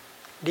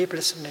deep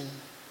listening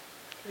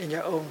in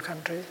your own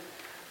country,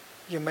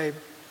 you may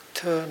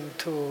turn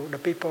to the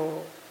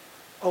people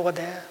over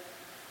there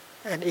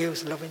and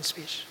use loving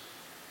speech.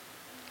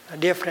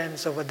 Dear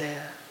friends over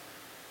there,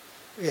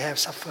 we have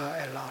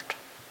suffered a lot.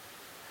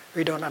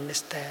 We don't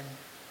understand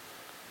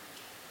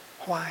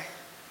why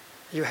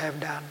you have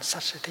done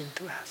such a thing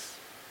to us.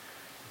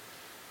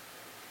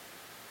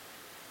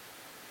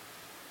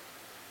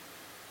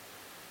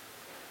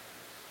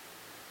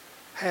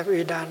 Have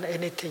we done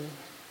anything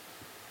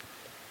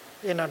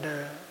in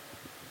order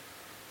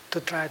to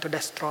try to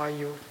destroy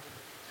you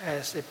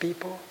as a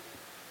people,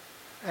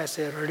 as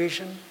a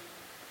religion,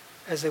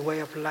 as a way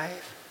of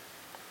life?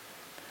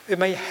 We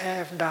may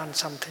have done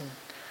something,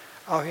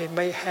 or we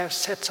may have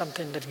said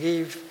something that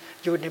gave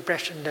you the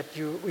impression that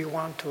we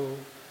want to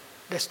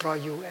destroy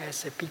you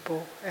as a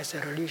people, as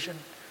a religion,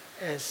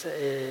 as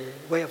a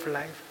way of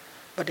life.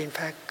 But in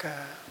fact,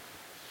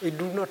 we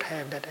do not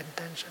have that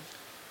intention.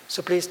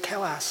 So please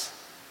tell us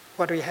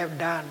what we have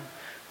done,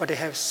 what we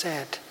have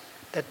said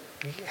that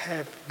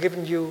have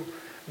given you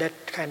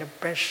that kind of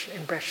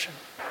impression.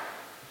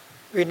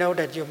 We know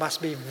that you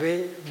must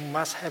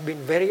have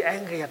been very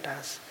angry at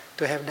us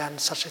to have done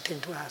such a thing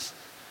to us.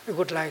 We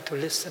would like to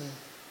listen.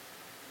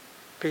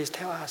 Please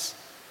tell us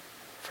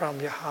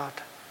from your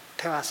heart.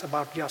 Tell us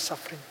about your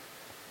suffering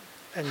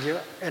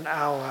and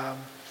our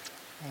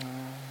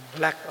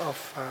lack of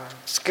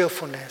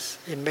skillfulness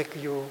in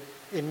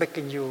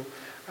making you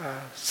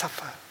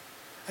suffer.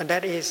 And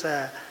that is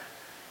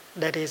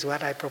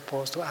what I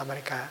proposed to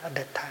America at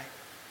that time.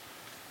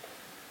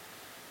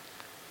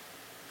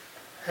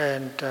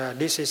 And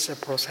this is a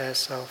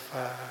process of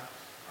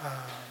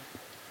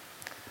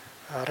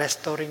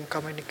restoring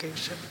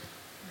communication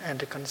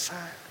and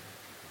reconcile.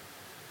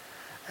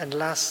 And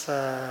last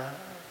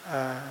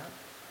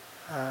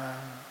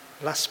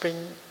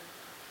spring,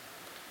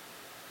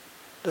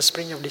 the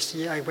spring of this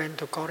year, I went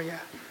to Korea,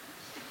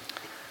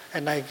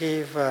 and I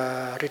gave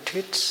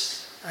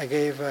retreats. We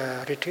gave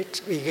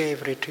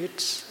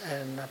retreats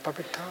and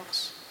public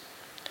talks.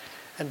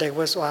 And there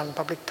was one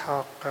public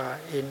talk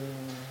in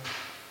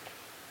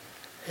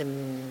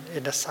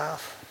the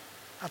south,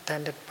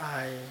 attended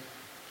by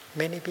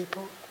many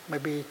people,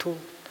 maybe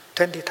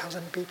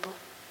 20,000 people.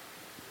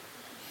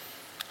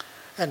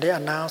 And they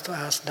announced to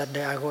us that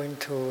they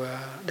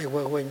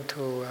were going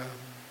to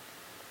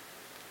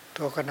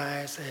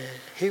organize a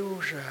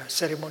huge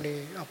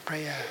ceremony of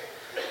prayer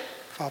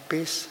for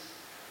peace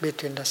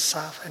between the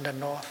south and the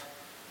north.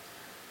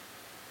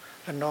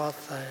 The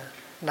north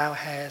now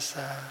has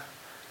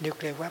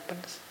nuclear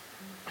weapons,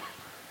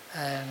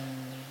 and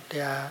they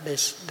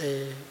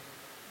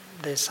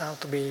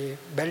sound to be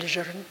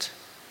belligerent,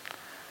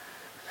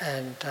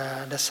 and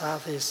the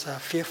south is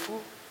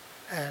fearful,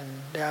 and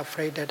they are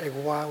afraid that a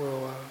war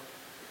will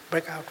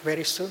break out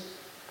very soon.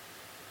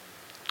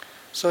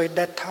 So in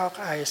that talk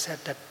I said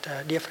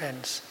that, dear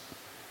friends,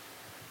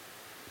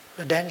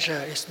 the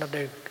danger is not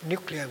the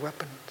nuclear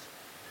weapon.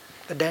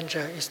 The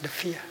danger is the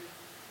fear.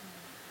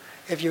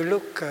 If you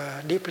look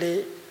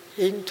deeply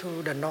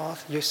into the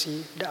north, you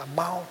see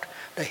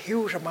the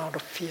huge amount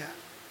of fear.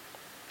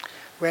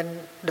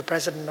 When the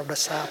president of the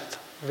south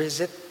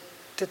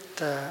visited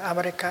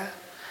America,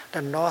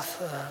 the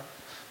north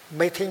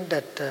may think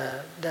that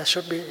there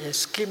should be a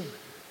scheme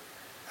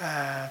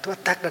to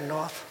attack the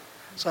north.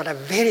 So they're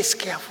very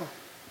careful.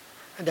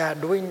 They are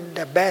doing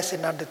their best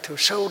in order to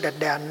show that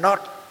they are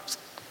not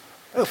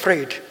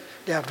afraid.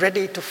 They are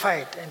ready to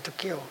fight and to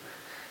kill.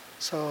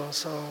 So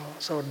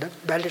the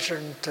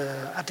belligerent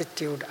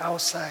attitude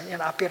outside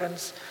and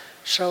appearance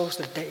shows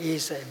that there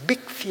is a big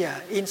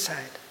fear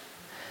inside.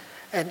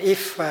 And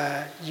if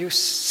you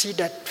see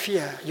that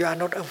fear, you are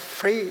not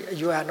afraid,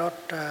 you are not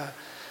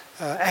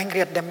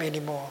angry at them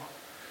anymore.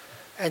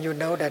 And you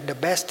know that the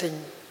best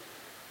thing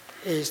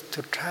is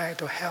to try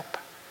to help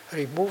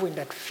removing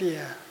that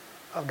fear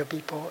of the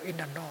people in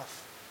the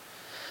north.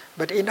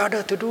 But in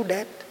order to do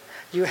that,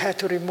 you have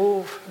to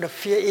remove the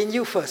fear in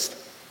you first,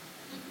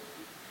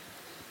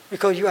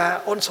 because you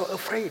are also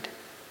afraid.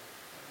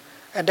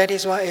 And that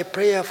is why a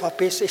prayer for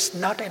peace is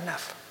not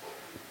enough.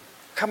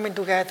 Coming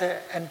together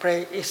and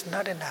pray is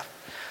not enough.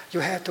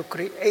 You have to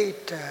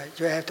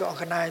you have to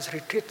organize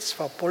retreats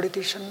for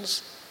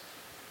politicians,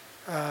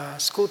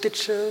 school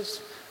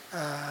teachers,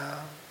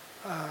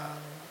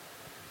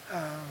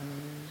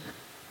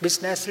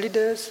 business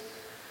leaders,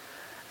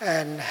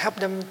 and help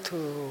them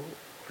to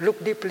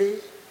look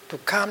deeply, to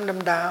calm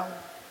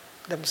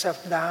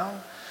themselves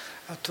down,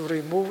 to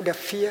remove the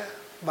fear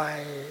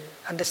by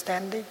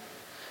understanding.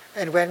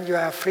 And when you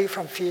are free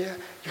from fear,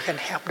 you can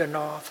help the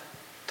north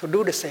to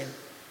do the same.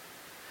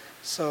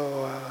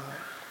 So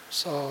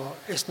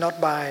it's not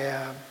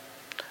by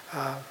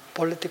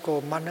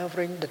political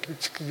maneuvering that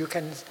you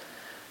can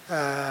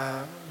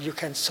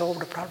solve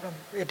the problem.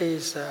 It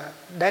is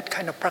that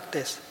kind of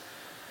practice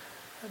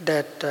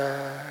that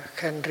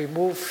can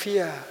remove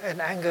fear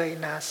and anger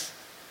in us,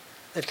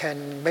 that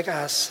can make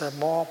us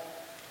more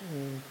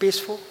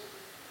peaceful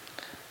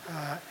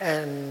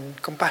and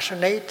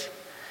compassionate.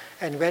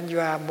 And when you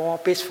are more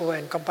peaceful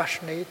and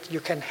compassionate, you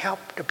can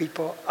help the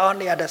people on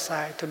the other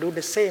side to do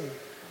the same,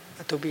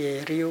 to be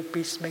a real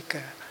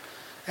peacemaker.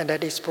 And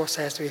that is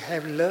process we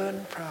have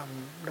learned from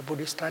the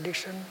Buddhist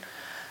tradition.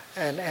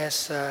 And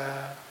as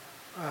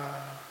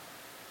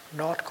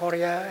North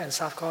Korea and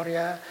South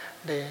Korea,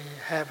 they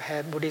have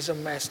had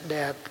Buddhism as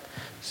their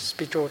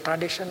spiritual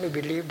tradition. We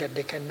believe that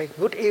they can make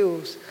good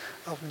use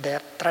of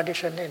that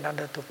tradition in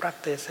order to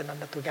practice, in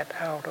order to get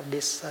out of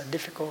this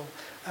difficult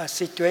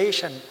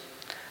situation.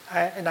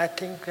 And I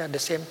think the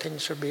same thing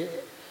should be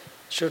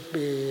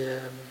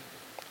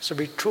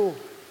true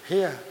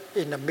here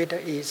in the Middle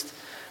East,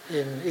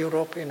 in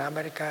Europe, in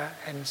America,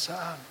 and so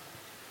on.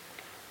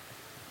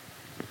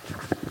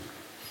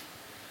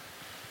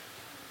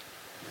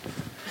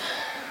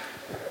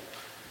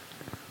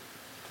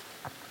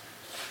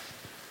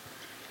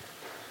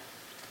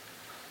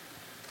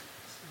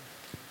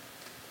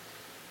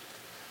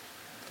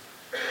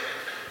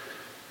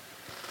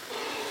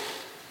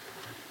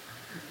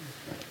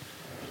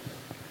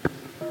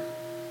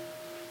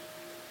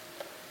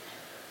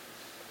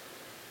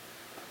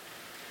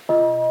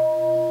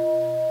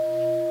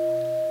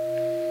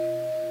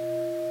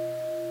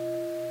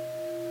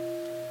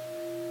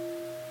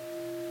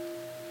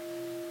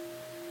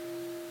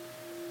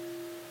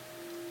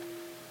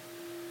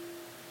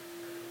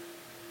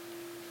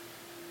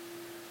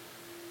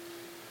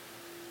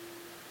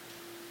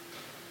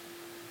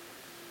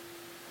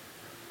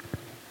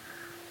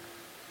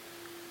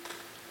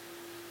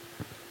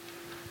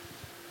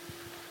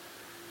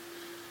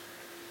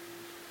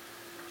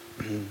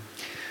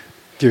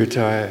 Dear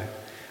Thai,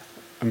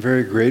 I'm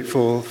very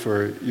grateful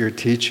for your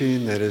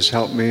teaching that has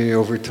helped me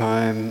over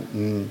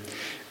time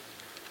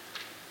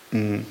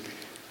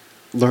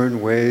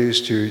learn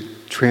ways to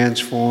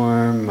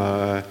transform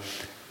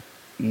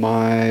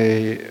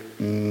my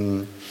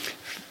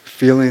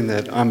feeling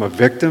that I'm a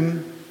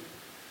victim.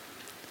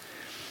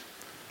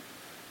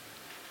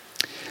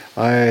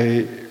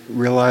 I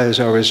realized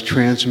I was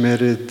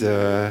transmitted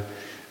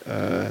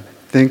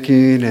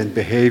thinking and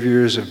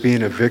behaviors of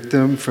being a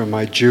victim from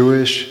my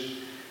Jewish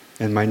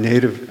and my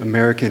Native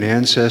American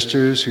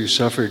ancestors who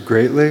suffered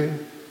greatly.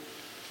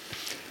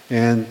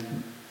 And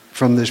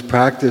from this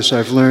practice,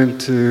 I've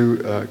learned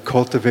to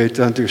cultivate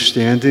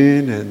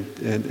understanding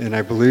and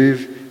I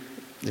believe,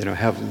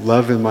 have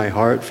love in my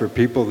heart for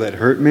people that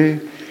hurt me.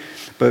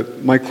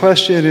 But my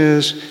question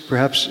is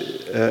perhaps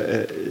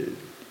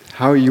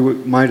how you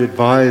might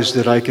advise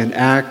that I can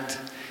act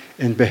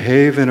and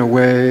behave in a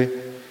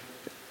way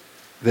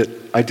that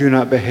I do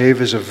not behave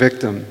as a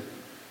victim.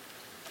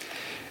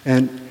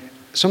 And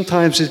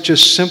sometimes it's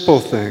just simple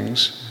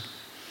things.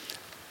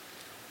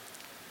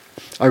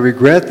 I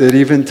regret that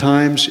even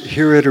times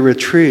here at a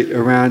retreat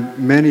around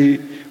many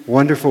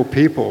wonderful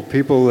people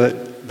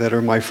that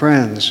are my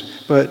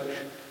friends, but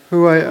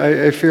who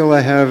I feel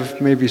I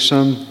have maybe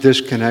some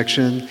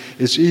disconnection,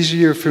 it's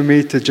easier for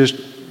me to just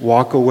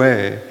walk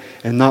away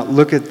and not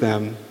look at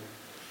them.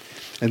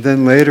 And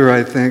then later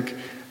I think,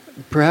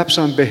 perhaps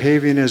I'm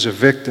behaving as a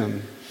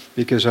victim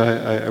because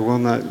I will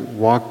not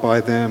walk by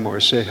them or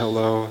say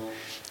hello.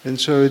 And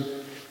so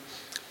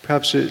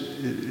perhaps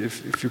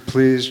if you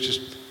please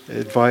just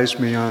advise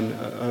me on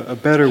a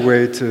better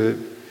way to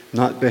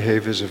not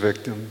behave as a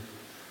victim.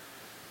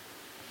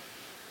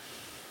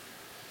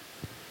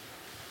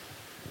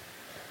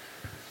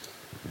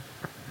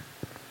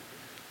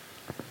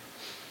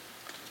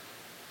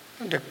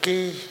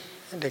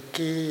 The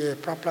key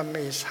problem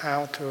is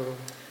how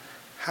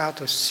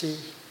to see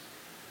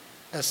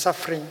the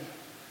suffering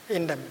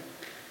in them.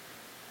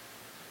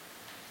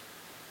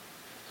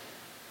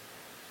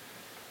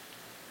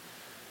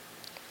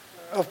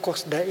 Of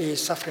course, there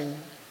is suffering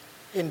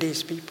in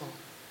these people.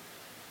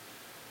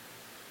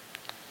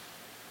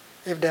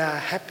 If they are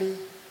happy,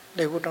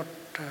 they would not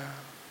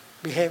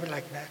behave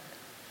like that.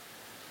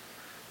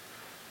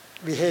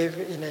 Behave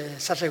in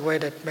such a way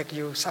that make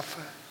you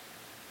suffer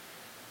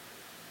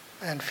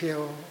and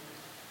feel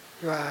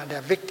you are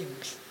their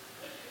victims.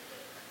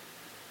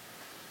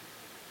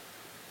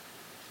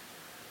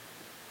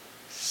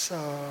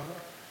 So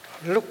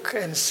look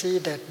and see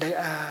that they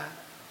are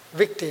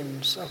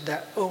victims of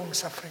their own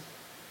suffering.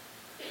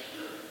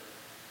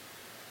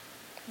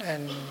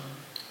 And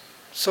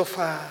so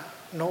far,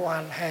 no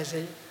one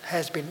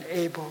has been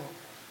able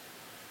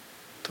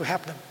to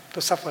help them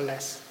to suffer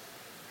less.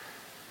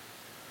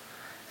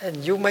 And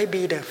you may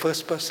be the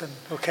first person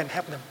who can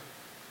help them.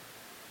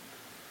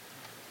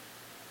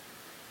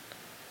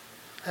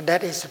 And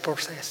that is the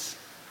process.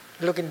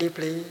 Looking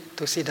deeply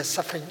to see the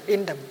suffering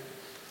in them.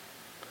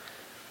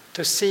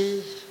 To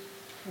see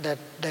that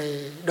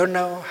they don't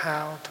know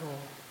how to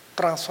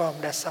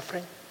transform their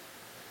suffering.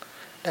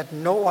 That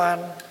no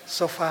one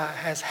so far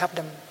has helped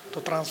them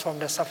to transform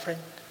their suffering.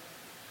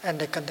 And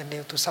they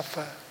continue to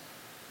suffer.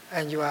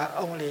 And you are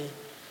only,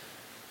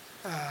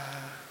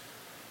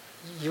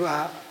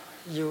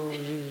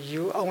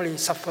 you only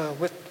suffer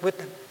with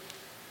them.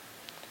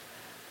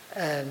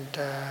 And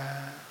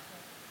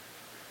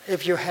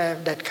if you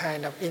have that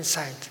kind of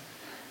insight,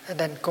 and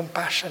then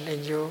compassion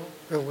in you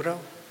will grow.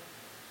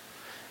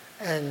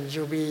 And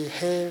you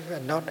behave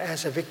not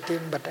as a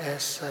victim, but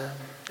as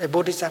a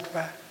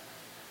bodhisattva.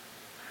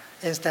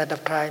 Instead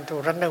of trying to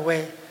run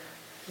away,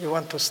 you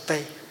want to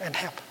stay and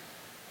help,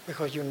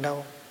 because you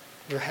know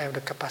you have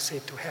the capacity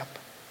to help.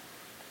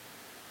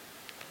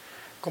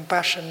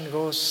 Compassion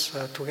goes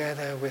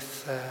together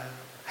with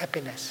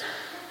happiness.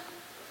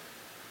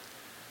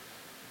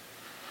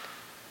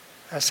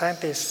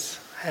 Scientists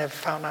have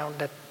found out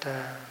that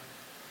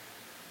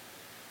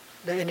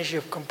the energy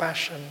of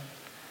compassion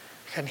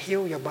can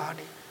heal your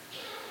body,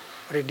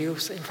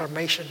 reduce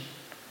inflammation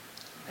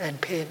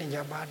and pain in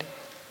your body.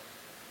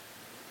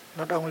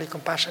 Not only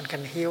compassion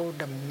can heal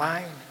the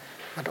mind,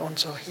 but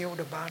also heal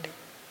the body.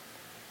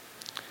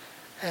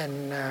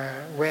 And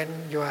when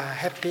you are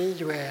happy,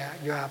 you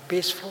are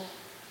peaceful,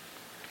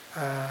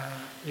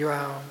 you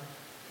are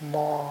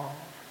more,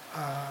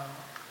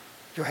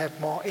 you have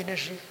more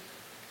energy.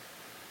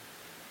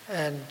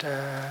 And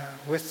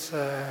with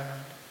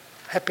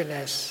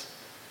happiness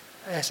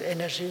as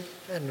energy,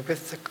 and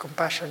with the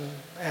compassion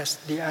as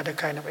the other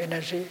kind of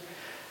energy,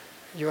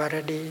 you are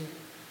ready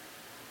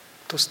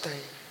to stay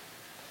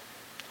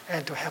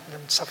and to help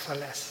them suffer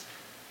less.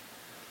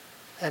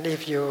 And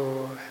if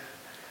you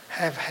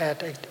have had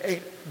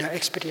the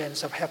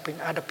experience of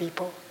helping other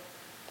people,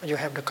 you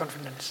have the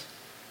confidence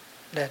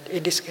that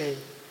in this case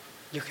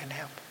you can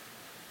help.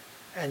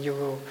 And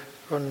you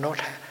will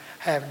not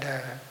have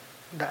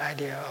the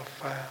idea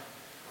of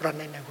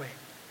running away.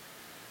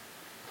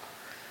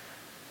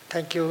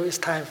 Thank you. It's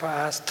time for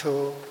us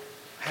to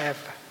have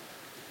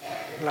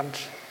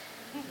lunch.